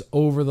thrives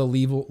over the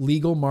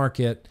legal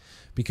market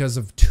because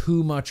of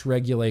too much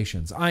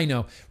regulations. I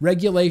know,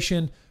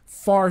 regulation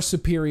far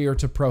superior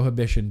to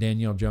prohibition,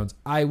 Danielle Jones.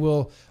 I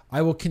will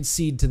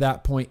concede to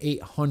that point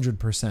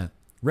 800%.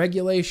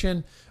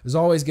 Regulation is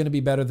always going to be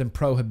better than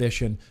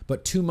prohibition,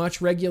 but too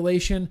much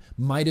regulation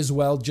might as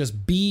well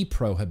just be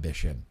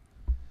prohibition.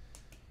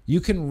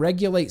 You can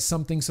regulate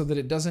something so that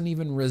it doesn't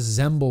even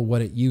resemble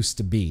what it used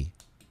to be.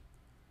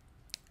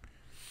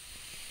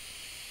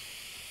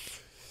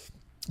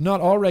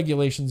 Not all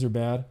regulations are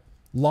bad.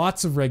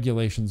 Lots of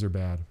regulations are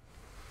bad.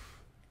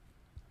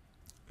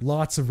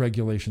 Lots of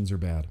regulations are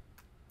bad.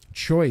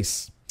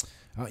 Choice.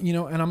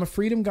 And I'm a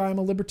freedom guy. I'm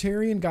a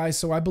libertarian guy,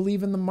 so I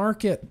believe in the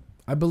market.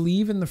 I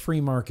believe in the free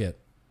market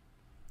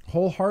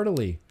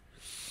wholeheartedly.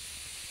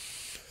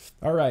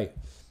 All right.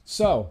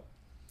 So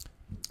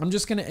I'm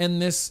just going to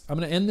end this. I'm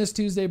going to end this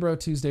Tuesday Bro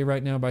Tuesday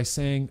right now by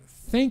saying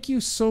thank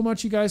you so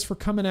much, you guys, for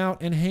coming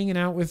out and hanging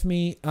out with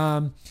me.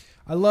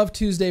 I love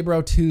Tuesday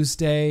Bro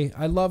Tuesday.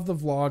 I love the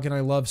vlog and I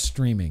love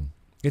streaming.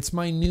 It's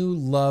my new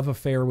love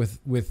affair with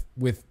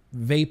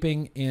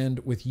vaping and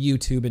with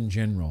YouTube in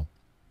general.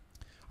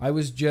 I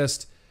was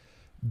just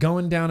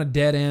going down a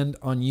dead end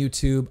on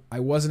YouTube. I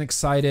wasn't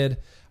excited.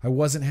 I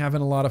wasn't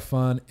having a lot of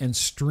fun. And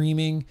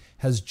streaming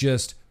has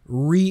just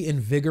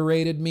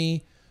reinvigorated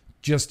me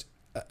just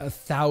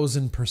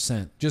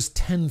 1,000%, just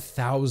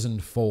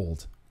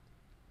 10,000-fold.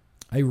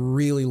 I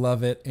really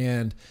love it.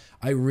 And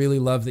I really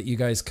love that you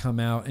guys come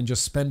out and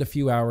just spend a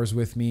few hours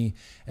with me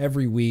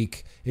every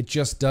week. It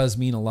just does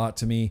mean a lot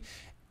to me.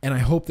 And I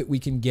hope that we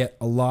can get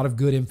a lot of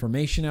good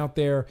information out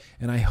there.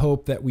 And I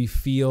hope that we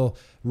feel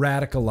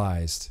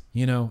radicalized.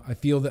 I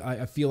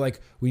feel like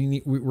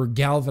we're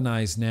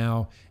galvanized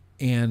now,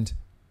 and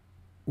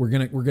we're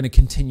gonna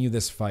continue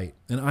this fight.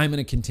 And I'm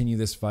gonna continue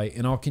this fight,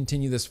 and I'll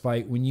continue this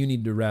fight when you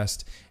need to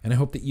rest. And I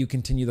hope that you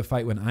continue the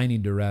fight when I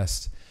need to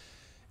rest.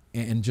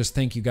 And just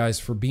thank you guys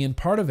for being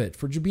part of it,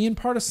 for being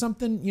part of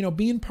something,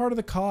 being part of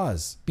the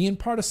cause, being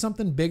part of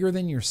something bigger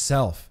than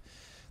yourself.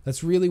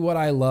 That's really what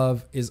I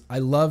love. I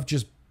love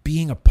just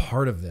being a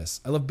part of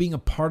this. I love being a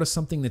part of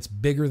something that's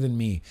bigger than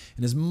me.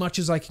 And as much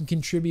as I can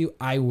contribute,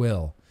 I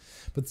will.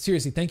 But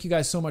seriously, thank you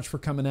guys so much for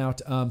coming out.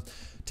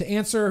 To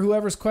answer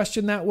whoever's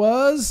question that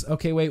was,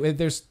 okay, wait,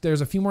 there's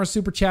a few more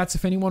super chats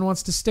if anyone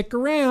wants to stick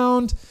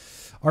around.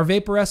 Are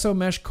Vaporesso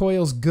mesh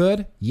coils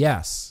good?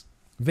 Yes.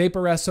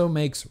 Vaporesso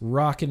makes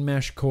rockin'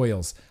 mesh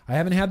coils. I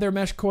haven't had their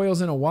mesh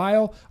coils in a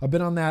while. I've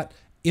been on that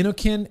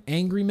Inokin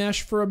Angry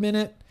Mesh for a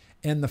minute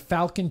and the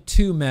Falcon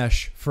 2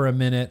 mesh for a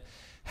minute.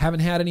 Haven't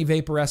had any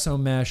Vaporesso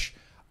mesh.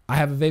 I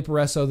have a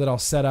Vaporesso that I'll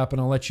set up,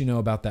 and I'll let you know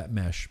about that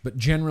mesh. But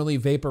generally,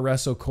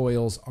 Vaporesso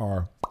coils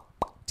are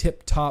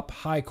tip-top,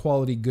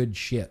 high-quality, good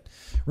shit.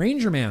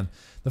 Ranger Man,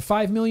 the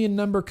 5 million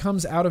number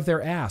comes out of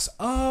their ass.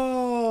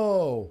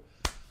 Oh,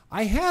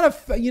 I had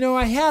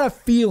a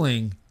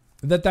feeling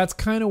that that's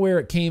kind of where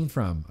it came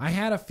from. I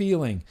had a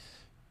feeling.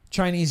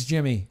 Chinese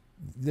Jimmy,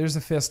 there's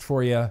a fist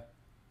for you.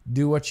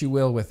 Do what you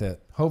will with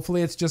it.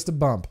 Hopefully it's just a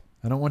bump.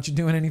 I don't want you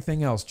doing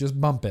anything else. Just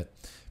bump it.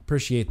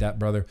 Appreciate that,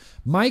 brother.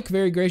 Mike,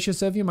 very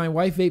gracious of you. My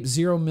wife vapes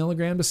 0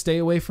 milligram to stay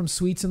away from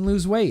sweets and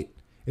lose weight.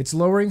 It's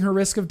lowering her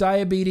risk of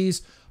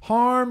diabetes.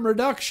 Harm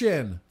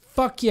reduction.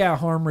 Fuck yeah,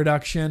 harm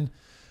reduction.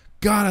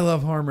 God, I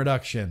love harm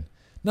reduction.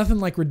 Nothing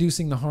like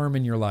reducing the harm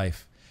in your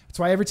life. That's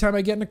why every time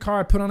I get in a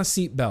car, I put on a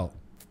seatbelt.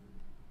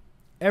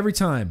 Every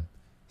time.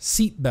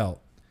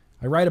 Seatbelt.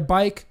 I ride a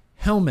bike,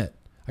 helmet.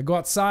 I go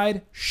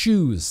outside,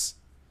 shoes.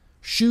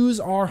 Shoes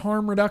are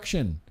harm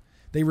reduction.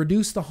 They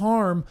reduce the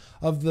harm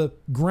of the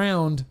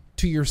ground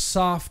to your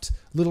soft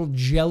little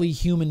jelly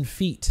human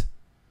feet.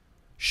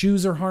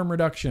 Shoes are harm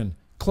reduction.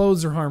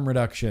 Clothes are harm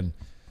reduction.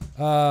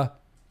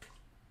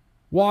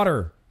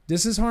 Water.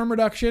 This is harm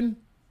reduction.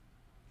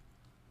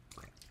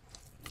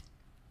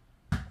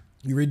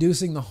 You're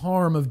reducing the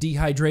harm of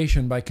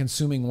dehydration by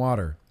consuming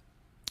water.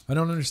 I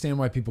don't understand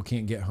why people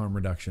can't get harm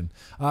reduction.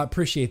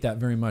 Appreciate that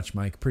very much,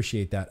 Mike.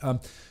 Appreciate that.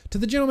 To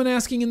the gentleman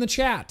asking in the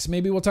chat,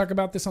 maybe we'll talk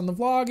about this on the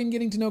vlog and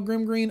getting to know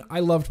Grimm Green.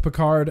 I loved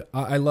Picard.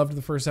 I loved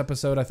the first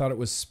episode. I thought it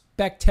was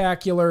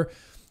spectacular.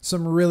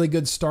 Some really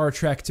good Star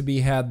Trek to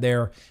be had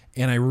there,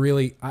 and I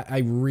really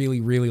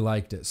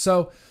liked it.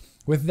 So,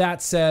 with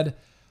that said,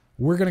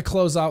 we're going to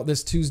close out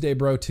this Tuesday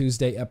Bro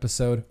Tuesday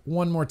episode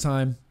one more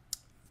time.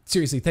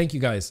 Seriously, thank you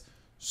guys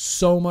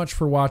so much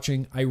for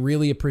watching. I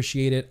really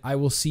appreciate it. I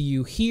will see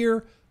you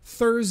here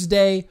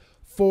Thursday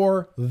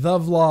for the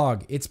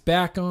vlog. It's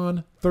back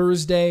on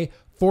Thursday,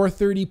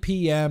 4:30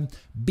 p.m.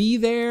 Be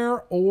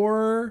there,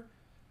 or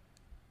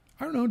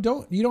I don't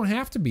know, you don't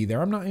have to be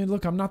there. I'm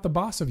not the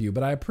boss of you,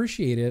 but I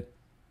appreciate it.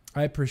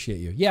 I appreciate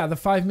you. Yeah, the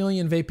 5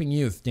 million vaping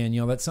youth,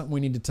 Danielle, that's something we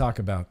need to talk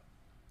about.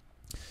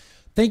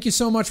 Thank you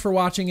so much for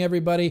watching,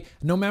 everybody.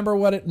 Remember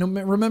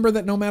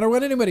that no matter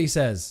what anybody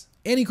says,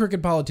 any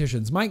crooked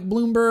politicians, Mike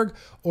Bloomberg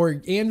or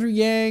Andrew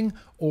Yang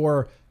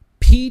or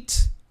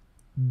Pete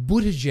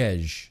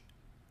Buttigieg.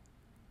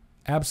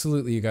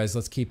 Absolutely, you guys.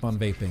 Let's keep on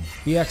vaping.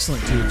 Be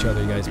excellent to each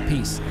other, you guys.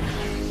 Peace.